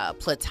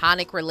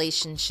platonic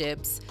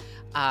relationships,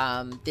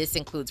 this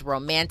includes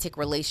romantic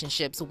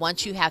relationships.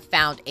 Once you have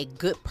found a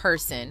good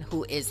person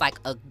who is like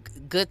a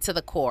good to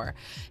the core,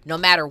 no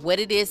matter what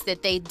it is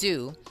that they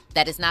do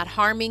that is not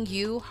harming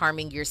you,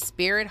 harming your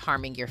spirit,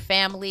 harming your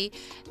family,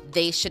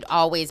 they should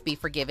always be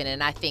forgiven.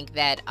 And I think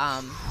that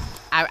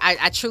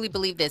I truly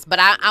believe this, but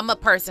I'm a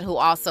person who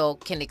also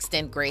can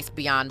extend grace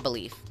beyond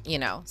belief, you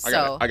know.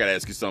 So I gotta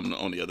ask you something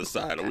on the other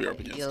side, or we are up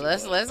against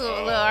let's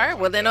all right.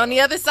 Well, then on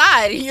the other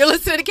side, you're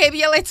listening to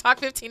KBLA Talk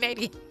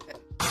 1580.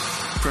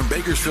 From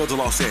Bakersfield to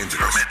Los Angeles.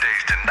 From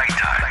middays to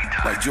nighttime.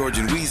 Like George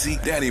and Wheezy,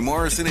 Danny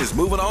Morrison is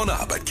moving on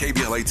up at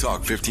KBLA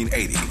Talk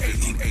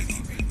 1580.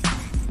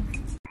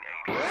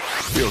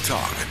 Real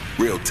talk,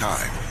 real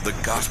time, the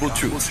gospel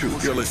truth.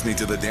 You're listening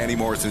to the Danny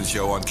Morrison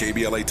Show on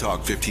KBLA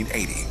Talk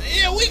 1580.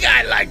 Yeah, we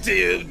got like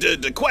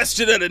the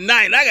question of the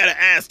night. I gotta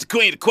ask the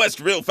queen the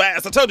question real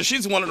fast. I told you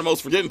she's one of the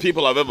most forgiving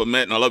people I've ever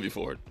met, and I love you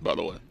for it, by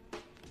the way.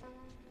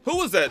 Who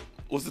was that?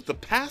 Was it the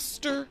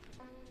pastor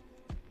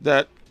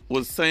that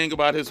was saying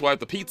about his wife,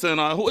 the pizza and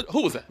all?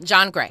 Who was that?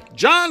 John Gray.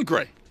 John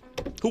Gray,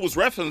 who was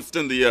referenced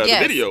in the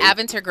video. Yes,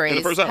 Aventer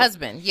Gray's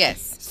husband,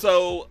 yes.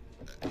 So,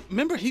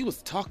 remember he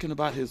was talking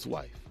about his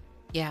wife.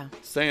 Yeah.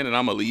 Saying that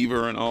I'm a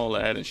leaver and all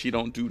that, and she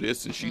don't do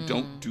this and she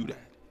don't do that.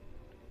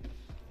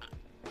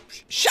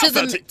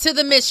 To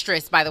the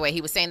mistress, by the way.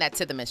 He was saying that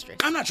to the mistress.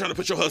 I'm not trying to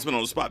put your husband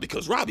on the spot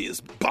because Robbie is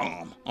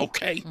bomb,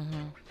 okay?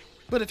 Mm-hmm.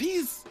 But if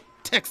he's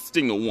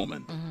texting a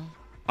woman,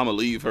 I'm going to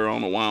leave her, I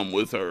don't know why I'm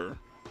with her,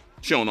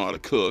 she don't know how to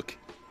cook,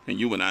 and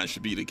you and I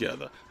should be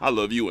together. I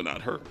love you and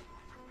not her.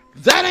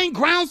 That ain't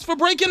grounds for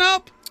breaking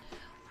up?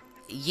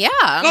 Yeah,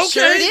 I'm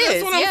sure it is.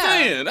 That's what I'm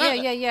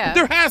saying. Yeah.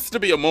 There has to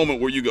be a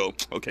moment where you go,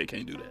 okay,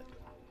 can't do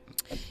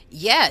that.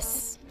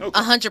 Yes,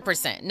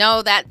 100%.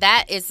 No,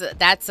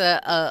 that's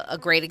a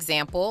great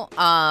example.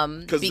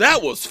 Because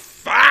that was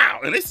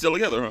foul, and they still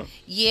together, huh?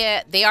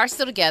 Yeah, they are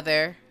still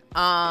together.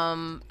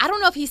 I don't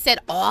know if he said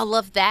all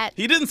of that.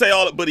 He didn't say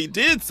all of it, but he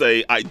did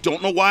say, I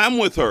don't know why I'm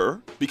with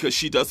her because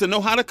she doesn't know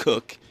how to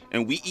cook,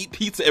 and we eat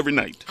pizza every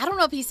night. I don't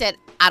know if he said,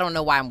 I don't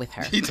know why I'm with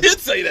her. He did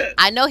say that.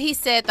 I know he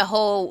said the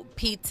whole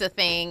pizza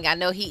thing. I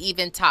know he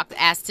even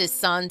asked his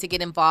son to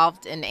get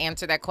involved and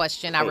answer that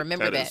question. I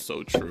remember that. That is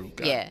so true.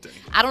 God yeah. dang.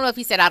 I don't know if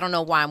he said, I don't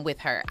know why I'm with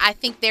her. I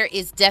think there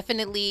is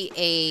definitely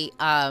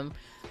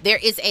there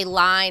is a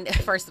line.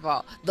 First of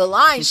all, the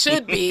line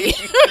should be,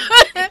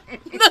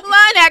 the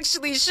line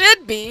actually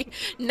should be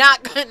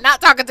not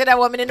talking to that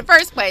woman in the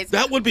first place.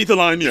 That would be the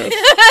line, yes.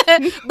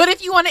 But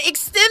if you want to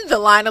extend the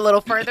line a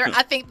little further,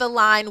 I think the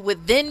line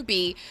would then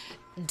be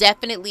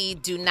definitely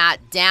do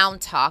not down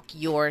talk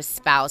your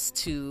spouse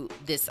to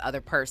this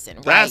other person,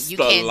 right? That's You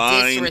the can't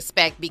line.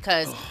 disrespect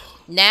because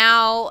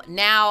now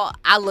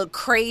I look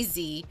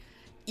crazy.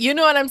 You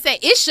know what I'm saying?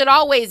 It should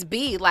always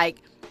be like,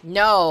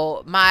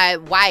 no, my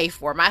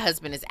wife or my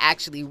husband is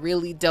actually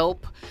really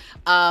dope,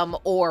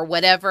 or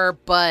whatever,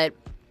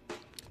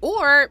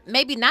 or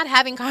maybe not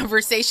having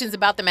conversations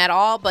about them at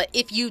all. But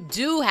if you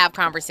do have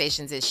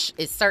conversations,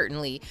 it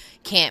certainly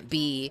can't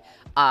be,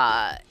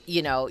 I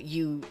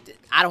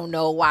don't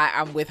know why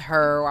I'm with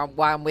her or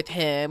why I'm with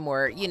him,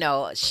 or,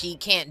 she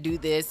can't do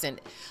this.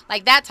 And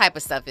like that type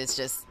of stuff is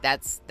just,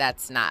 that's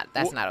not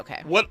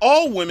okay. What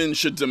all women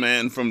should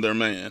demand from their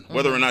man,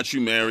 whether or not you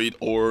married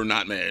or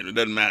not married, it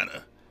doesn't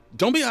matter.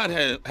 Don't be out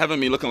here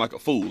having me looking like a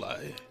fool out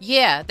here.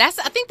 Yeah, I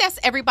think that's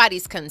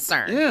everybody's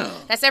concern. Yeah.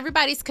 That's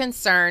everybody's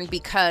concern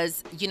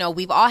because,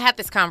 we've all had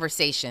this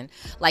conversation.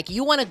 Like,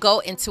 you want to go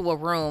into a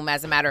room,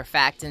 as a matter of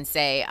fact, and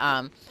say,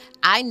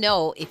 I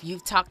know if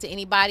you've talked to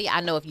anybody,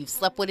 I know if you've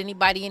slept with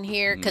anybody in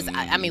here, because,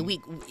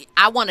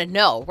 I want to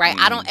know, right?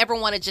 I don't ever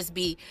want to just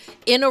be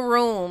in a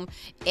room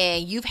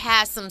and you've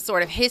had some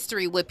sort of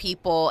history with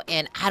people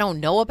and I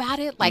don't know about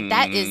it. Like,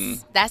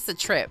 that's a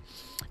trip.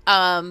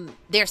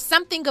 There's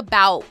something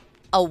about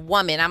a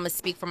woman, I'm going to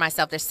speak for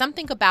myself. There's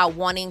something about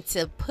wanting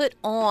to put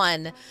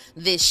on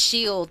this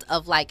shield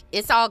of like,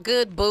 it's all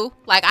good, boo.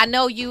 Like, I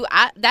know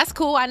that's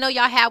cool. I know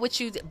y'all had what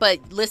you,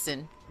 but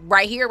listen,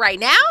 right here, right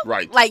now.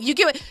 Right. Like, you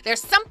give it,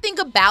 there's something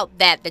about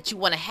that you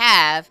want to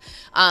have,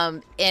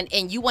 and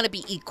you want to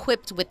be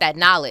equipped with that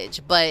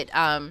knowledge. But,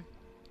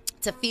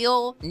 to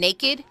feel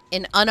naked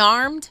and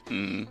unarmed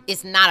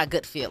is not a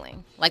good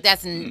feeling. Like,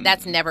 that's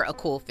never a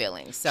cool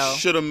feeling. So,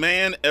 should a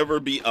man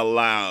ever be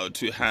allowed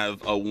to have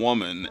a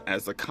woman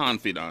as a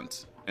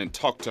confidant and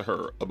talk to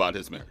her about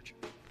his marriage?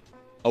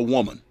 A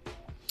woman.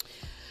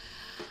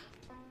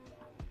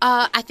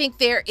 I think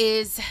there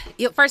is.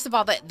 First of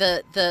all,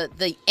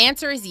 the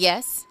answer is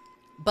yes,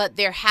 but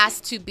there has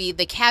to be,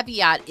 the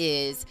caveat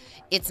is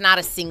it's not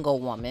a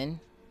single woman,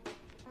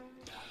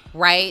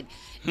 right?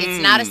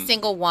 It's not a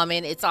single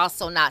woman. It's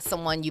also not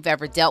someone you've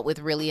ever dealt with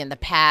really in the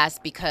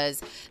past,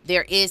 because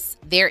there is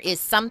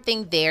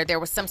something there. There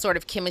was some sort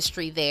of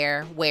chemistry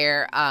there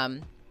where,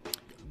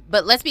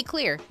 but let's be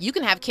clear, you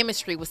can have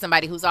chemistry with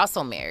somebody who's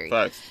also married.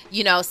 Facts.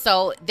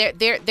 So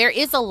there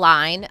is a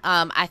line.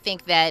 I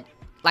think that,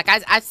 like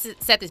I've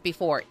said this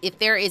before, if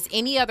there is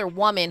any other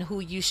woman who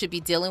you should be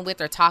dealing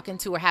with or talking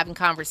to or having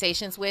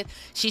conversations with,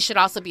 she should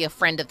also be a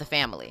friend of the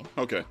family.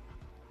 Okay.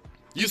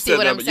 You see said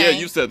what that, I'm but saying?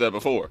 you said that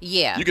before.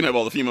 Yeah. You can have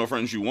all the female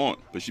friends you want,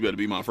 but she better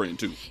be my friend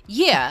too.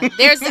 Yeah,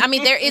 there is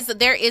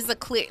a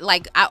clear,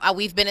 like,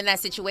 we've been in that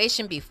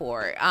situation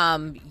before.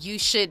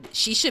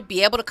 She should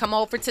be able to come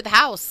over to the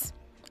house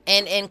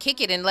and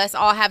kick it, and let's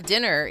all have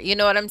dinner. You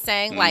know what I'm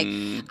saying? Like,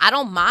 I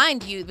don't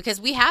mind you,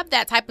 because we have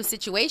that type of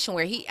situation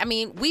where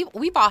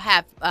we've all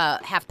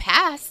have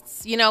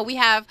pasts. We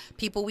have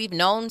people we've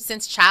known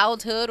since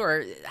childhood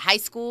or high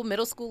school,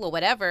 middle school, or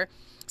whatever.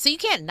 So you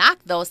can't knock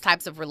those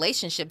types of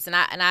relationships, and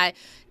I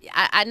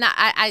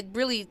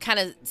really kind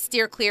of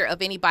steer clear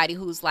of anybody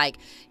who's like,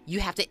 you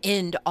have to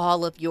end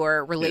all of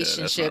your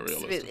relationships.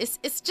 Yeah,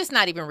 it's just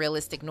not even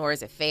realistic, nor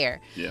is it fair.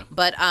 Yeah.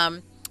 But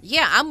I'm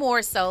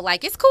more so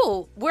like, it's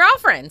cool. We're all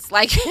friends.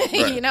 Like,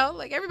 Right.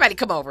 like, everybody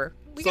come over.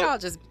 We can all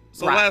just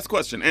So rock. last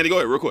question, Andy, go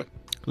ahead real quick.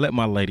 Let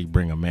my lady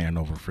bring a man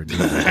over for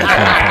dinner. It's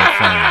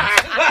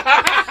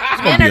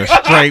gonna be a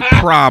straight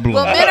problem.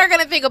 Well, men are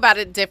gonna think about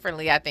it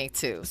differently, I think,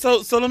 too.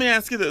 So let me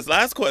ask you this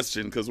last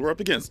question, because we're up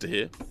against it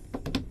here.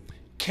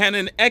 Can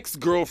an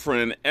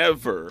ex-girlfriend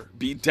ever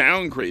be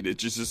downgraded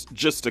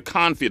just a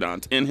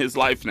confidant in his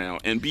life now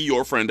and be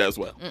your friend as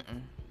well?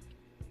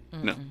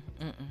 No.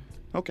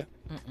 Okay.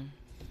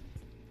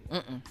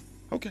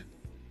 Okay.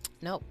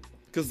 Nope.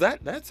 Because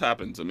that's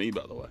happened to me,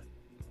 by the way.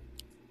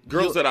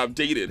 Girls that I've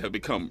dated have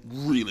become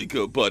really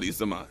good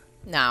buddies of mine.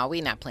 No,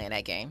 we not playing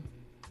that game.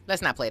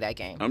 Let's not play that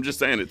game. I'm just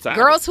saying it's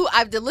happened. Girls who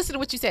listen to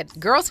what you said.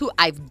 Girls who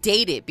I've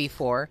dated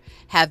before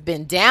have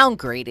been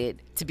downgraded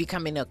to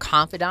becoming a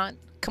confidant.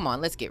 Come on,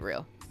 let's get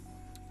real.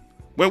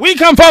 When we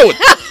come forward.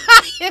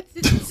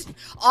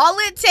 All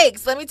it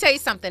takes, let me tell you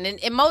something,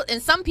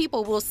 and some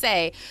people will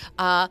say,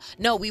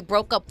 no, we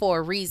broke up for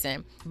a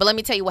reason. But let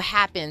me tell you what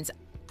happens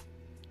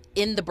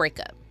in the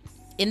breakup.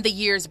 In the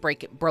years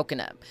broken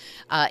up,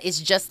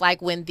 it's just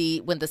like when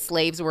the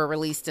slaves were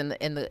released in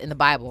the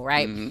Bible,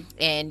 right? Mm-hmm.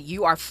 And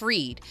you are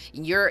freed.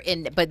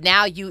 But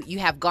now you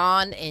have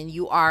gone, and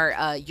you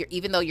are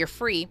even though you're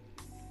free,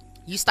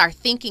 you start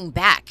thinking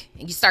back,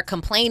 and you start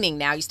complaining.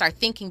 Now you start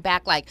thinking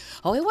back, like,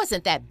 oh, it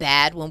wasn't that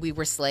bad when we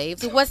were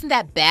slaves. It wasn't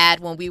that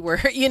bad when we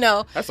were,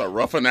 That's a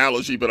rough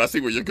analogy, but I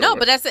see where you're going. No,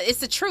 but it's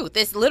the truth.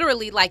 It's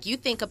literally like, you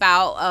think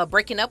about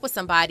breaking up with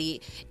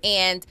somebody,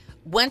 and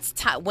when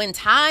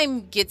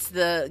time gets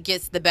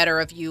the better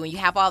of you, and you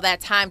have all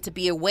that time to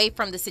be away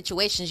from the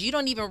situations, you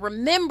don't even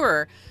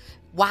remember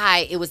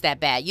why it was that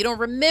bad. You don't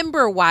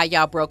remember why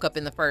y'all broke up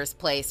in the first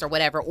place or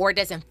whatever, or it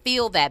doesn't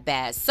feel that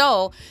bad.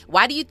 So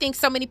why do you think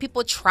so many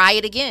people try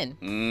it again?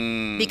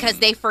 Because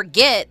they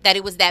forget that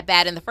it was that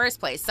bad in the first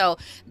place. So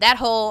that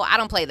whole, I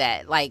don't play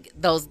that. Like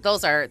those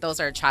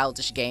are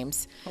childish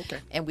games. Okay.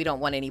 And we don't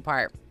want any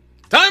part.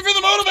 Time for the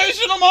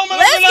motivational moment.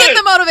 Let's get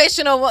the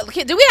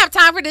motivational. Do we have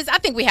time for this? I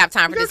think we have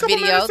time for this video.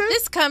 Minutes,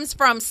 this comes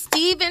from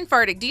Stephen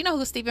Furtick. Do you know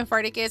who Stephen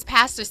Furtick is?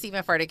 Pastor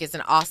Stephen Furtick is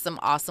an awesome,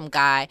 awesome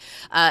guy,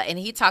 and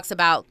he talks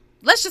about.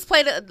 Let's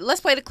play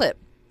the clip.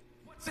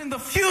 What's in the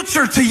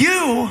future to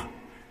you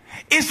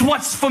is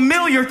what's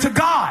familiar to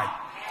God.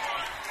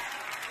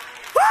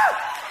 Woo!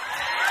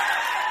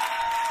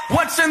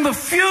 What's in the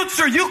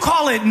future, you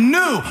call it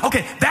new.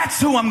 Okay,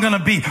 that's who I'm going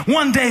to be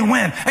one day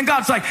when. And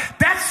God's like,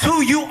 that's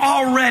who you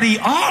already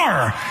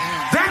are.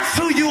 That's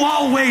who you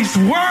always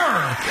were.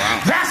 Wow.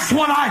 That's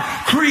what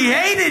I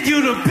created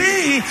you to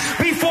be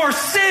before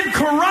sin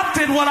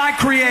corrupted what I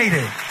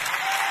created.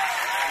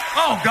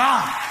 Oh,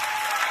 God.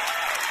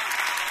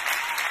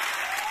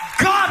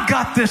 God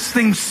got this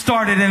thing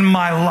started in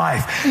my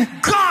life.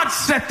 God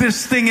set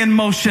this thing in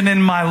motion in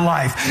my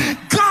life.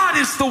 God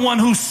is the one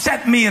who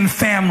set me in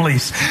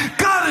families.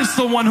 God is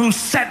the one who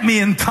set me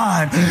in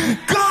time.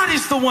 God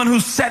is the one who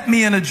set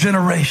me in a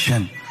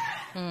generation.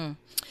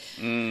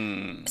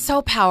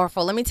 So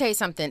powerful. Let me tell you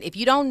something. If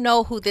you don't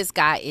know who this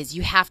guy is,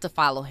 you have to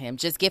follow him.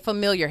 Just get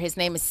familiar. His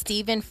name is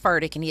Stephen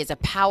Furtick, and he is a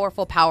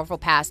powerful, powerful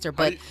pastor.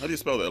 But how do you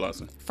spell that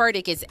last name?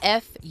 Furtick is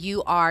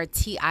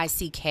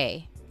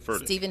Furtick.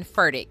 Furtick. Stephen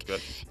Furtick.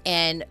 Okay.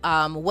 And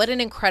what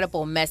an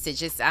incredible message.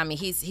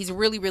 He's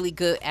really, really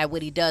good at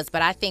what he does.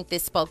 But I think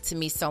this spoke to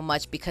me so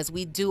much because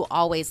we do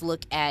always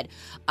look at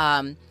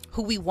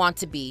who we want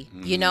to be.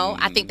 You know,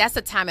 I think that's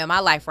a time in my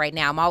life right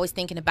now. I'm always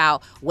thinking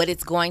about what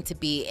it's going to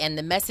be. And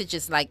the message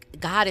is like,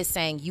 God is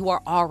saying, you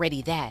are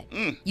already that.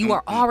 You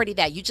are already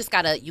that. You just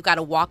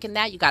gotta walk in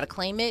that. You gotta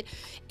claim it.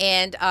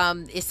 And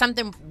it's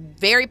something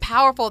very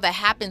powerful that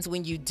happens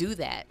when you do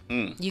that.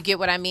 You get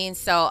what I mean?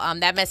 So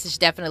that message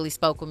definitely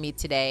spoke with me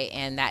today.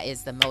 And that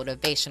is the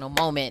motivational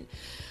moment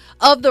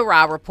of the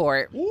Raw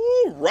Report.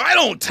 Ooh, right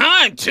on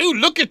time, too.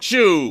 Look at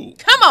you.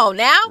 Come on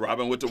now.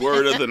 Robin with the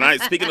word of the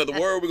night. Speaking of the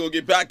word, we're going to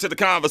get back to the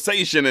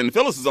conversation. And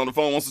Phyllis is on the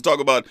phone, wants to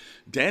talk about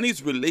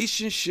Danny's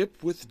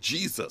relationship with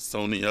Jesus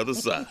on the other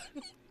side.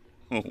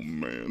 Oh,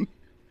 man.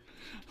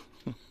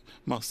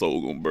 My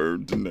soul going to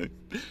burn tonight.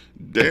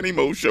 Danny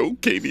Mo Show,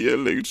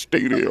 KBLA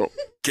Stadium.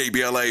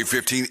 KBLA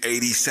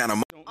 1580 Santa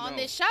Monica. On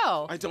this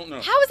show. I don't know.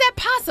 How is that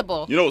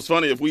possible? You know what's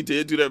funny? If we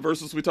did do that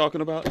versus we're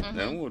talking about,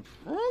 that would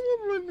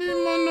probably be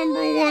my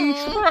number one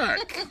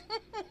track.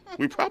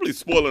 We probably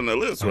spoiling the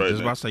list right now. I was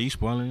just about to say, you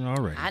spoiling it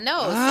already. I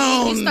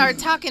know. You start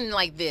talking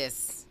like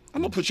this.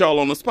 I'm going to put y'all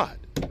on the spot.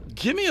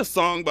 Give me a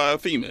song by a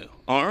female,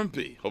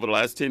 R&B, over the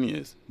last 10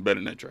 years, better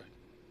than that track.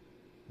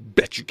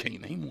 Bet you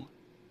can't name one.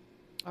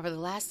 Over the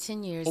last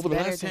 10 years, over the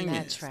better last than 10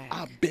 that years, track.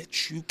 I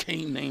bet you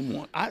can't name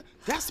one.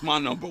 That's my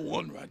number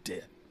one right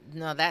there.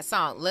 No, that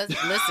song.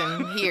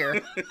 Listen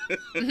here.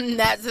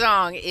 That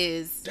song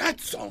is. That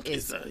song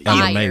is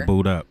Ella May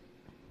booed up.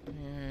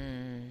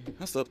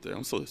 That's up there.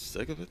 I'm so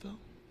sick of it though.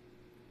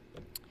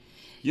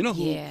 You know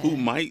who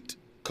might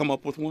come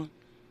up with one?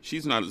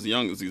 She's not as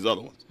young as these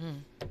other ones.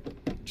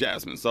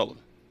 Jasmine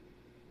Sullivan.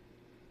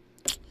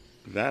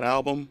 That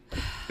album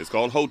is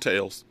called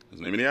Hotels.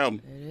 That's the name of the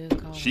album.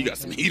 She got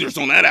some heaters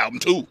on that album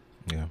too.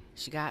 Yeah.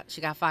 She got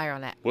fire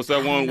on that. What's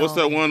that one? What's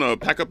that one?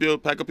 Pack up your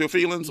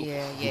feelings.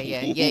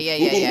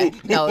 Yeah.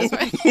 No, it's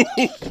right.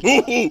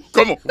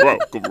 Come on,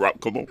 Rob,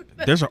 come on.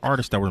 There's an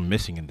artist that we're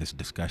missing in this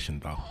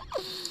discussion, though.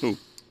 Who?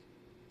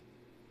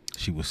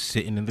 She was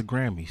sitting in the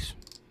Grammys.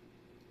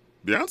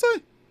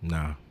 Beyonce?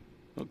 Nah.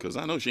 Because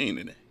I know she ain't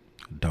in there.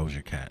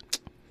 Doja Cat.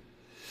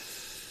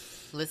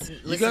 Listen.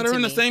 You got her to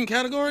in me. the same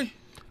category?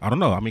 I don't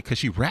know. I mean, because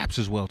she raps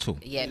as well, too.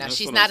 Yeah, no, That's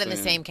she's what not I'm in the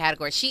saying. same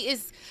category. She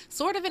is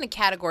sort of in a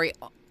category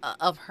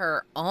of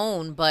her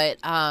own,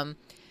 but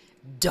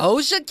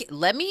Doja,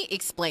 let me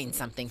explain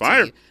something to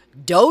you.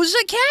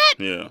 Doja Cat?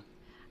 Yeah.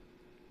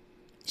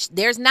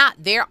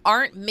 There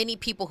aren't many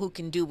people who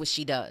can do what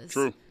she does.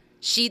 True.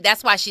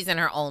 That's why she's in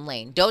her own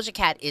lane. Doja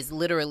Cat is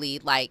literally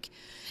like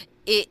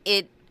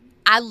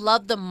I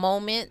love the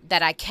moment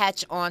that I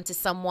catch on to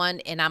someone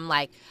and I'm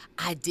like,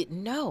 I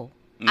didn't know.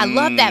 I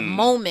love that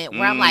moment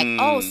where I'm like,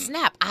 oh,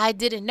 snap, I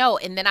didn't know.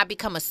 And then I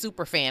become a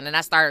super fan and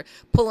I start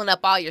pulling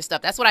up all your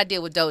stuff. That's what I did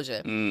with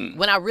Doja.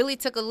 When I really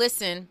took a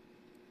listen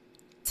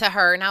to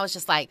her and I was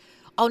just like,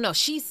 oh, no,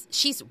 she's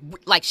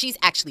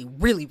actually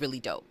really,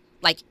 really dope.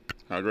 Like,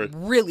 I agree.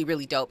 Really,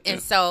 really dope.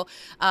 And so,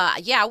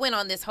 I went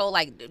on this whole,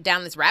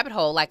 down this rabbit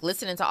hole,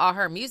 listening to all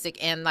her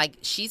music. And,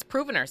 she's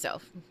proven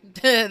herself.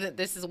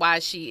 This is why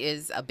she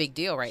is a big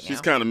deal right now. She's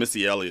kind of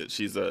Missy Elliott.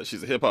 She's a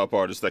hip-hop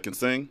artist that can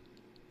sing.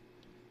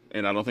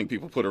 And I don't think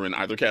people put her in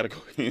either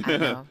category. I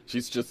know.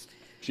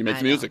 She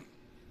makes music.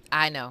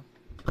 I know.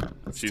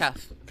 She's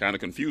tough. Kind of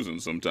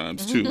confusing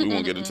sometimes, too. We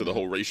won't get into the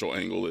whole racial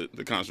angle,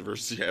 the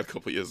controversy she had a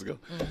couple years ago.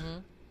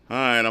 All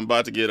right, I'm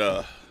about to get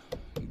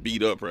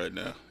beat up right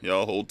now.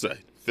 Y'all hold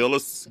tight.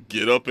 Phyllis,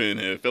 get up in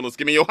here. Phyllis,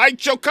 give me your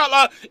height, your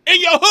color,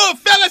 and your hood,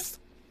 Phyllis.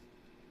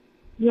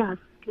 Yes,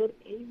 good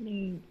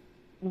evening.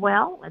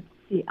 Well, let's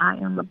see. I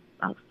am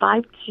about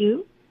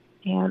 5'2",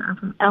 and I'm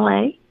from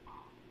L.A.,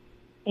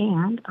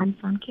 and I'm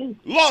from Kids.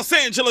 Los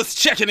Angeles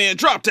checking in.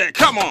 Drop that.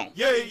 Come on.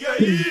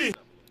 Yeah.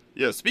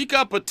 Yeah, speak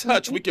up a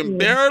touch. We can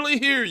barely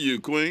hear you,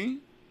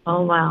 Queen.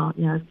 Oh, wow.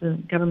 Yeah, it's the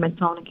government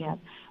tone again.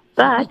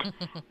 But,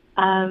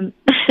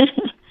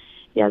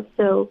 yeah,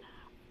 so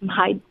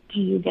hi to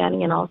you,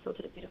 Danny, and also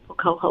to the beautiful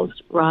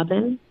co-host,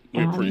 Robin.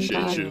 We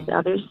appreciate you. The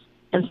others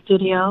in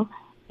studio.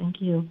 Thank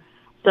you.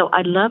 So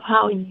I love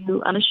how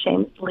you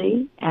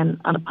unashamedly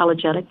and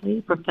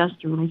unapologetically profess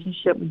your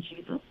relationship with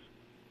Jesus.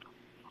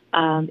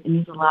 It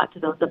means a lot to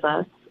those of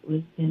us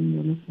within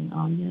your listening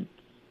audience,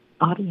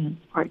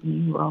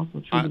 who are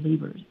also true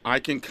believers. I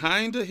can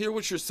kind of hear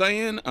what you're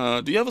saying.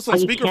 Do you have us on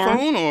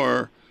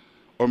speakerphone,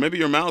 or maybe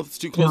your mouth's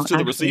too close to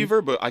the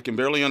receiver, but I can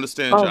barely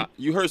understand.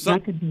 You heard something?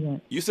 That could be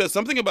it. You said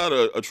something about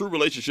a true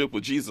relationship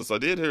with Jesus. I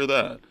did hear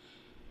that.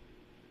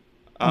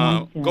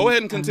 Go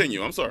ahead and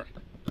continue. I'm sorry.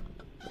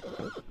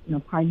 No,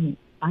 pardon me.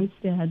 I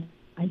said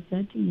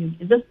to you,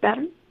 is this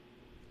better?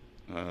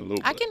 A little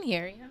bit. I can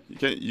hear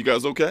you. You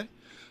guys okay?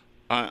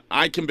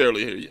 I can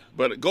barely hear you,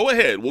 but go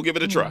ahead. We'll give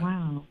it a try.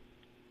 Wow.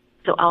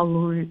 So I'll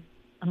lower it.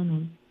 I don't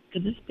know.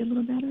 Could this be a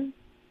little better?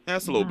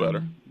 That's a little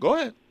better. Go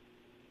ahead.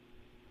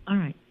 All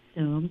right.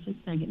 So I was just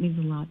saying it means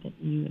a lot that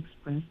you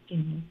expressed,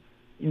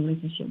 your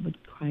relationship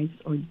with Christ,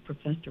 or you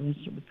professed your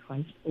relationship with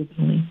Christ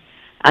openly,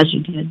 as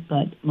you did.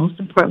 But most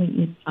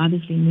importantly, it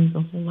obviously means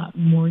a whole lot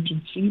more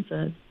to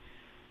Jesus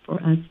for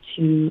us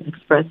to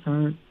profess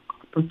our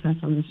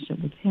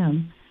relationship with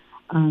Him,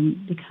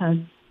 because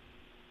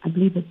I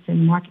believe it's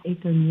in Mark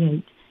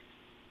 8:38.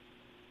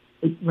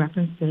 It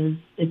references,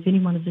 if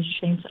anyone is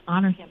ashamed to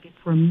honor Him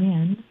before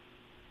men,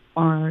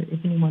 or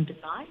if anyone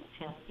denies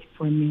Him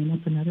before men,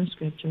 that's another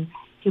scripture,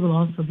 he will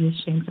also be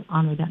ashamed to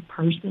honor that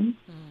person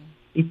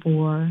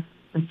before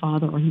the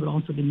Father, or he will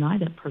also deny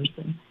that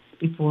person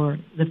before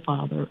the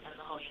Father and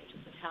the holy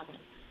angels in heaven.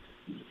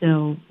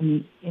 So,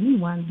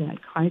 anyone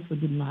that Christ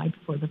would deny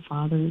before the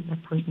Father,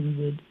 that person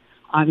would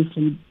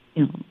obviously,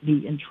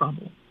 be in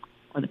trouble,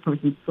 or the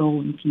person's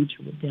soul in the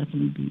future would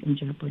definitely be in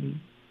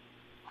jeopardy.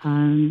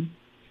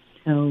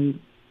 So,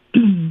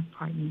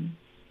 pardon me.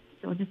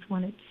 So I just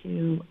wanted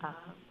to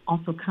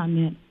also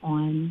comment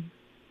on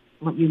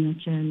what you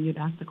mentioned. You'd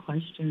asked a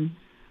question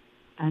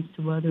as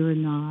to whether or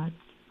not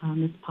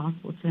it's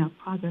possible to have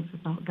progress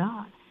without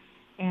God.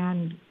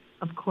 And,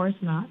 of course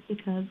not,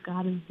 because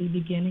God is the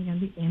beginning and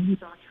the end.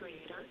 He's our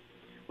creator.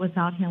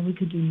 Without Him, we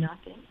could do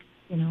nothing.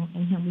 In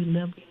Him we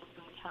live, we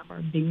have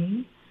our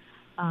being.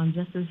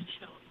 Just as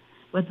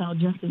without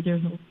justice,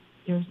 there's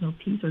no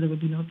peace, or there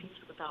would be no peace.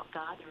 Without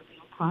God, there would be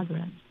no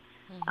progress.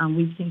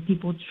 We've seen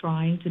people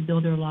trying to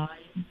build their lives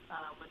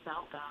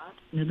without God.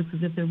 It looks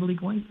as if they're really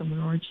going somewhere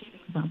or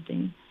achieving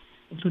something,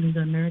 including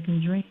the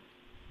American dream.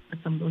 But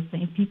some of those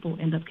same people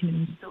end up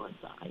committing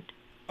suicide.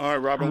 All right,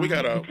 Robin, we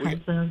got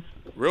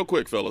real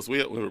quick, fellas. We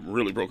have a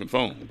really broken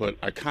phone, but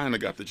I kind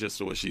of got the gist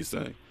of what she's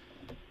saying.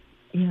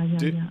 Yeah.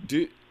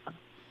 You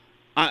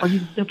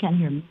still can't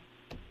hear me.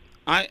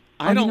 I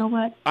don't. You know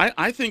what?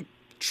 I think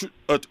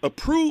a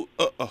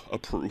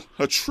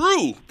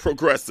true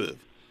progressive.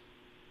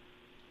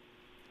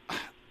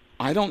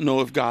 I don't know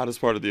if God is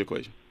part of the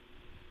equation.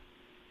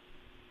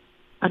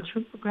 A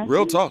true progressive?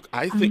 Real talk.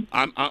 I think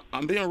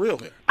I'm being real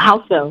here.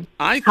 How so?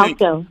 I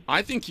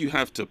think you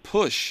have to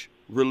push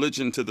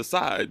religion to the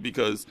side,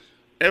 because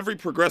every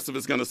progressive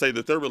is going to say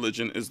that their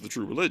religion is the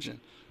true religion.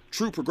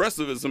 True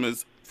progressivism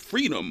is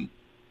freedom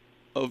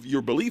of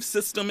your belief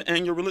system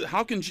and your religion.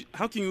 How can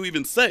you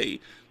even say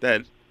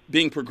that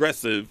being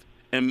progressive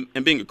and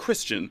being a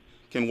Christian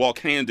can walk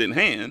hand in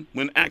hand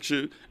when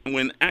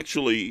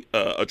actually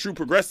a true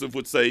progressive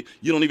would say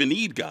you don't even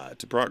need God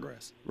to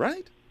progress,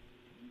 right?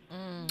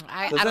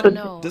 I don't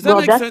know. Does that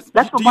make sense?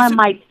 That's what one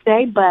might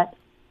say, but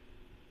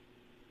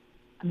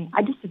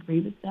I disagree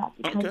with that,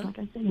 because, like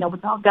I said,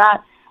 without God,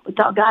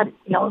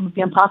 it would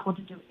be impossible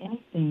to do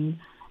anything.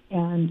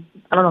 And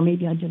I don't know,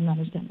 maybe I didn't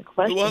understand the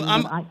question. Well,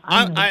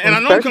 I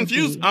know I'm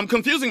confused. I'm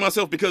confusing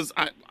myself because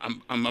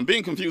I'm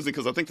being confusing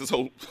because I think this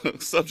whole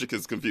subject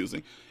is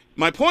confusing.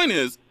 My point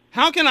is,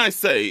 how can I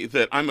say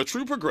that I'm a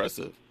true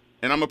progressive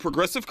and I'm a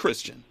progressive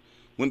Christian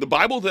when the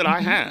Bible that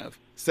I have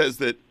says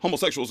that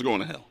homosexuals are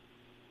going to hell?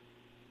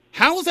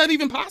 How is that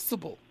even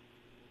possible?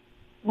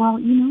 Well,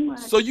 you know what?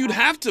 So you'd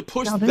have to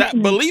push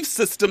that belief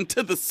system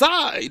to the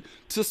side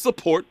to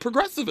support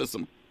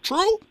progressivism.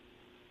 True?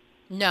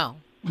 No.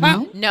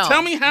 How? No.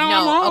 Tell me how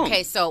I'm wrong.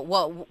 Okay, so,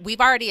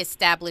 we've already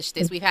established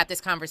this. We've had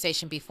this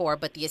conversation before,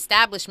 but the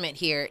establishment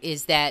here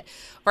is that,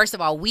 first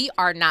of all, we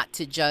are not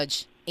to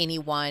judge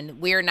anyone.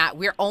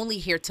 We're only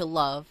here to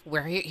love.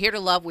 We're here to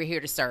love. We're here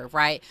to serve,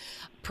 right?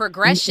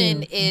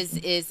 Progression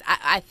is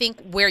I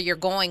think where you're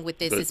going with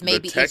this is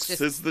maybe the text it's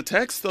just is the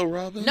text, though,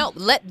 Robin. No,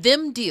 let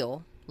them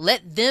deal.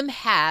 Let them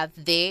have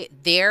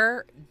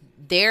their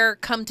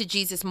come to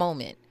Jesus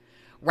moment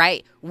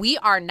right? We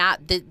are not,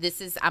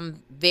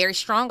 I'm very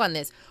strong on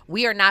this.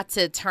 We are not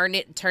to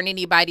turn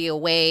anybody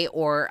away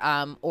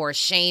or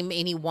shame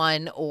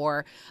anyone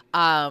or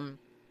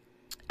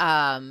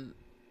not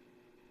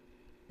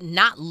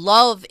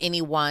love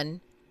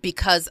anyone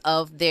because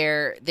of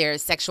their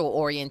sexual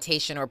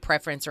orientation or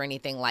preference or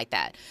anything like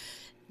that.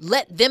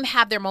 Let them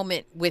have their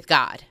moment with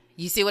God.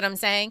 You see what I'm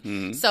saying?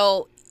 Mm-hmm.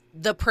 So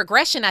the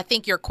progression, I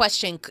think your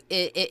question,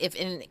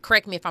 and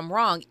correct me if I'm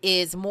wrong,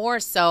 is more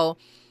so,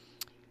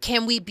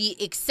 can we be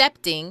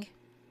accepting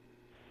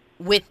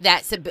with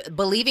that,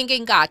 believing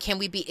in God? Can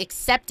we be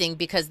accepting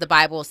because the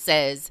Bible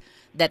says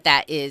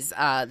that is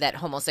that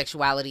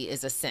homosexuality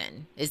is a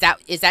sin? Is that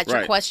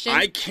your question?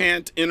 I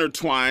can't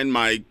intertwine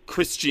my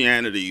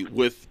Christianity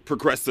with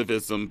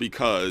progressivism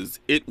because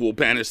it will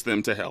banish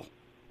them to hell.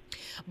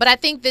 But I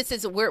think this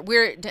is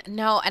and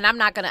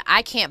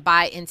I can't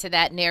buy into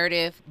that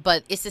narrative,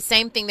 but it's the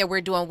same thing that we're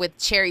doing with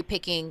cherry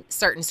picking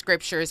certain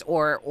scriptures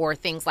or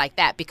things like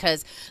that,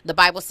 because the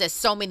Bible says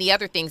so many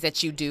other things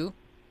that you do,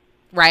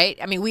 right?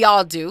 I mean, we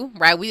all do,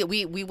 right?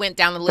 We went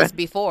down the list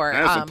before. I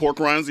had some pork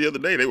rinds the other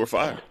day. They were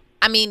fire.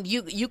 I mean,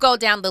 you go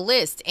down the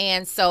list,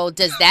 and so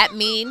does that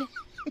mean?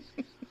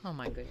 Oh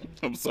my goodness!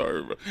 I'm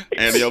sorry,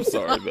 Andy. I'm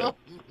sorry, man.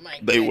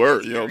 They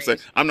were, you know what I'm saying?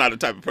 I'm not the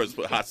type of person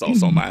to put hot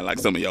sauce on mine like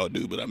some of y'all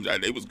do, but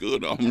they was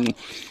good.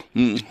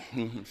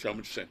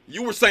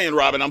 You were saying,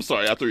 Robin, I'm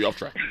sorry, I threw you off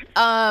track.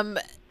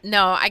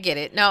 No, I get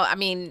it. No, I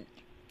mean,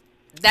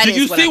 that Did is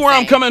you what see I'm where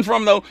saying. I'm coming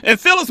from, though? And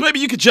Phyllis, maybe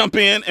you could jump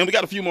in, and we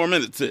got a few more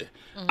minutes here.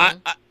 Mm-hmm.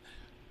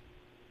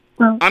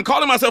 I'm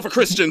calling myself a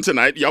Christian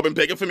tonight. Y'all been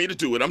begging for me to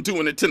do it. I'm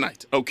doing it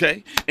tonight,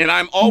 okay? And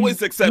I'm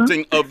always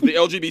accepting of the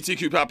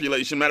LGBTQ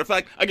population. Matter of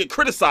fact, I get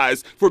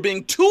criticized for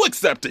being too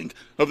accepting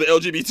of the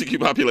LGBTQ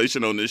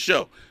population on this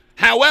show.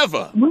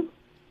 However,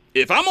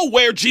 if I'm gonna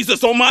wear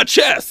Jesus on my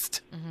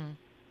chest,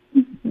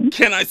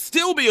 can I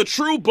still be a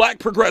true black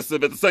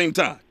progressive at the same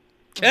time?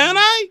 Can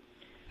I?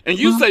 And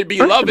you say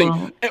be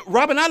loving. And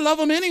Robin, I love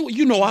them anyway.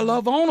 You know I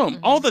love on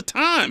them all the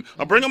time.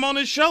 I bring them on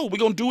this show. We're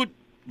going to do it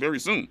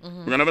very soon. We're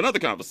going to have another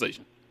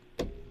conversation.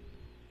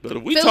 But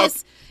if we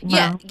Phyllis,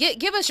 talk...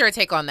 give us your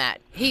take on that.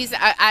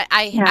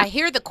 I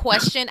hear the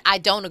question. I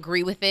don't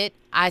agree with it.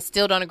 I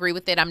still don't agree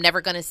with it. I'm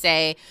never going to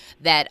say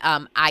that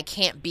I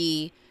can't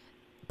be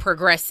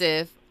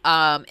progressive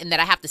and that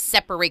I have to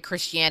separate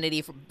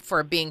Christianity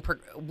from being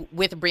progressive.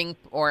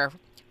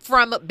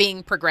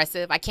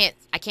 I can't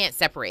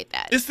separate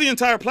that. It's the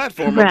entire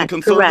platform of the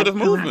conservative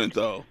movement,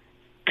 though.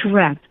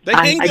 Correct. They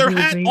hang their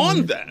hat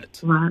on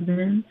that.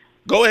 Robin.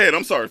 Go ahead.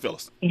 I'm sorry,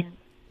 Phyllis.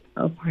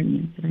 Pardon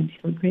me. But I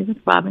do agree with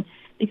Robin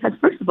because,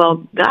 first of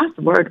all, God's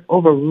word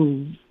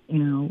overrules.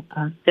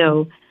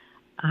 So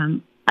I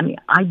mean,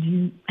 I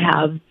do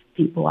have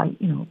people I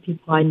know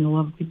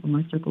of, people in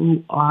my circle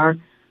who are,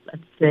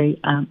 let's say,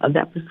 of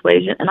that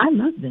persuasion, and I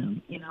love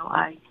them.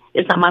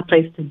 It's not my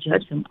place to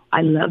judge them.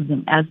 I love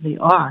them as they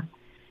are.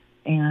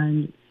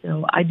 And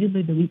so I do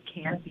believe that we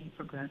can be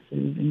progressive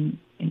and,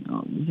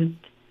 just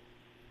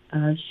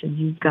should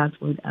use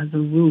God's word as a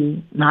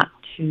rule, not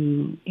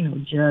to,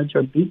 judge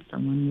or beat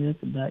someone with,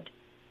 but,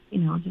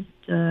 just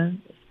as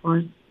far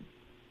as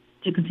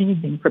to continue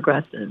being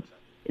progressive,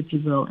 if you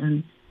will.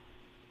 And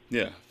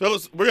yeah.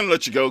 Phyllis, we're going to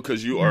let you go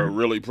because you are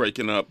really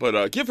breaking up.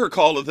 But give her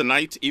call of the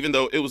night, even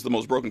though it was the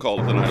most broken call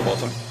of the night of all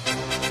time.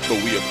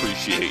 But we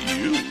appreciate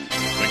you.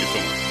 Thank you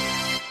so much.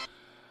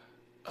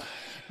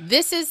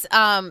 This is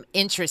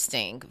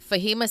interesting.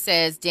 Fahima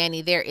says,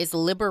 Danny, there is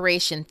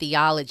liberation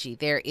theology.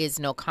 There is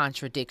no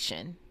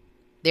contradiction.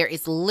 There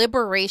is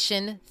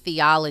liberation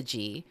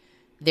theology.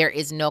 There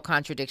is no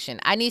contradiction.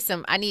 I need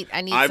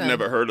I've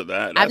never heard of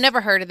that. I've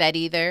never heard of that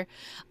either.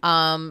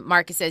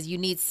 Marcus says you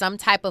need some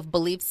type of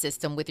belief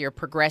system with your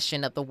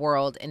progression of the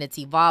world, and it's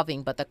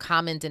evolving, but the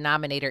common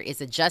denominator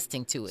is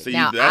adjusting to it. See,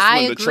 now,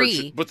 I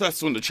agree. But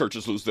that's when the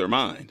churches lose their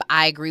mind.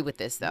 I agree with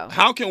this, though.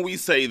 How can we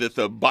say that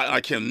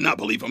I cannot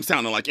believe I'm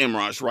sounding like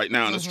Imraj right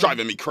now, and it's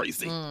driving me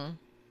crazy.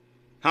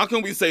 How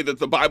can we say that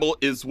the Bible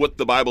is what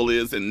the Bible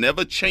is and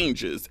never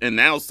changes, and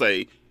now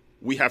say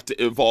we have to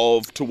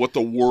evolve to what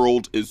the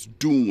world is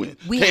doing?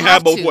 We can't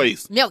have both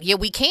ways. No, yeah,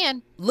 we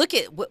can. Look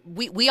at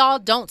we all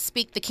don't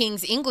speak the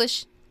King's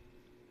English,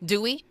 do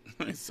we?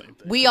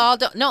 We all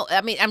don't. No,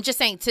 I mean, I'm just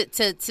saying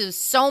to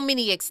so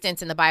many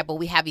extents in the Bible,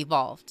 we have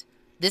evolved.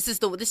 This is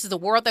the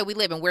world that we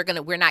live in.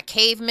 We're not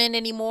cavemen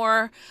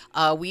anymore.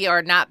 We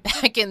are not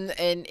back in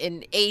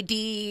AD,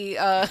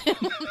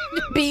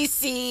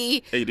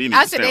 BC. AD needs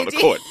to stay on the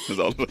court.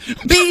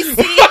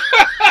 BC.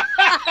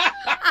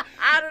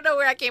 I don't know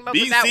where I came up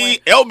with that one.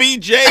 BC,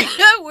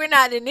 LBJ. We're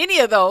not in any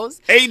of those.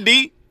 AD.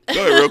 Go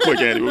ahead real quick,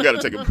 Andy. We got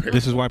to take a break.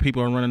 This is why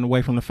people are running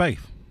away from the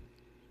faith.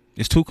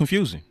 It's too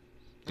confusing.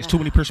 It's too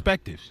many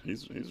perspectives.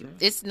 He's right.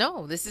 This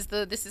is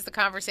the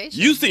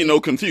conversation. You see no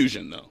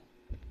confusion, though.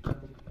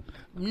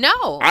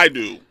 No. I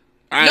do.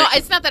 No,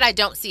 it's not that I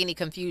don't see any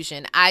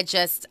confusion. I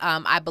just,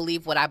 I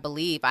believe what I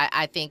believe.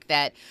 I think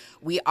that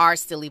we are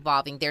still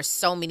evolving. There's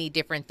so many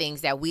different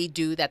things that we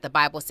do that the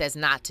Bible says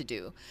not to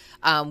do.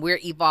 We're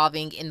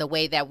evolving in the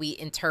way that we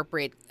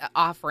interpret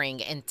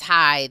offering and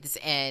tithes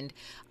and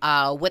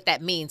what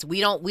that means. We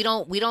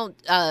don't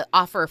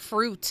offer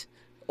fruit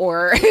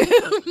or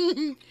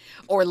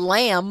or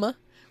lamb,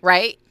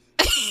 right?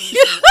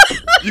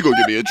 You're going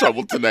to get me in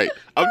trouble tonight.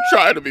 I'm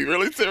trying to be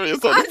really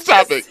serious on this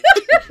topic.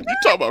 You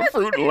talking about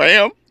fruit and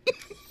lamb?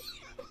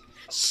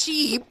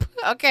 Sheep.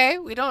 Okay,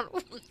 we don't.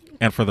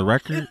 And for the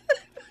record,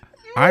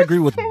 I agree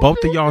with both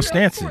of y'all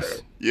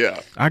stances. Yeah.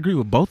 I agree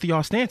with both of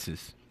y'all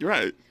stances.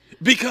 Right.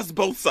 Because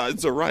both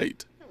sides are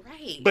right.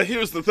 Right. But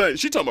here's the thing.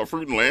 She talking about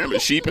fruit and lamb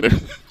and sheep and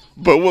everything.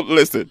 But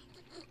listen.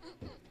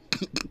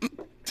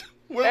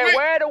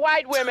 Where are the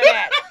white women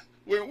at?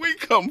 When we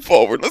come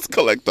forward, let's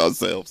collect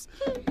ourselves.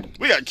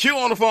 We got Q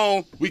on the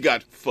phone. We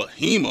got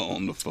Fahima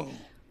on the phone.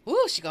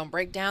 Ooh, she gonna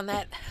break down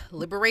that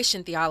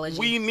liberation theology.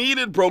 We need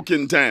it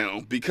broken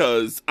down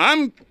because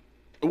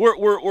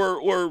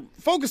we're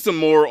focusing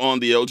more on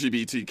the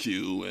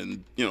LGBTQ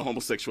and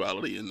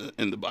homosexuality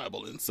in the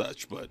Bible and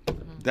such, but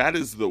that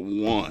is the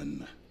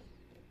one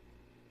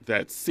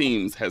that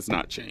seems has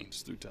not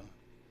changed through time.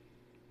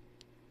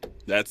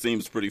 That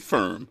seems pretty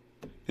firm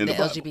in the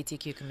Bible.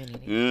 LGBTQ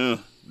community. Yeah,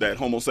 that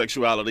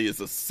homosexuality is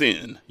a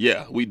sin.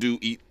 Yeah, we do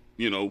eat,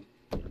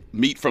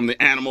 meat from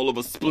the animal of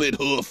a split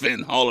hoof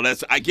and all of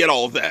that. I get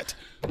all that.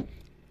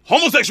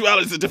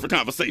 Homosexuality is a different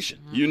conversation.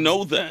 You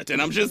know that.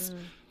 And I'm just,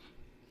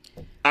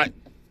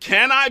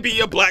 can I be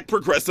a black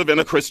progressive and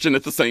a Christian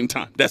at the same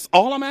time? That's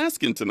all I'm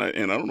asking tonight.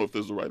 And I don't know if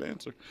there's the right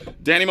answer.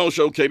 Danny Mo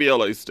Show,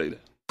 KBLA, stay there.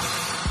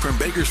 From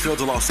Bakersfield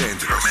to Los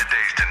Angeles. From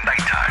middays to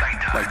nighttime.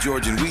 Like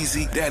George and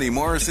Wheezy, Danny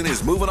Morrison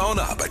is moving on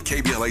up at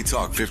KBLA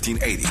Talk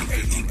 1580.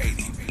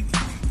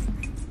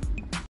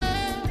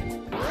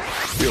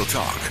 Real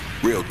talk,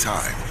 real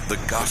time, the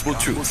gospel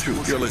truth.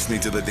 You're listening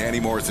to the Danny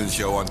Morrison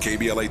Show on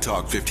KBLA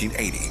Talk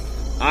 1580.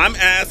 I'm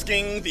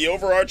asking the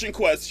overarching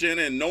question,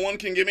 and no one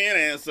can give me an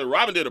answer.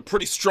 Robin did a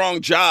pretty strong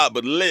job,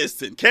 but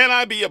listen, can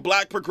I be a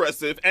black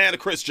progressive and a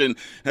Christian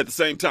at the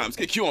same time? Let's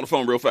get Q on the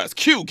phone real fast.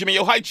 Q, give me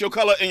your height, your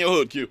color, and your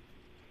hood, Q.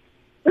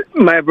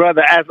 My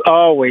brother, as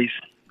always,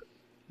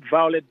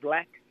 Violet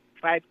Black,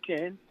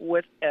 510,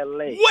 West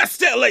L.A.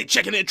 West L.A.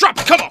 checking in. Drop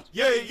it. Come on.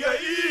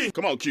 Yeah.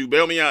 Come on, Q.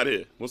 Bail me out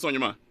here. What's on your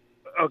mind?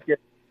 Okay.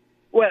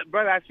 Well,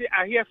 brother, I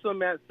hear so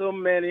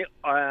many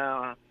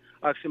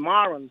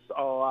oxymorons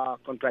or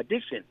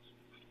contradictions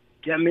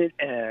coming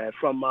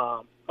from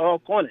all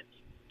corners.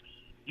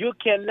 You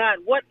cannot.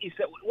 What is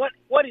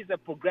a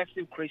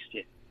progressive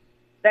Christian?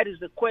 That is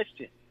the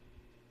question.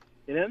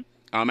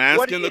 I'm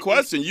asking the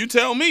question. You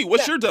tell me.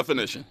 What's your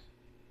definition?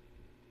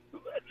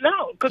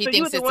 No, because he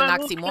thinks it's an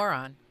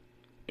oxymoron.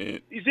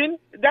 You see,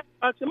 that's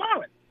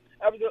oxymoron.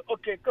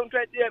 Okay,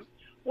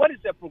 what is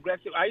a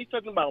progressive? Are you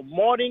talking about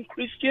modern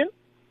Christian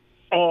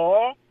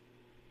or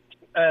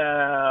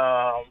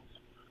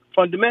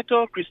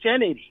fundamental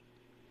Christianity?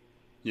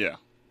 Yeah.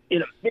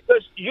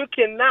 Because you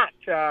cannot,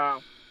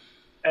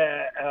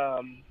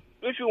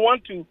 if you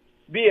want to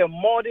be a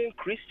modern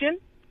Christian,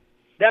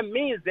 that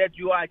means that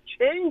you are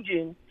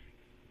changing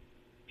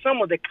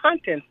some of the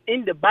contents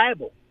in the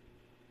Bible.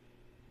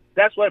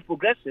 That's why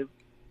progressive.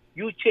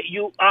 You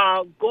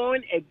are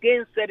going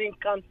against certain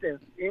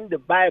contents in the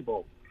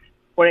Bible.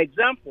 For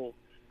example,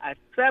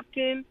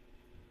 accepting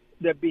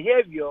the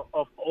behavior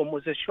of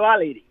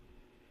homosexuality.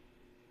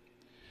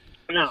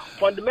 Now,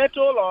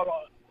 fundamental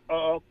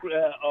or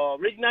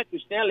original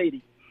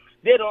Christianity,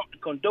 they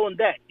don't condone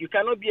that. You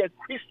cannot be a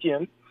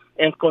Christian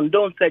and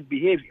condone such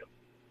behavior.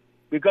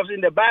 Because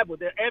in the Bible,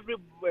 every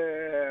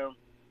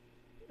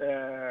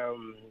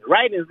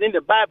writings in the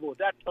Bible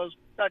that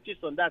touches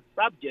on that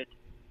subject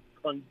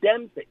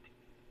condemns it.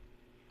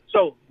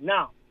 So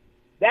now,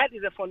 that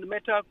is a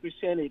fundamental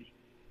Christianity.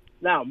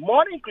 Now,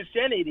 modern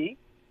Christianity,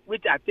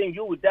 which I think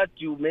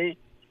you may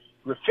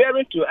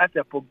referring to as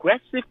a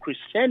progressive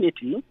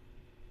Christianity,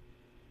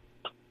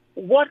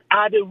 what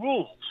are the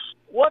rules?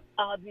 What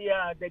are the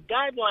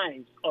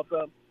guidelines of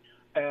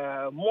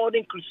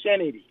modern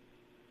Christianity?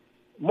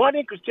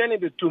 Modern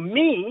Christianity, to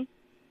me,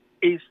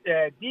 is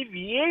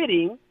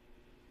deviating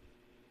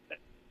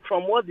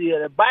from what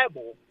the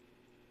Bible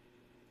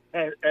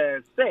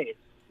says,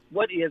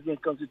 what has been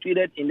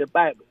constituted in the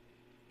Bible.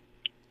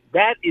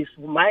 That is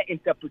my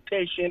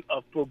interpretation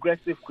of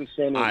progressive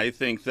Christianity. I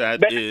think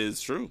that is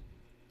true.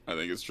 I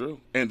think it's true.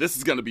 And this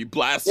is going to be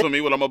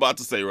blasphemy, what I'm about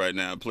to say right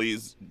now.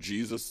 Please,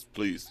 Jesus,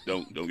 please,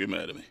 don't get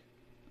mad at me.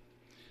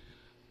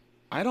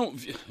 I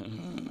don't...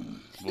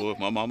 Boy, if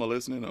my mama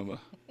listening,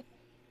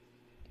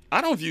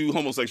 I don't view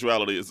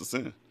homosexuality as a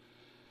sin.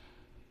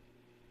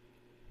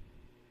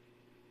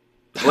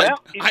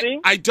 Well, you see?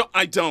 I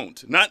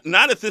don't. Not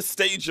at this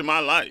stage of my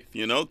life,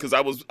 because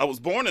I was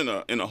born in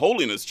a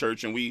holiness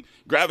church, and we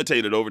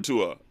gravitated over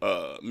to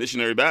a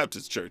missionary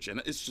Baptist church,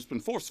 and it's just been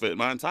force-fed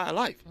my entire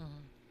life.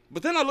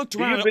 But then I looked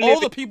around at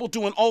all the people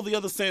doing all the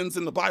other sins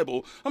in the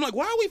Bible. I'm like,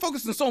 why are we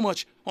focusing so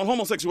much on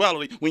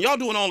homosexuality when y'all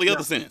doing all the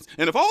other sins?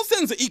 And if all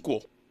sins are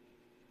equal,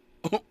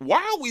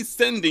 why are we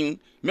sending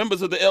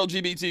members of the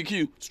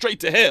LGBTQ straight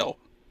to hell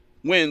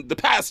when the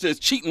pastor is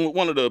cheating with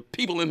one of the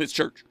people in his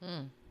church?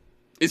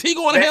 Is he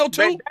going to hell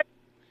too?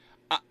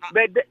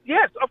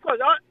 Yes, of course.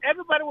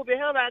 Everybody will be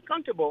held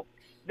accountable.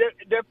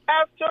 The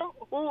pastor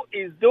who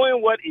is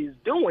doing what he's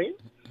doing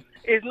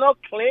is not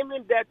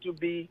claiming that to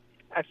be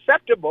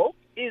acceptable.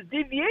 Is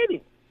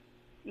deviating.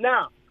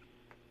 Now,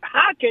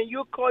 how can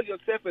you call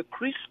yourself a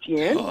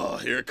Christian? Oh,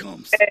 here it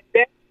comes.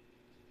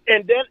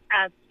 And then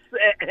accept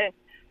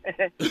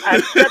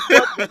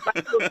what the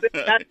Bible says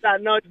that shall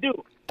not do.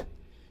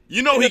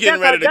 You know he's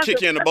getting ready to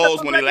kick you in the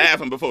balls when he's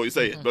laughing before he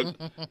say it. But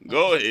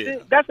go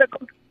ahead. That's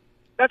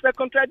a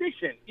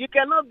contradiction. You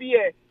cannot be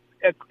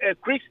a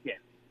Christian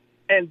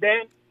and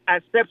then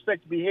accept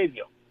such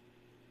behavior.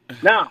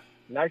 Now,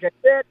 like I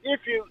said, if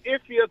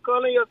you're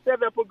calling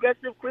yourself a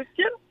progressive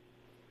Christian,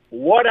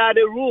 what are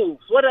the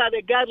rules? What are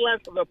the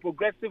guidelines of a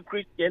progressive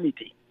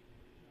Christianity?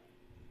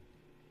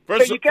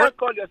 First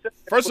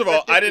of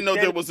all, I didn't know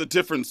there Christianity. was a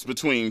difference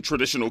between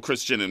traditional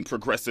Christian and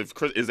progressive.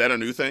 Is that a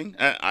new thing?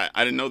 I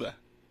didn't know that.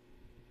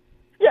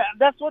 Yeah,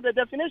 that's what the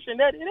definition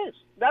that it is.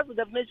 That's the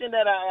definition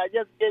that I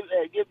just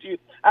gave to you.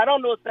 I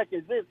don't know such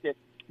existed,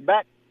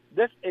 but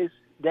this is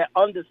the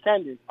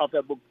understanding of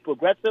a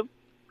progressive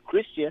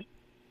Christian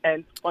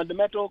and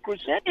fundamental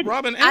Christianity.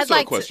 Robin, answer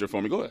a question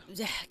for me. Go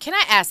ahead. Can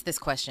I ask this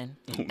question?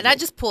 And I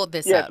just pulled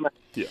this up.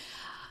 Yeah.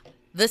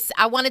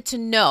 I wanted to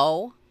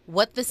know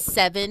what are the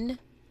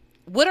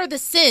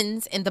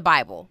sins in the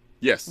Bible?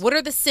 Yes. What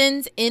are the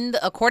sins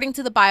according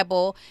to the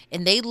Bible?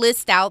 And they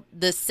list out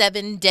the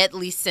 7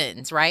 deadly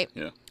sins, right?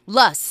 Yeah.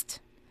 Lust,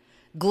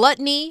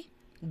 gluttony,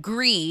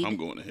 greed. I'm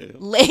going to hell.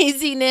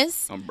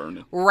 Laziness. I'm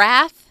burning.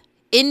 Wrath,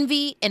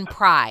 envy, and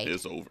pride.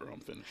 It's over. I'm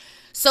finished.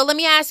 So let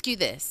me ask you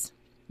this.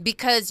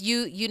 Because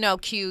you know,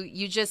 Q,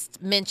 you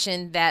just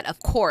mentioned that, of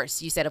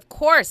course,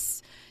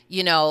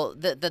 you know,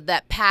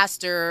 that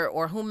pastor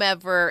or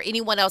whomever,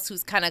 anyone else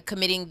who's kind of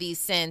committing these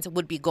sins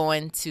would be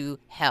going to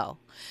hell.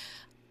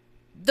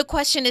 The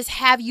question is,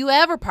 have you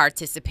ever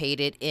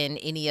participated in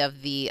any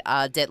of the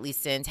deadly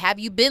sins? Have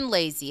you been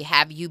lazy?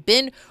 Have you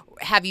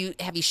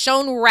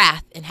shown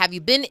wrath? And have you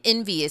been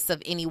envious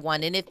of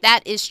anyone? And if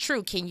that is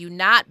true, can you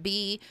not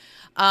be,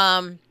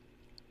 are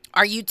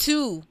you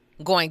too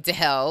going to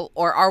hell,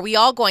 or are we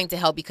all going to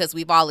hell because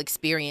we've all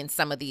experienced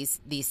some of these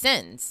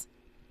sins?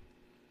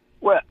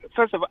 Well,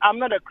 first of all, I'm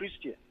not a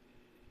Christian.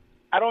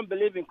 I don't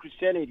believe in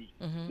Christianity,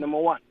 number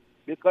one,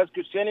 because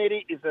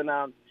Christianity is an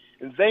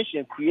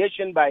invention,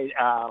 creation by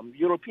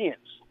Europeans.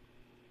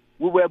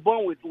 We were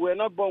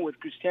not born with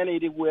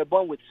Christianity. We were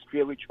born with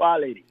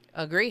spirituality.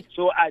 Agree.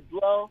 So I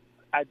dwell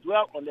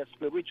on the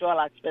spiritual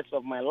aspects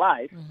of my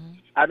life.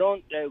 I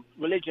don't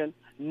religion.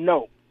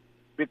 No.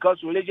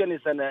 Because religion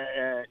is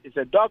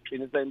a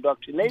doctrine, it's an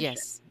indoctrination.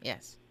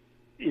 Yes.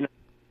 You know,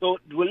 so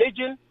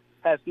religion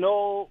has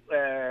no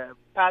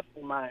path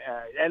in my,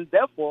 and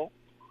therefore,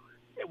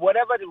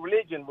 whatever the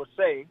religion will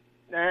say,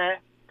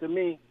 to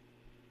me,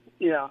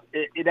 you know,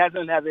 it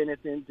doesn't have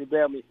anything to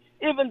bear me.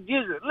 Even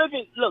Jesus,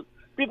 look,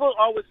 people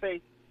always say,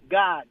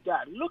 God.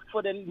 Look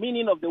for the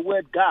meaning of the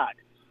word God.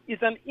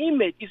 It's an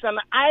image, it's an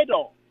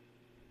idol.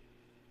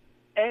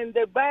 And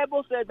the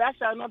Bible says, thou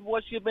shalt not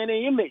worship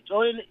any image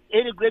or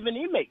any graven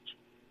image.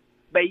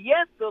 But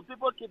yes, so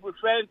people keep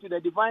referring to the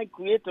divine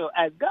creator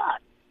as God.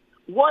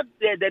 What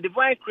the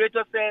divine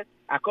creator said,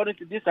 according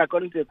to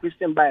the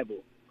Christian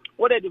Bible,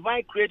 what the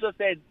divine creator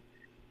said,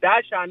 thou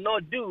shalt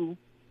not do,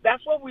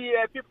 that's what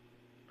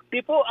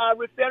people are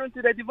referring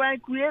to the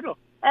divine creator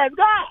as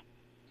God.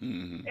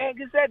 And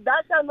he said, thou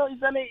shalt not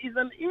is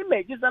an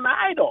image, it's an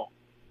idol.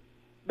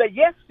 But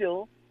yes,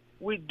 still,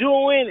 we're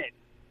doing it.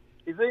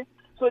 You see?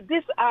 So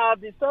these are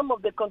some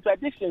of the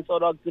contradictions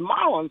or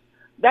oxymorons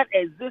that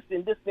exist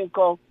in this thing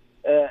called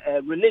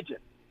religion.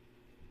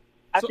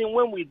 I think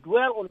when we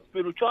dwell on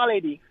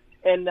spirituality,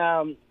 and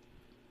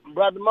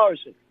Brother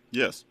Morrison,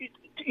 yes,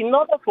 in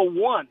order for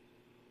one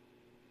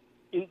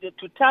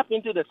to tap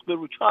into the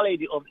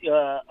spirituality of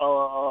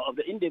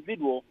the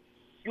individual,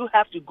 you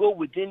have to go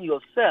within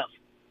yourself.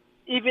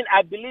 Even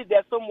I believe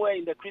that somewhere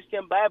in the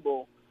Christian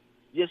Bible,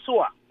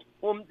 Yeshua,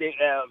 whom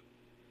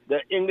the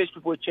English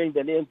people changed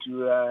the name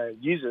to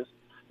Jesus,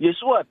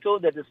 Yeshua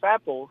told the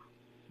disciples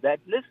that,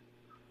 listen,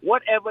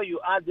 whatever you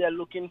are there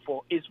looking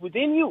for is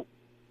within you.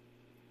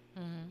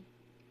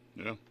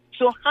 Yeah.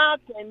 So how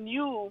can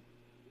you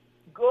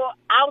go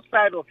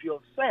outside of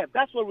yourself?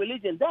 That's what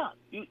religion does.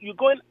 You're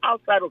going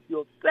outside of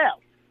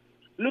yourself,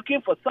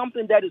 looking for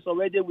something that is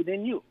already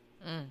within you.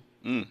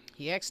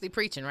 He actually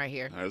preaching right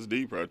here. That's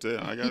deep right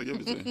there. I got to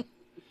give it to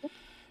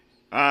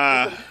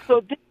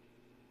you.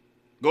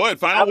 Go ahead.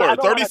 Final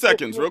word. 30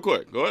 seconds. Real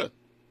quick. Go ahead.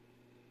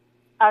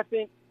 I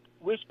think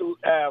we should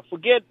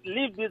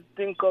leave this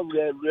thing called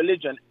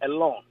religion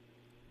alone.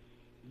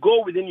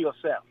 Go within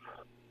yourself.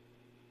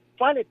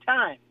 Find a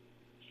time.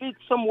 Sit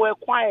somewhere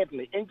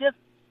quietly and just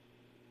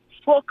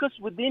focus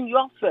within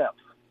yourself.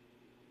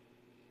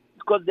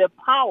 because the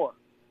power,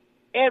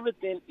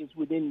 everything is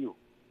within you.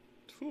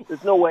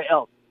 There's nowhere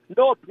else.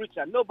 No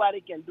preacher,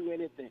 nobody can do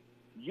anything.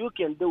 You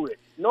can do it.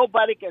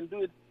 Nobody can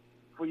do it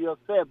for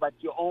yourself but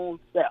your own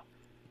self.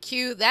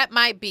 Q, that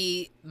might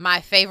be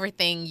my favorite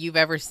thing you've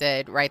ever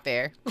said right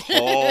there.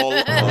 Call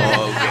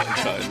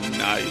again.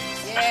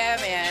 Nice. Yeah,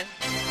 man.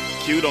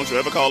 Q, don't you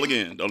ever call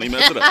again. Don't even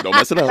mess it up. Don't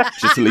mess it up.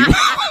 Just leave it.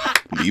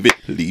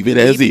 Leave it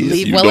as is.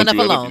 Leave well enough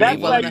alone.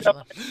 Leave well enough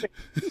alone.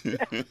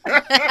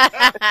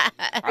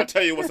 I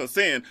tell you what's a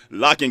sin.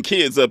 Locking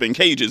kids up in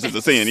cages is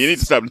a sin. You need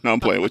to stop. No, I'm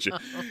playing with you.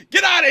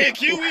 Get out of here,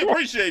 Q. We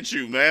appreciate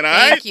you, man. All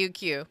right? Thank you,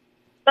 Q.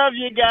 Love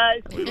you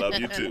guys. We love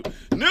you too.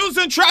 News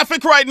and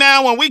traffic right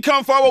now. When we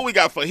come forward, we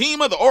got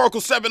Fahima, the Oracle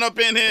 7 up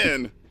in here,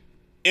 and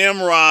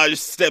M. Raj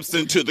steps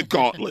into the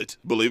gauntlet.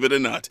 Believe it or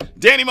not.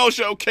 Danny Mo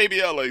Show,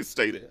 KBLA.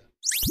 Stay there.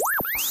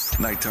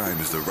 Nighttime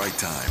is the right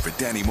time for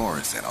Danny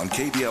Morrison on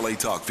KBLA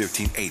Talk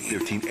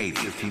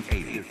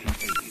 1580.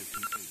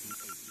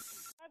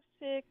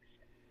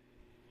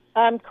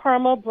 I'm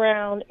Carmel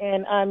Brown,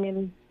 and I'm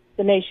in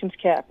the nation's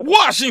capital.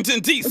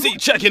 Washington, D.C.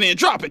 checking in.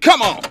 Drop it.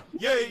 Come on.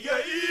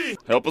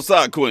 Help us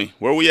out, Queen.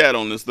 Where we at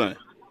on this thing?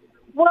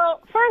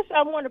 Well, first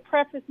I want to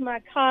preface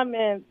my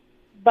comments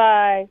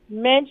by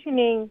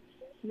mentioning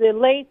the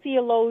late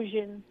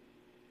theologian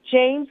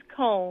James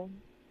Cone,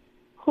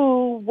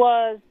 who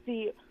was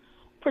the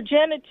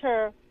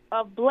progenitor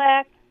of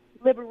Black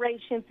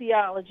liberation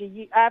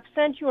theology. I've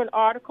sent you an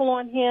article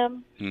on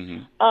him,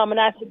 and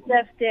I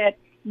suggest that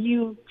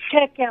you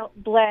check out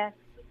Black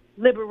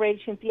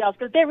liberation theology,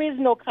 because there is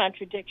no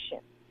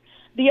contradiction.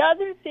 The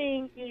other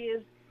thing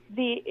is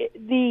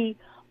the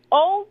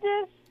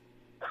oldest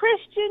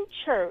Christian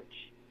church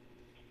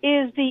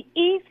is the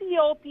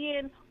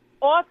Ethiopian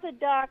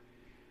Orthodox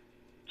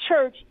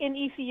Church in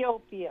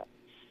Ethiopia,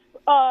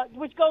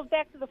 which goes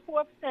back to the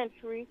 4th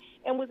century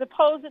and was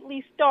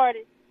supposedly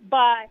started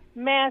by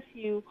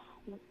Matthew,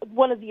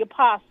 one of the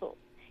apostles.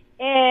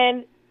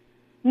 And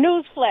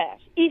newsflash,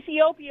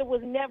 Ethiopia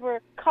was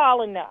never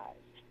colonized.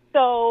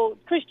 So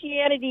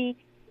Christianity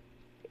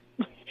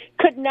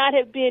could not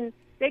have been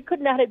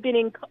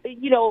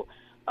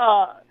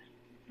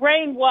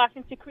brainwashed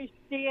into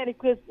Christianity,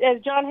 because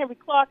as John Henry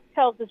Clark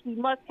tells us, we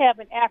must have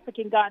an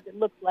African God that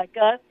looks like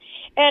us.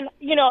 And,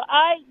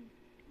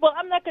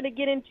 I'm not going to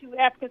get into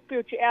African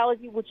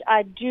spirituality, which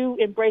I do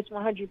embrace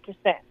 100%.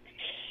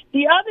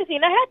 The other thing,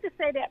 and I had to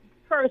say that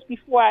first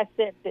before I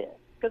said this,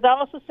 because I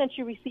also sent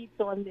you receipts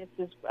on this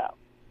as well.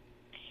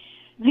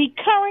 The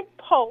current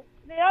Pope,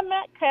 I'm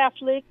not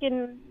Catholic,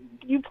 and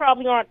you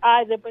probably aren't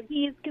either, but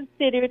he is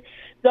considered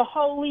the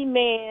holy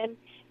man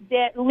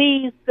that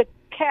leads the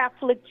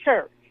Catholic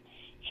Church.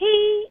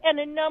 He and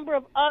a number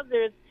of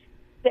others,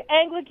 the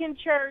Anglican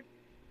Church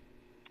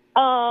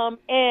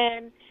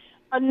and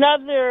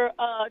another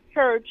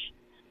church,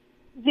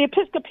 the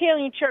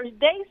Episcopalian Church,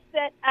 they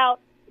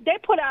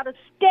put out a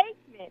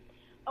statement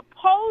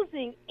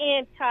opposing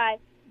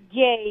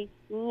anti-gay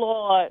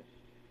laws.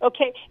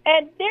 Okay,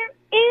 and there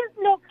is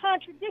no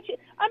contradiction.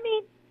 I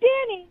mean,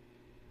 Danny,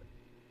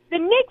 the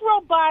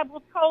Negro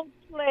Bible told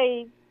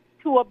slaves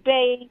to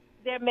obey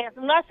their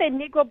master. When I say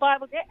Negro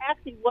Bible, there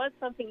actually was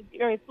something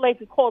during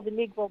slavery called the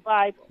Negro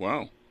Bible.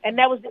 Wow. And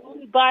that was the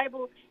only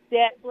Bible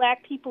that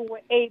Black people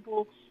were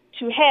able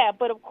to have.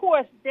 But, of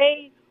course,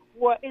 they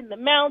were in the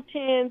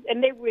mountains,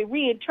 and they were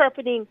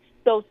reinterpreting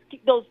those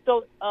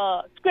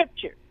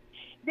scriptures.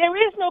 There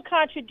is no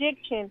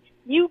contradiction.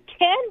 You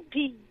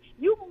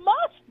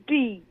must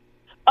be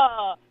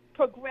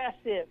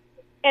progressive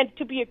and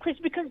to be a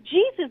Christian, because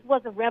Jesus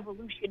was a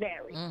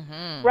revolutionary,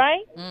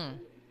 right?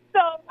 So,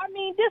 I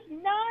mean, this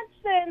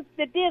nonsense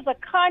that there's a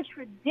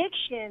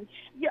contradiction,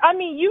 I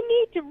mean, you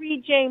need to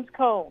read James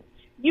Cone.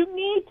 You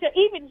need to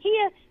even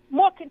hear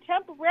more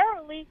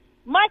contemporarily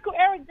Michael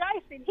Eric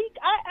Dyson.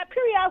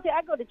 Periodically,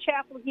 I go to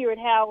chapel here at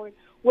Howard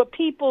where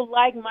people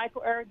like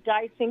Michael Eric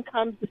Dyson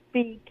comes to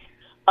speak,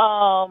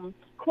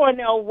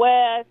 Cornel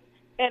West,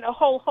 and a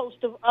whole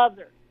host of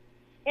others.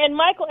 And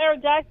Michael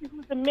Eric Dyson,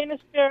 who's a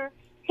minister,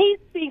 he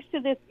speaks to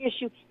this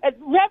issue.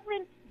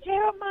 Reverend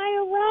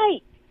Jeremiah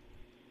Wright,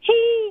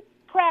 he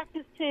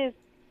practices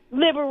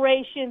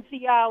liberation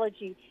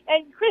theology.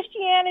 And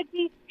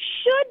Christianity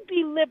should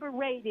be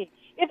liberating.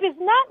 If it's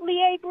not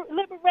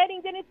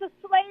liberating, then it's a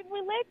slave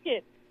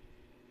religion.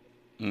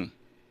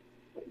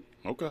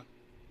 Okay.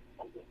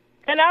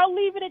 And I'll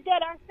leave it at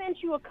that. I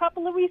sent you a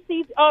couple of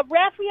receipts.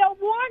 Raphael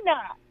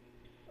Warnock,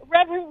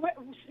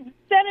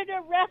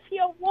 Senator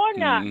Raphael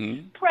Warnock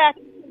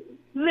practices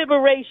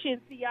liberation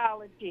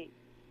theology.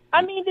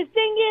 I mean, the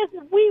thing is,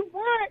 we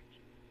weren't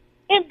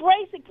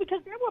embracing,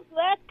 because there were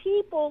Black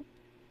people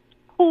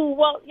who,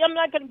 well, I'm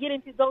not going to get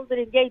into those that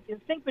engaged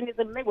in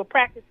synchronism. They were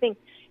practicing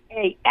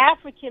a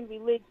African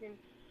religion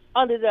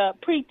under the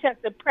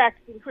pretext of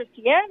practicing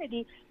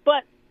Christianity,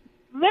 but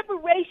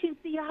liberation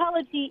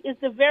theology is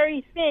the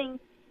very thing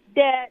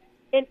that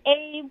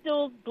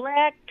enables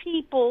Black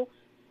people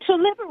to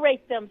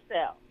liberate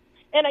themselves.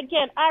 And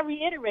again, I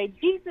reiterate,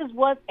 Jesus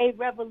was a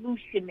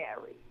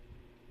revolutionary.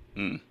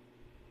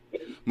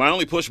 My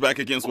only pushback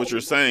against what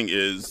you're saying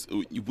is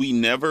we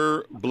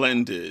never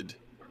blended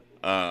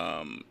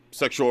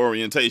sexual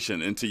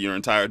orientation into your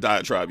entire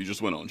diatribe you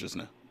just went on just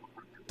now.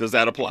 Does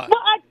that apply?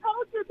 Well, I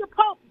told you the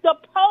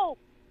Pope,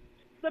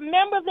 the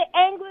member of the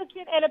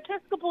Anglican and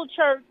Episcopal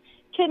Church,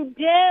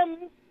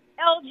 condemns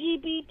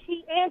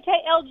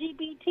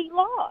anti-LGBT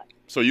laws.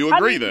 So you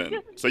agree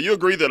then? So you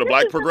agree that a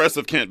black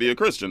progressive can't be a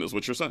Christian is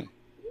what you're saying?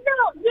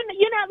 No,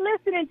 you're not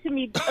listening to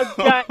me,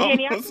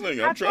 Danny. I'm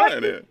listening. I'm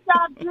trying it.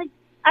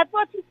 I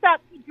thought you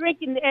stopped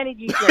drinking the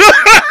energy drink.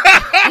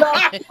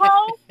 The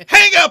Pope,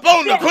 hang up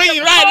on the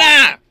Queen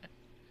right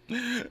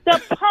now.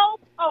 The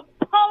Pope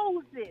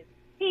opposes.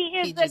 He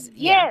is against.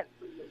 Yeah.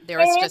 There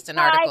was just an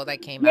article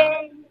that came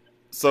out.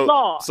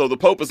 So the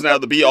Pope is now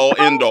the be-all,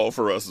 end-all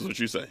for us, is what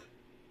you say?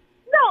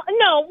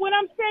 No. What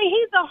I'm saying,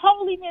 he's a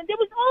holy man. There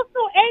was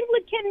also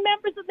Anglican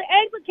members of the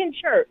Anglican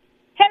Church.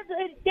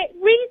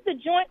 Read the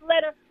joint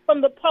letter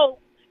from the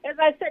Pope. As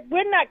I said,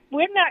 we're not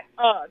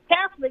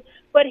Catholic,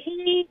 but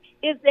he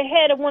is the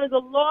head of one of the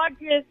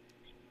largest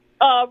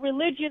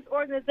religious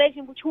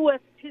organizations, who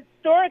has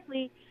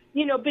historically,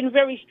 been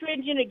very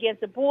stringent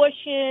against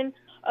abortion,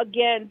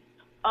 against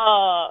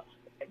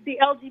the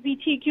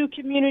LGBTQ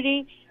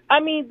community. I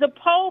mean, the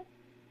Pope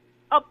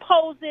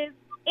opposes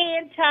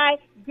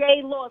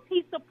anti-gay laws.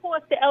 He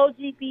supports the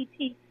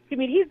LGBT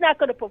community. He's not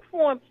going to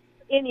perform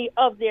any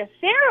of their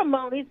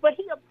ceremonies, but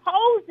he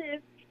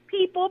opposes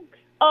people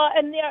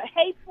and their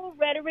hateful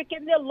rhetoric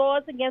and their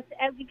laws against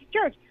the Anglican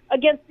Church,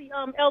 against the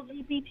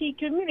LGBT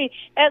community,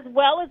 as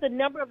well as a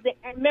number of the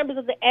members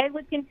of the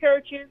Anglican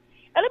churches.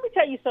 And let me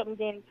tell you something,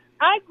 Danny.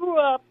 I grew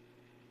up,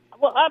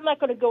 well, I'm not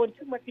going to go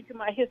too much into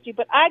my history,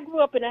 but I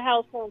grew up in a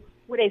household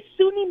with a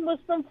Sunni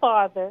Muslim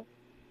father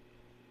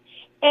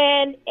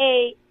and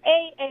a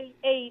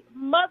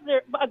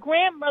mother, a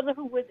grandmother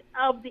who was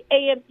of the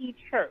AME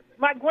church.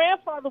 My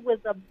grandfather was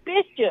a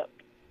bishop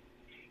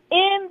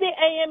in the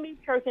AME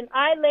church, and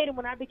I later,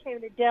 when I became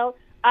an adult,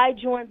 I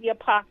joined the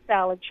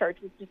Apostolic Church,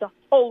 which is a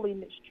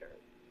holiness church.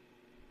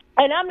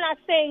 And I'm not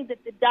saying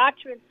that the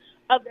doctrine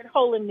of that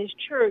holiness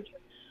church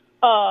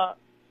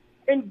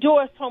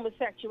endorsed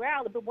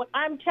homosexuality, but what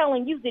I'm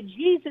telling you, that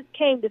Jesus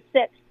came to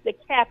set the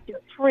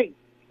captive free.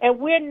 And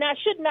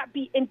should not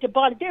be into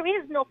bondage. There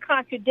is no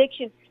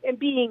contradiction in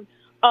being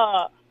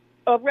a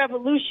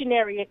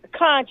revolutionary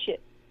conscious.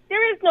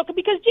 There is no,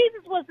 because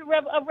Jesus was a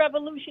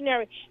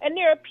revolutionary. And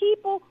there are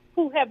people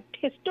who have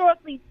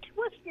historically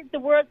twisted the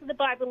words of the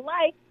Bible,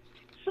 like,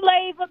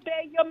 slave,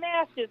 obey your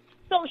masters.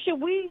 So should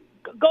we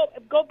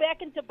go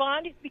back into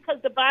bondage because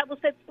the Bible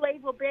said,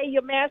 slave, obey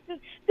your masters?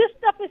 This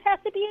stuff has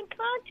to be in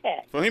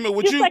context. Fahima,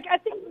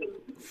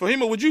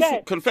 would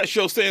you confess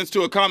your sins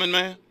to a common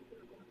man?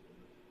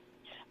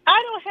 I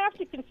don't have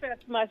to confess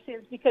my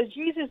sins because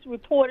Jesus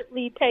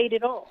reportedly paid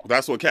it all.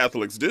 That's what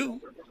Catholics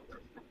do.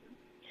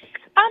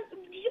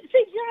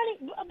 See, Johnny,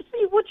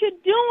 what you're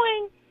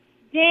doing,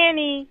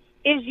 Danny,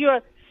 is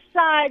you're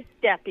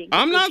sidestepping.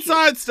 I'm not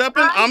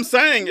sidestepping. I'm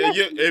saying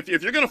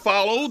if you're going to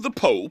follow the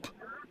Pope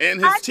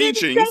and his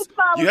teachings,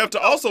 you have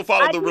to also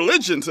follow the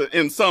religion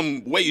in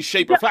some way,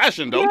 shape, or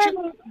fashion, don't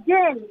you?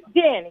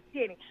 Danny,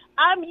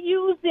 I'm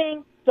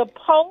using the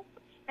Pope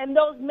and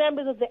those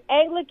members of the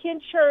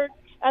Anglican Church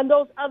and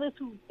those others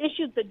who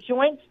issued the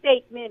joint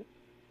statement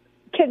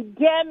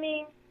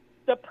condemning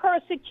the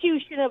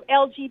persecution of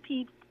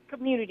LGBT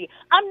community.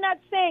 I'm not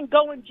saying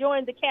go and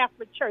join the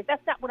Catholic Church.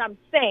 That's not what I'm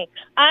saying.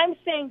 I'm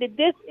saying that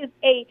this is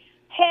a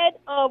head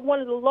of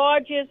one of the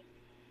largest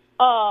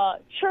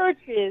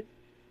churches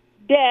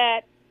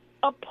that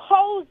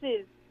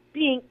opposes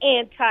being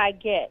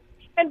anti-gay.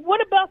 And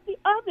what about the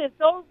others,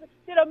 those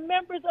that are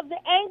members of the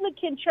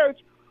Anglican Church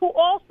who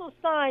also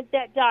signed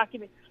that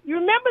document? You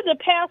remember the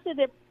pastor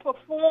that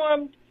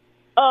performed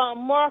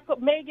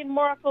Meghan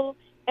Markle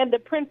and the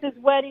Prince's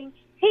wedding?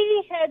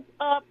 He heads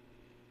up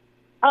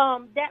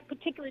that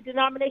particular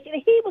denomination,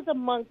 and he was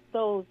amongst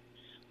those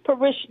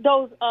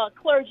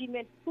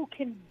clergymen who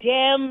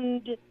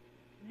condemned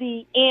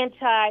the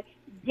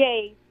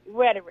anti-gay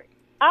rhetoric.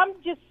 I'm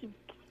just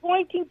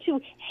pointing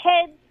to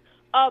heads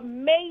of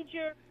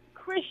major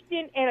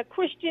Christian and a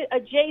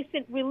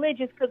Christian-adjacent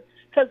religions, because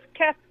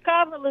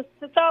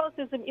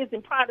Catholicism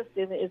isn't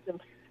Protestantism,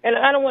 and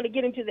I don't want to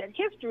get into that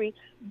history,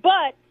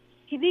 but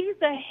these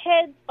are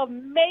heads of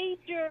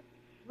major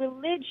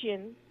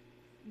religions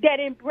that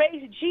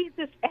embrace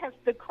Jesus as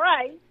the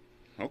Christ,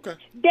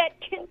 that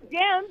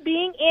condemn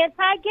being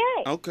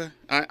anti-gay. Okay.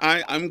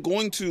 I'm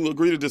going to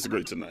agree to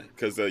disagree tonight,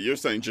 because you're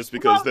saying just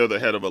because they're the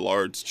head of a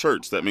large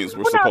church, that means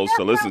we're supposed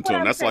to listen to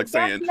them. That's like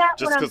saying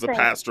just because a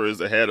pastor is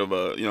the head of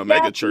a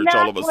mega church,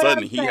 all of a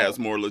sudden he has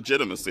more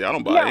legitimacy. I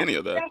don't buy any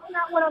of that. That's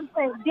not what I'm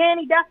saying.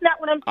 Danny, that's not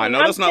what I'm saying. I know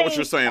that's not what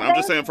you're saying. I'm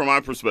just saying from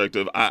my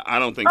perspective, I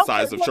don't think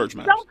size of church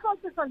matters. Don't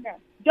focus on that.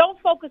 Don't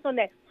focus on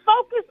that.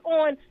 Focus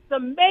on the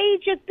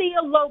major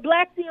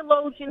black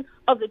theologian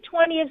of the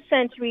 20th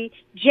century,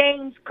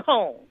 James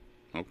Cone.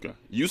 Okay.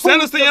 You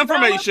sent us the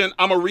information.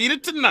 I'm going to read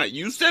it tonight.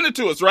 You sent it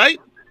to us, right?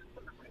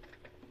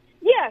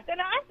 Yeah, Yes,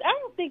 and I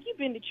don't think you've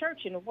been to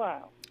church in a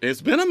while.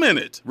 It's been a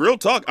minute. Real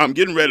talk. I'm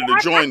getting ready to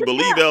join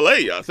Believe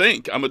LA, I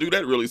think. I'm going to do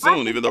that really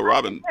soon, even though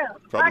Robin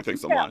probably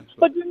thinks I'm lying.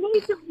 But you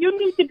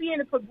need to be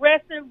in a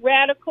progressive,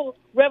 radical,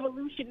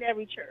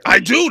 revolutionary church. I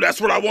do.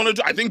 That's what I want to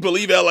do. I think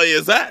Believe LA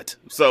is that.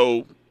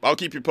 So I'll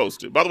keep you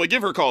posted. By the way,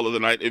 give her a call of the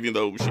night, even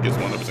though she gets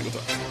one every single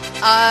time.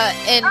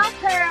 And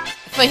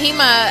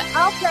Fahima,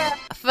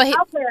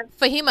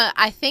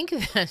 I think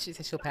she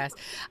said she'll pass.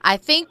 I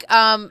think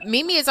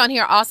Mimi is on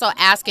here also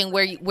asking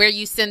where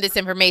you send this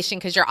information,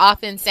 because you're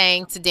often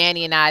saying to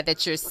Danny and I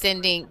that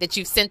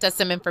you've sent us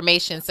some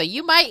information. So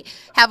you might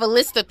have a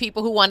list of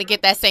people who want to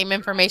get that same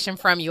information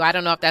from you. I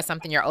don't know if that's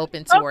something you're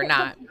open to or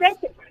not.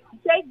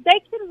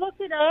 They can look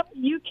it up.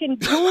 You can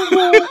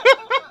Google.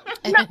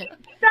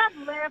 Stop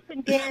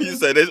laughing, Danny. You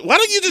said, why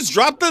don't you just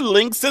drop the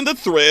links in the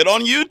thread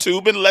on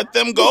YouTube and let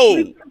them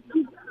go?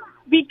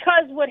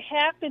 Because what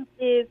happens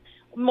is,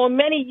 on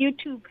many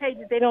YouTube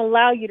pages, they don't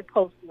allow you to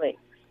post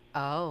links.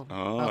 Oh,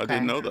 I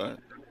didn't know that.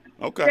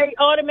 Okay. They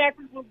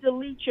automatically will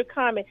delete your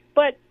comment.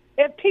 But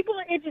if people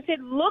are interested,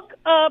 look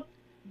up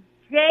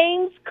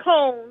James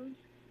Cones.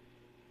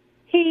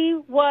 He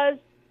was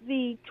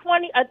a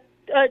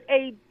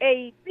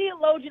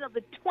theologian of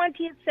the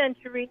 20th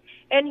century,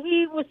 and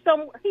he was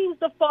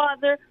the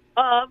father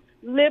of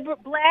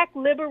Black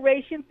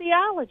liberation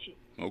theology.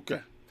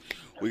 Okay.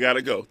 We got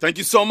to go. Thank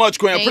you so much,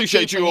 Quinn.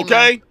 Appreciate you,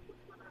 okay?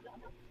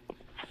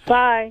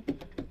 Bye.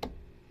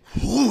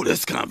 Ooh,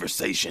 this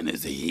conversation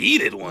is a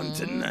heated one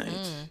tonight.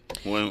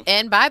 Well,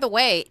 and by the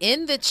way,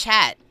 in the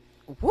chat,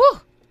 woo.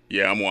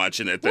 Yeah, I'm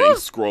watching that thing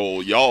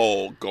scroll.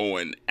 Y'all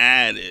going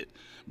at it.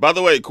 By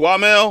the way,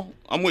 Kwamel,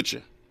 I'm with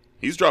you.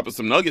 He's dropping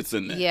some nuggets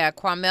in there. Yeah,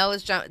 Kwamel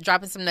is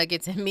dropping some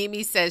nuggets. And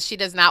Mimi says she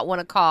does not want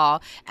to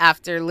call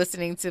after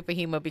listening to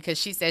Fahima because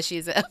she says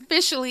she's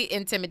officially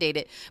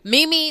intimidated.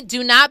 Mimi,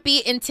 do not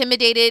be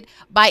intimidated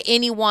by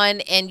anyone.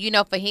 And,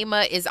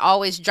 Fahima is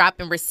always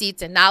dropping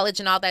receipts and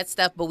knowledge and all that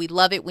stuff. But we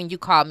love it when you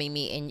call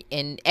Mimi.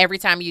 And every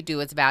time you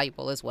do, it's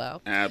valuable as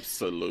well.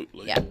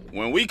 Absolutely. Yeah.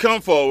 When we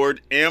come forward,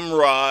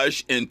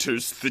 Raj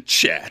enters the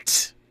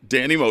chat.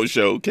 Danny Mo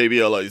Show,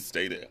 KBLA,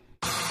 stay there.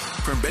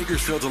 From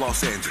Bakersfield to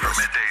Los Angeles. From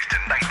middays to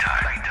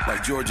nighttime.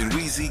 Like George and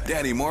Wheezy,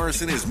 Danny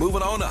Morrison is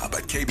moving on up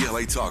at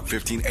KBLA Talk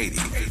 1580.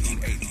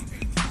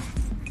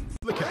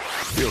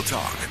 Real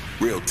talk,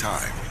 real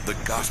time, the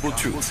gospel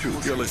truth.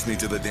 You're listening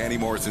to the Danny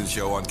Morrison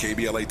Show on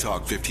KBLA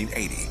Talk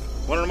 1580.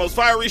 One of the most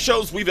fiery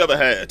shows we've ever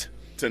had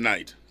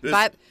tonight.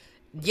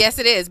 Yes,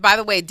 it is. By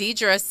the way,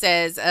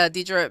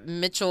 Deidre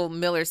Mitchell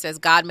Miller says,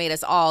 God made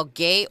us all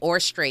gay or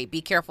straight.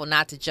 Be careful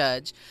not to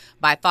judge.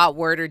 By thought,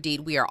 word, or deed,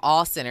 we are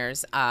all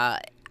sinners.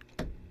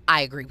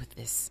 I agree with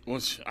this.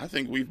 Well, I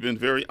think we've been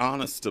very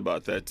honest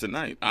about that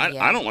tonight.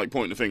 I don't like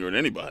pointing the finger at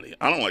anybody.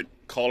 I don't like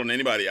calling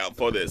anybody out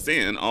for their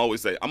sin. I always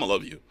say, I'm going to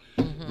love you,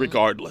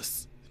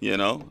 regardless.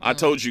 I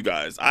told you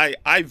guys,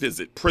 I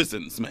visit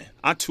prisons, man.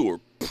 I tour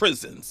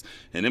prisons.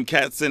 And them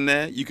cats in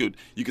there, you could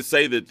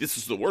say that this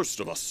is the worst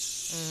of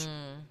us.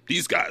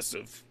 These guys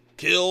have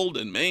killed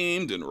and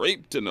maimed and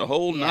raped and the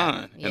whole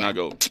nine. Yeah.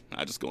 And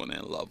I just go in there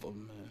and love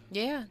them, man.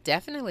 Yeah,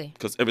 definitely.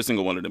 Because every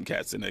single one of them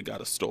cats in there got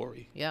a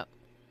story. Yep.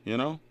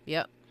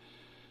 Yep.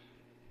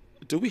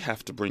 Do we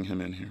have to bring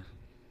him in here?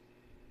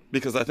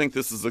 Because I think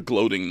this is a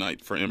gloating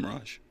night for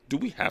Imraj. Do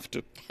we have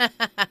to?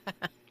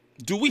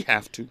 Do we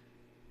have to?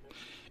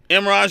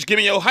 Imraj, give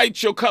me your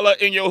height, your color,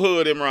 and your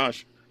hood,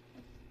 Imraj.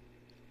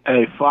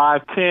 Hey,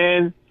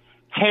 5'10".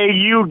 Hey,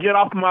 you get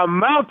off my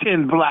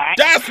mountain, Black.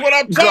 That's what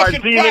I'm talking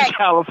about. Gardena,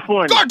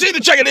 California.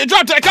 Gardena, check it in.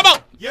 Drop that. Come on.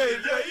 Yeah.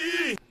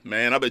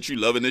 Man, I bet you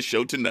loving this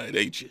show tonight,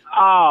 ain't you?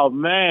 Oh,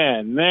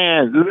 man.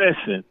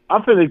 Listen,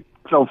 I'm finna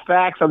throw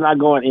facts. I'm not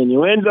going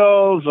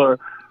innuendos or,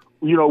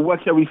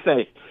 what can we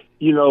say?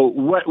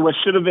 What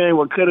should have been,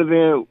 what could have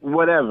been,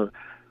 whatever.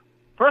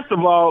 First of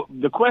all,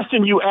 the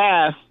question you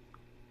asked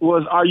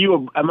was,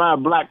 am I a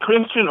black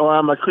Christian or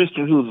am I a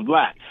Christian who's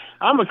black?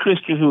 I'm a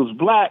Christian who's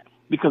black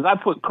because I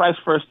put Christ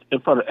first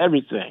in front of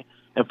everything.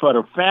 In front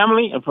of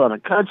family, in front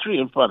of country,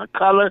 in front of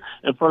color,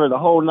 in front of the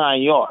whole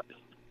 9 yards.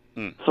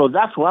 So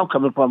that's where I'm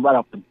coming from right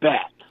off the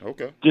bat.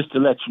 Okay. Just to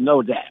let you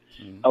know that.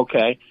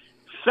 Okay.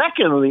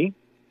 Secondly,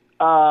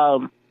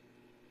 can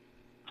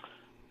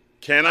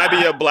I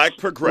be a black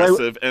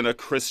progressive and a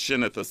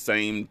Christian at the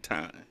same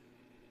time?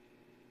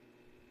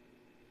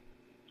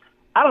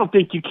 I don't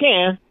think you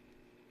can,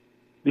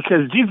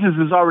 because Jesus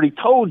has already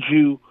told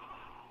you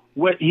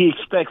what he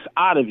expects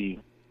out of you.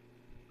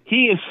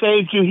 He has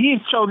saved you. He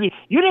has chosen you.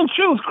 You didn't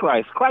choose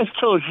Christ. Christ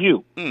chose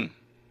you. And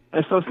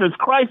so since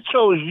Christ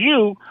chose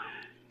you,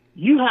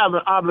 you have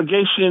an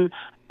obligation,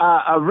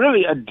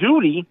 really a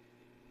duty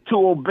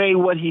to obey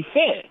what he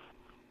said.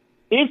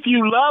 If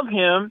you love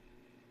him,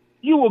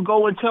 you will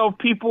go and tell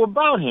people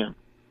about him.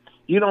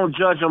 You don't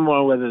judge them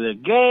on whether they're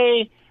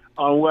gay,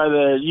 on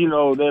whether, they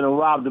done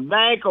robbed the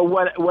bank or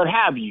what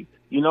have you.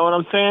 You know what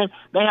I'm saying?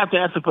 They have to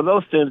answer for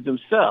those sins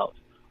themselves.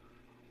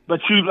 But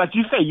you, like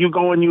you say, you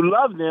go and you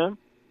love them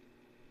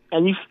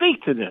and you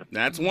speak to them.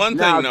 That's one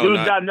thing,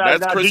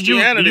 that's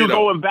Christianity, do you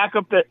go and back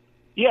up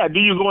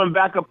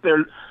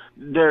their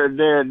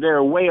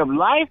their way of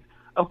life?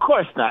 Of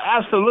course not.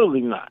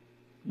 Absolutely not.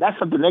 That's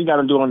something they got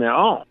to do on their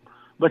own.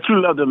 But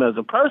you love them as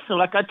a person,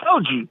 like I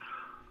told you.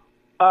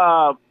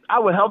 I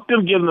would help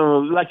them, give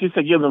them, like you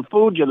said, give them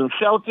food, give them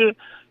shelter,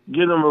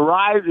 give them a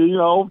ride,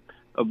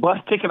 a bus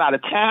ticket out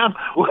of town,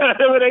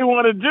 whatever they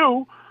want to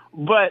do.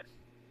 But,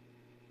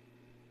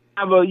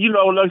 like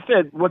I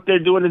said, what they're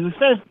doing is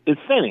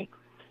sinning.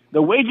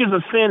 The wages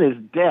of sin is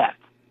death,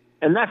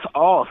 and that's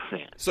all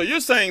sin. So you're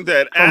saying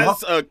that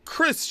as a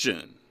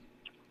Christian,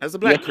 as a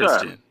black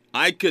Christian,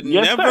 I could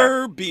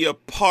never be a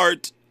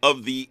part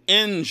of the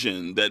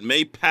engine that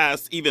may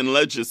pass even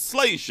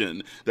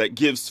legislation that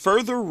gives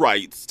further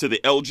rights to the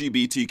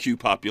LGBTQ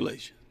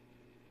population.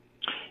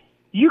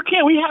 You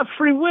can't. We have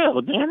free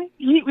will, Danny.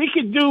 We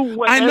can do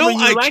whatever I know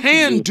you like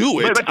can to do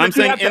it. But I'm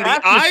saying in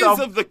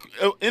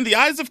the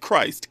eyes of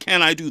Christ,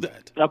 can I do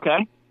that?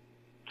 Okay.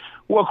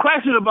 Well,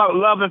 Christ is about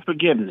love and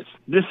forgiveness.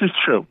 This is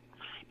true.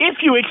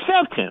 If you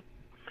accept him.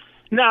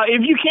 Now,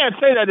 if you can't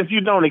say that if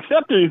you don't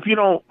accept him, if you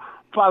don't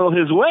follow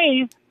his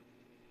ways,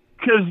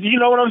 because you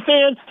know what I'm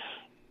saying?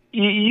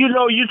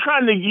 You're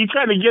trying to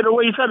get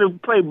away. You're trying to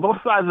play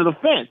both sides of the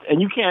fence,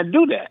 and you can't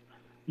do that.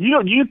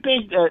 You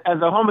think that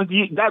as a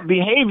homosexual, that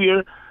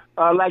behavior,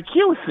 like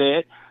you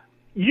said,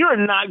 you're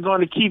not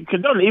going to keep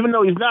condoning. Even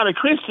though he's not a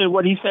Christian,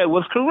 what he said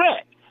was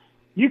correct.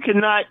 You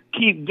cannot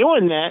keep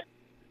doing that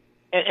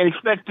and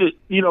expect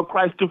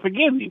Christ to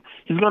forgive you.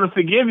 He's going to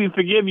forgive you,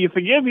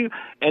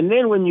 and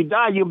then when you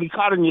die, you'll be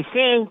caught in your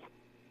sins,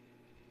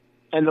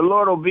 and the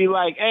Lord will be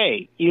like,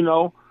 hey,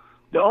 the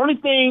only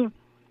thing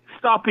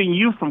stopping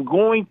you from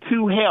going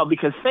to hell,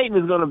 because Satan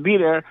is going to be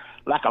there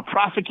like a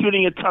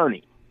prosecuting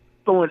attorney,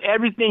 throwing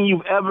everything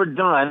you've ever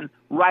done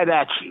right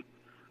at you.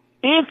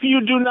 If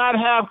you do not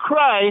have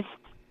Christ,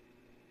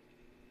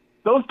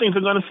 those things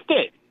are going to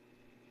stick.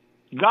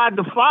 God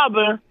the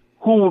Father,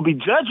 who will be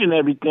judging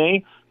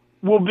everything,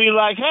 will be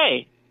like,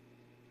 hey,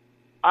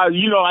 I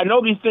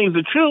know these things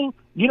are true.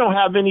 You don't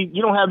have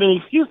any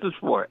excuses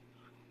for it.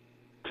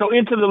 So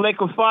into the lake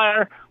of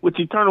fire with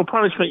eternal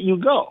punishment you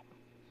go.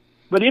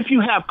 But if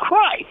you have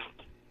Christ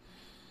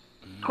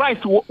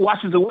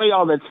washes away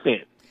all that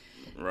sin.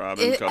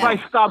 Robin,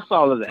 Christ stops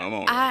all of that. Come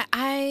on.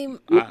 I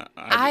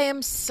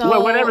am so.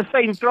 Well, whenever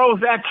Satan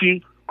throws at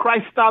you,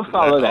 Christ stops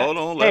all of that.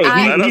 Hold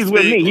on, he's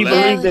with me. He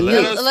believes in me.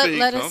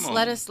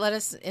 Let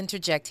us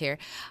interject here.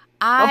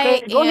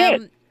 Go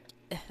ahead.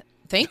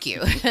 Thank you.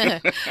 Go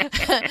ahead.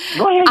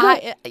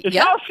 It's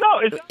our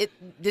show.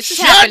 This is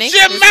Shut happening.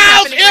 your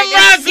mouth,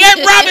 Imran.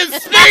 Let Robin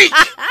speak.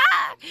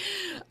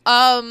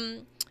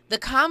 The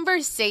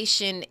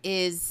conversation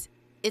it's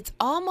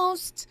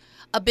almost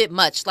a bit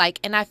much.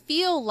 And I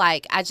feel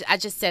like I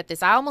just said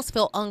this. I almost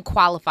feel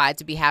unqualified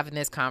to be having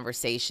this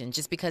conversation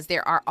just because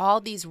there are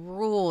all these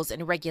rules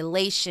and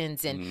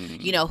regulations and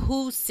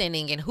who's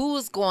sinning and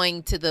who's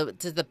going to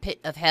the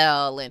pit of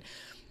hell and.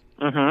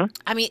 Mm-hmm.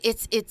 I mean,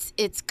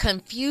 it's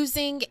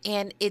confusing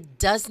and it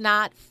does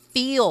not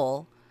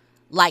feel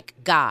like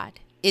God.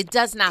 It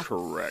does not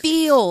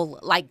feel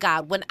like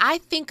God. When I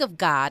think of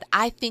God,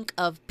 I think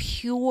of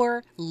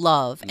pure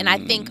love and I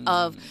think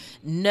of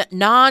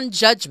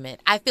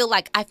non-judgment. I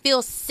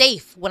feel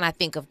safe when I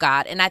think of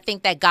God, and I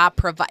think that God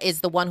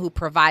is the one who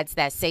provides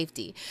that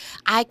safety.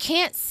 I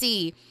can't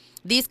see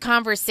these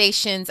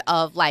conversations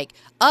of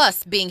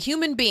us being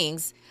human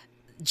beings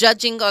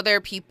judging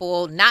other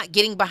people, not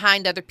getting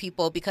behind other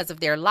people because of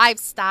their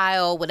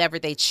lifestyle, whatever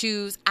they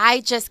choose.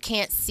 I just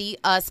can't see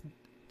us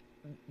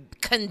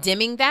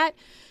condemning that.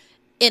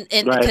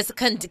 Because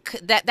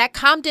that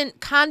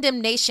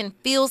condemnation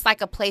feels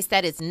like a place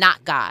that is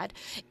not God.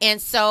 And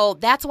so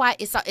that's why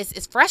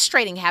it's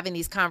frustrating having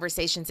these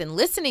conversations and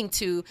listening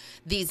to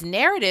these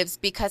narratives,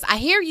 because I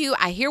hear you,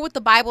 I hear what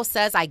the Bible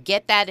says, I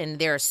get that, and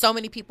there are so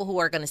many people who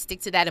are going to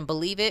stick to that and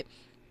believe it.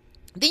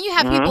 Then you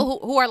have people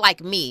who are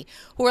like me,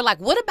 who are like,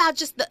 what about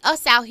just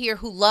us out here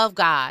who love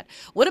God?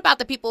 What about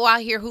the people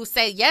out here who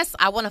say, yes,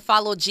 I want to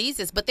follow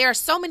Jesus? But there are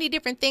so many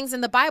different things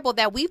in the Bible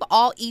that we've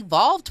all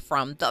evolved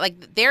from.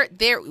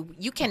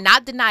 You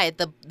cannot deny it.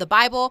 The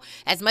Bible,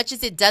 as much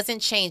as it doesn't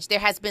change, there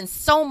has been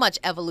so much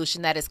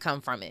evolution that has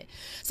come from it.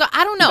 So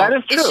I don't know. That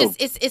is true.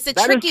 It's a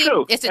tricky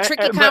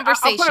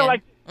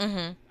conversation.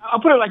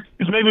 I'll put it like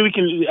this. Maybe we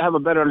can have a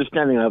better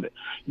understanding of it.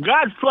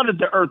 God flooded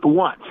the earth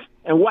once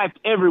and wiped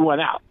everyone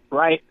out.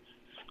 Right?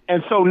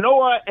 And so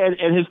Noah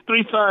and his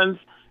 3 sons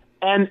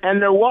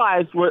and their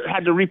wives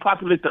had to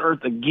repopulate the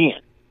earth again.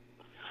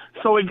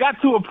 So it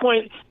got to a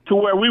point to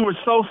where we were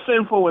so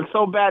sinful and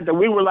so bad that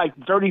we were like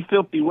dirty,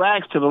 filthy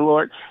rags to the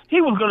Lord.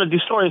 He was going to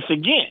destroy us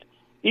again.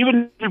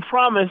 Even if he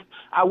promised,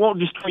 I won't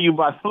destroy you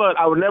by flood.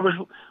 I will never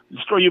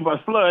destroy you by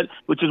flood,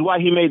 which is why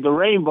he made the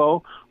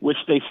rainbow, which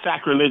they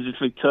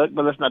sacrilegiously took.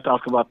 But let's not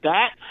talk about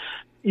that.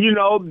 He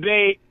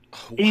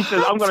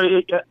says,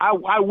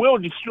 I will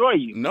destroy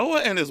you.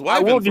 Noah and his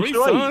wife and 3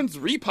 sons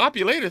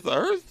repopulated the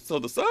earth, so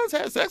the sons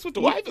had sex with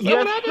the wife? Is that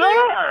what happened?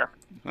 Sir.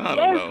 I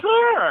don't know.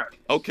 Sir.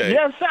 Okay.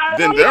 Yes, sir.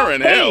 Then they're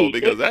in hell,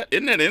 because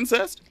isn't that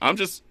incest?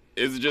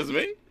 Is it just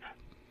me?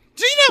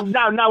 Do you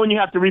know? Now when you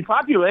have to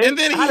repopulate, And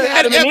then he how did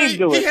had Adam and Eve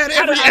do it? he had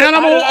How every did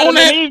animal on Adam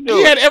that. and Eve do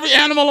He it? had every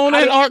animal on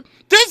that ark.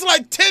 There's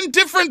like 10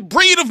 different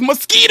breed of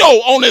mosquito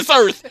on this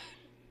earth.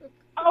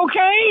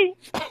 Okay.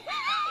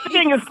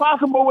 Everything is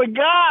possible with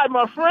God,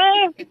 my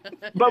friend.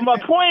 But my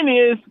point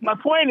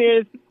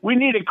is, we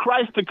needed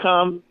Christ to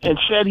come and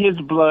shed his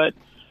blood.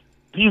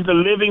 He's the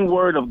living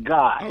word of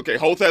God. Okay,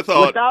 hold that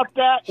thought. Without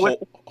that,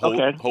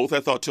 hold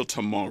that thought till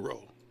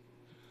tomorrow.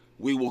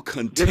 We will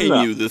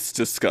continue this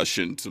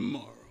discussion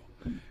tomorrow.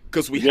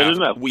 Because we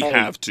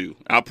have to.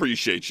 I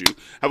appreciate you.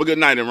 Have a good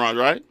night, Imran,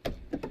 right?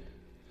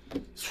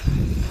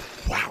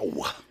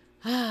 Wow.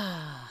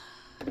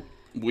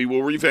 We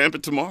will revamp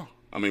it tomorrow.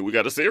 I mean, we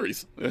got a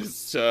series.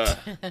 Because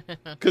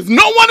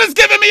no one is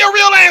giving me a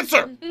real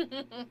answer.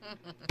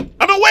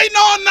 I've been waiting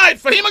all night.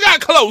 Fahima got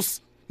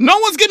close. No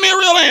one's giving me a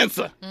real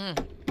answer.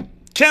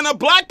 Can a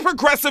black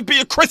progressive be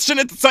a Christian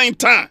at the same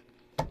time?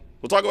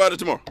 We'll talk about it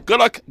tomorrow. Good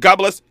luck. God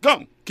bless.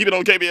 Go. Keep it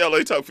on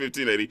KBLA Talk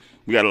 1580.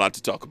 We got a lot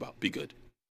to talk about. Be good.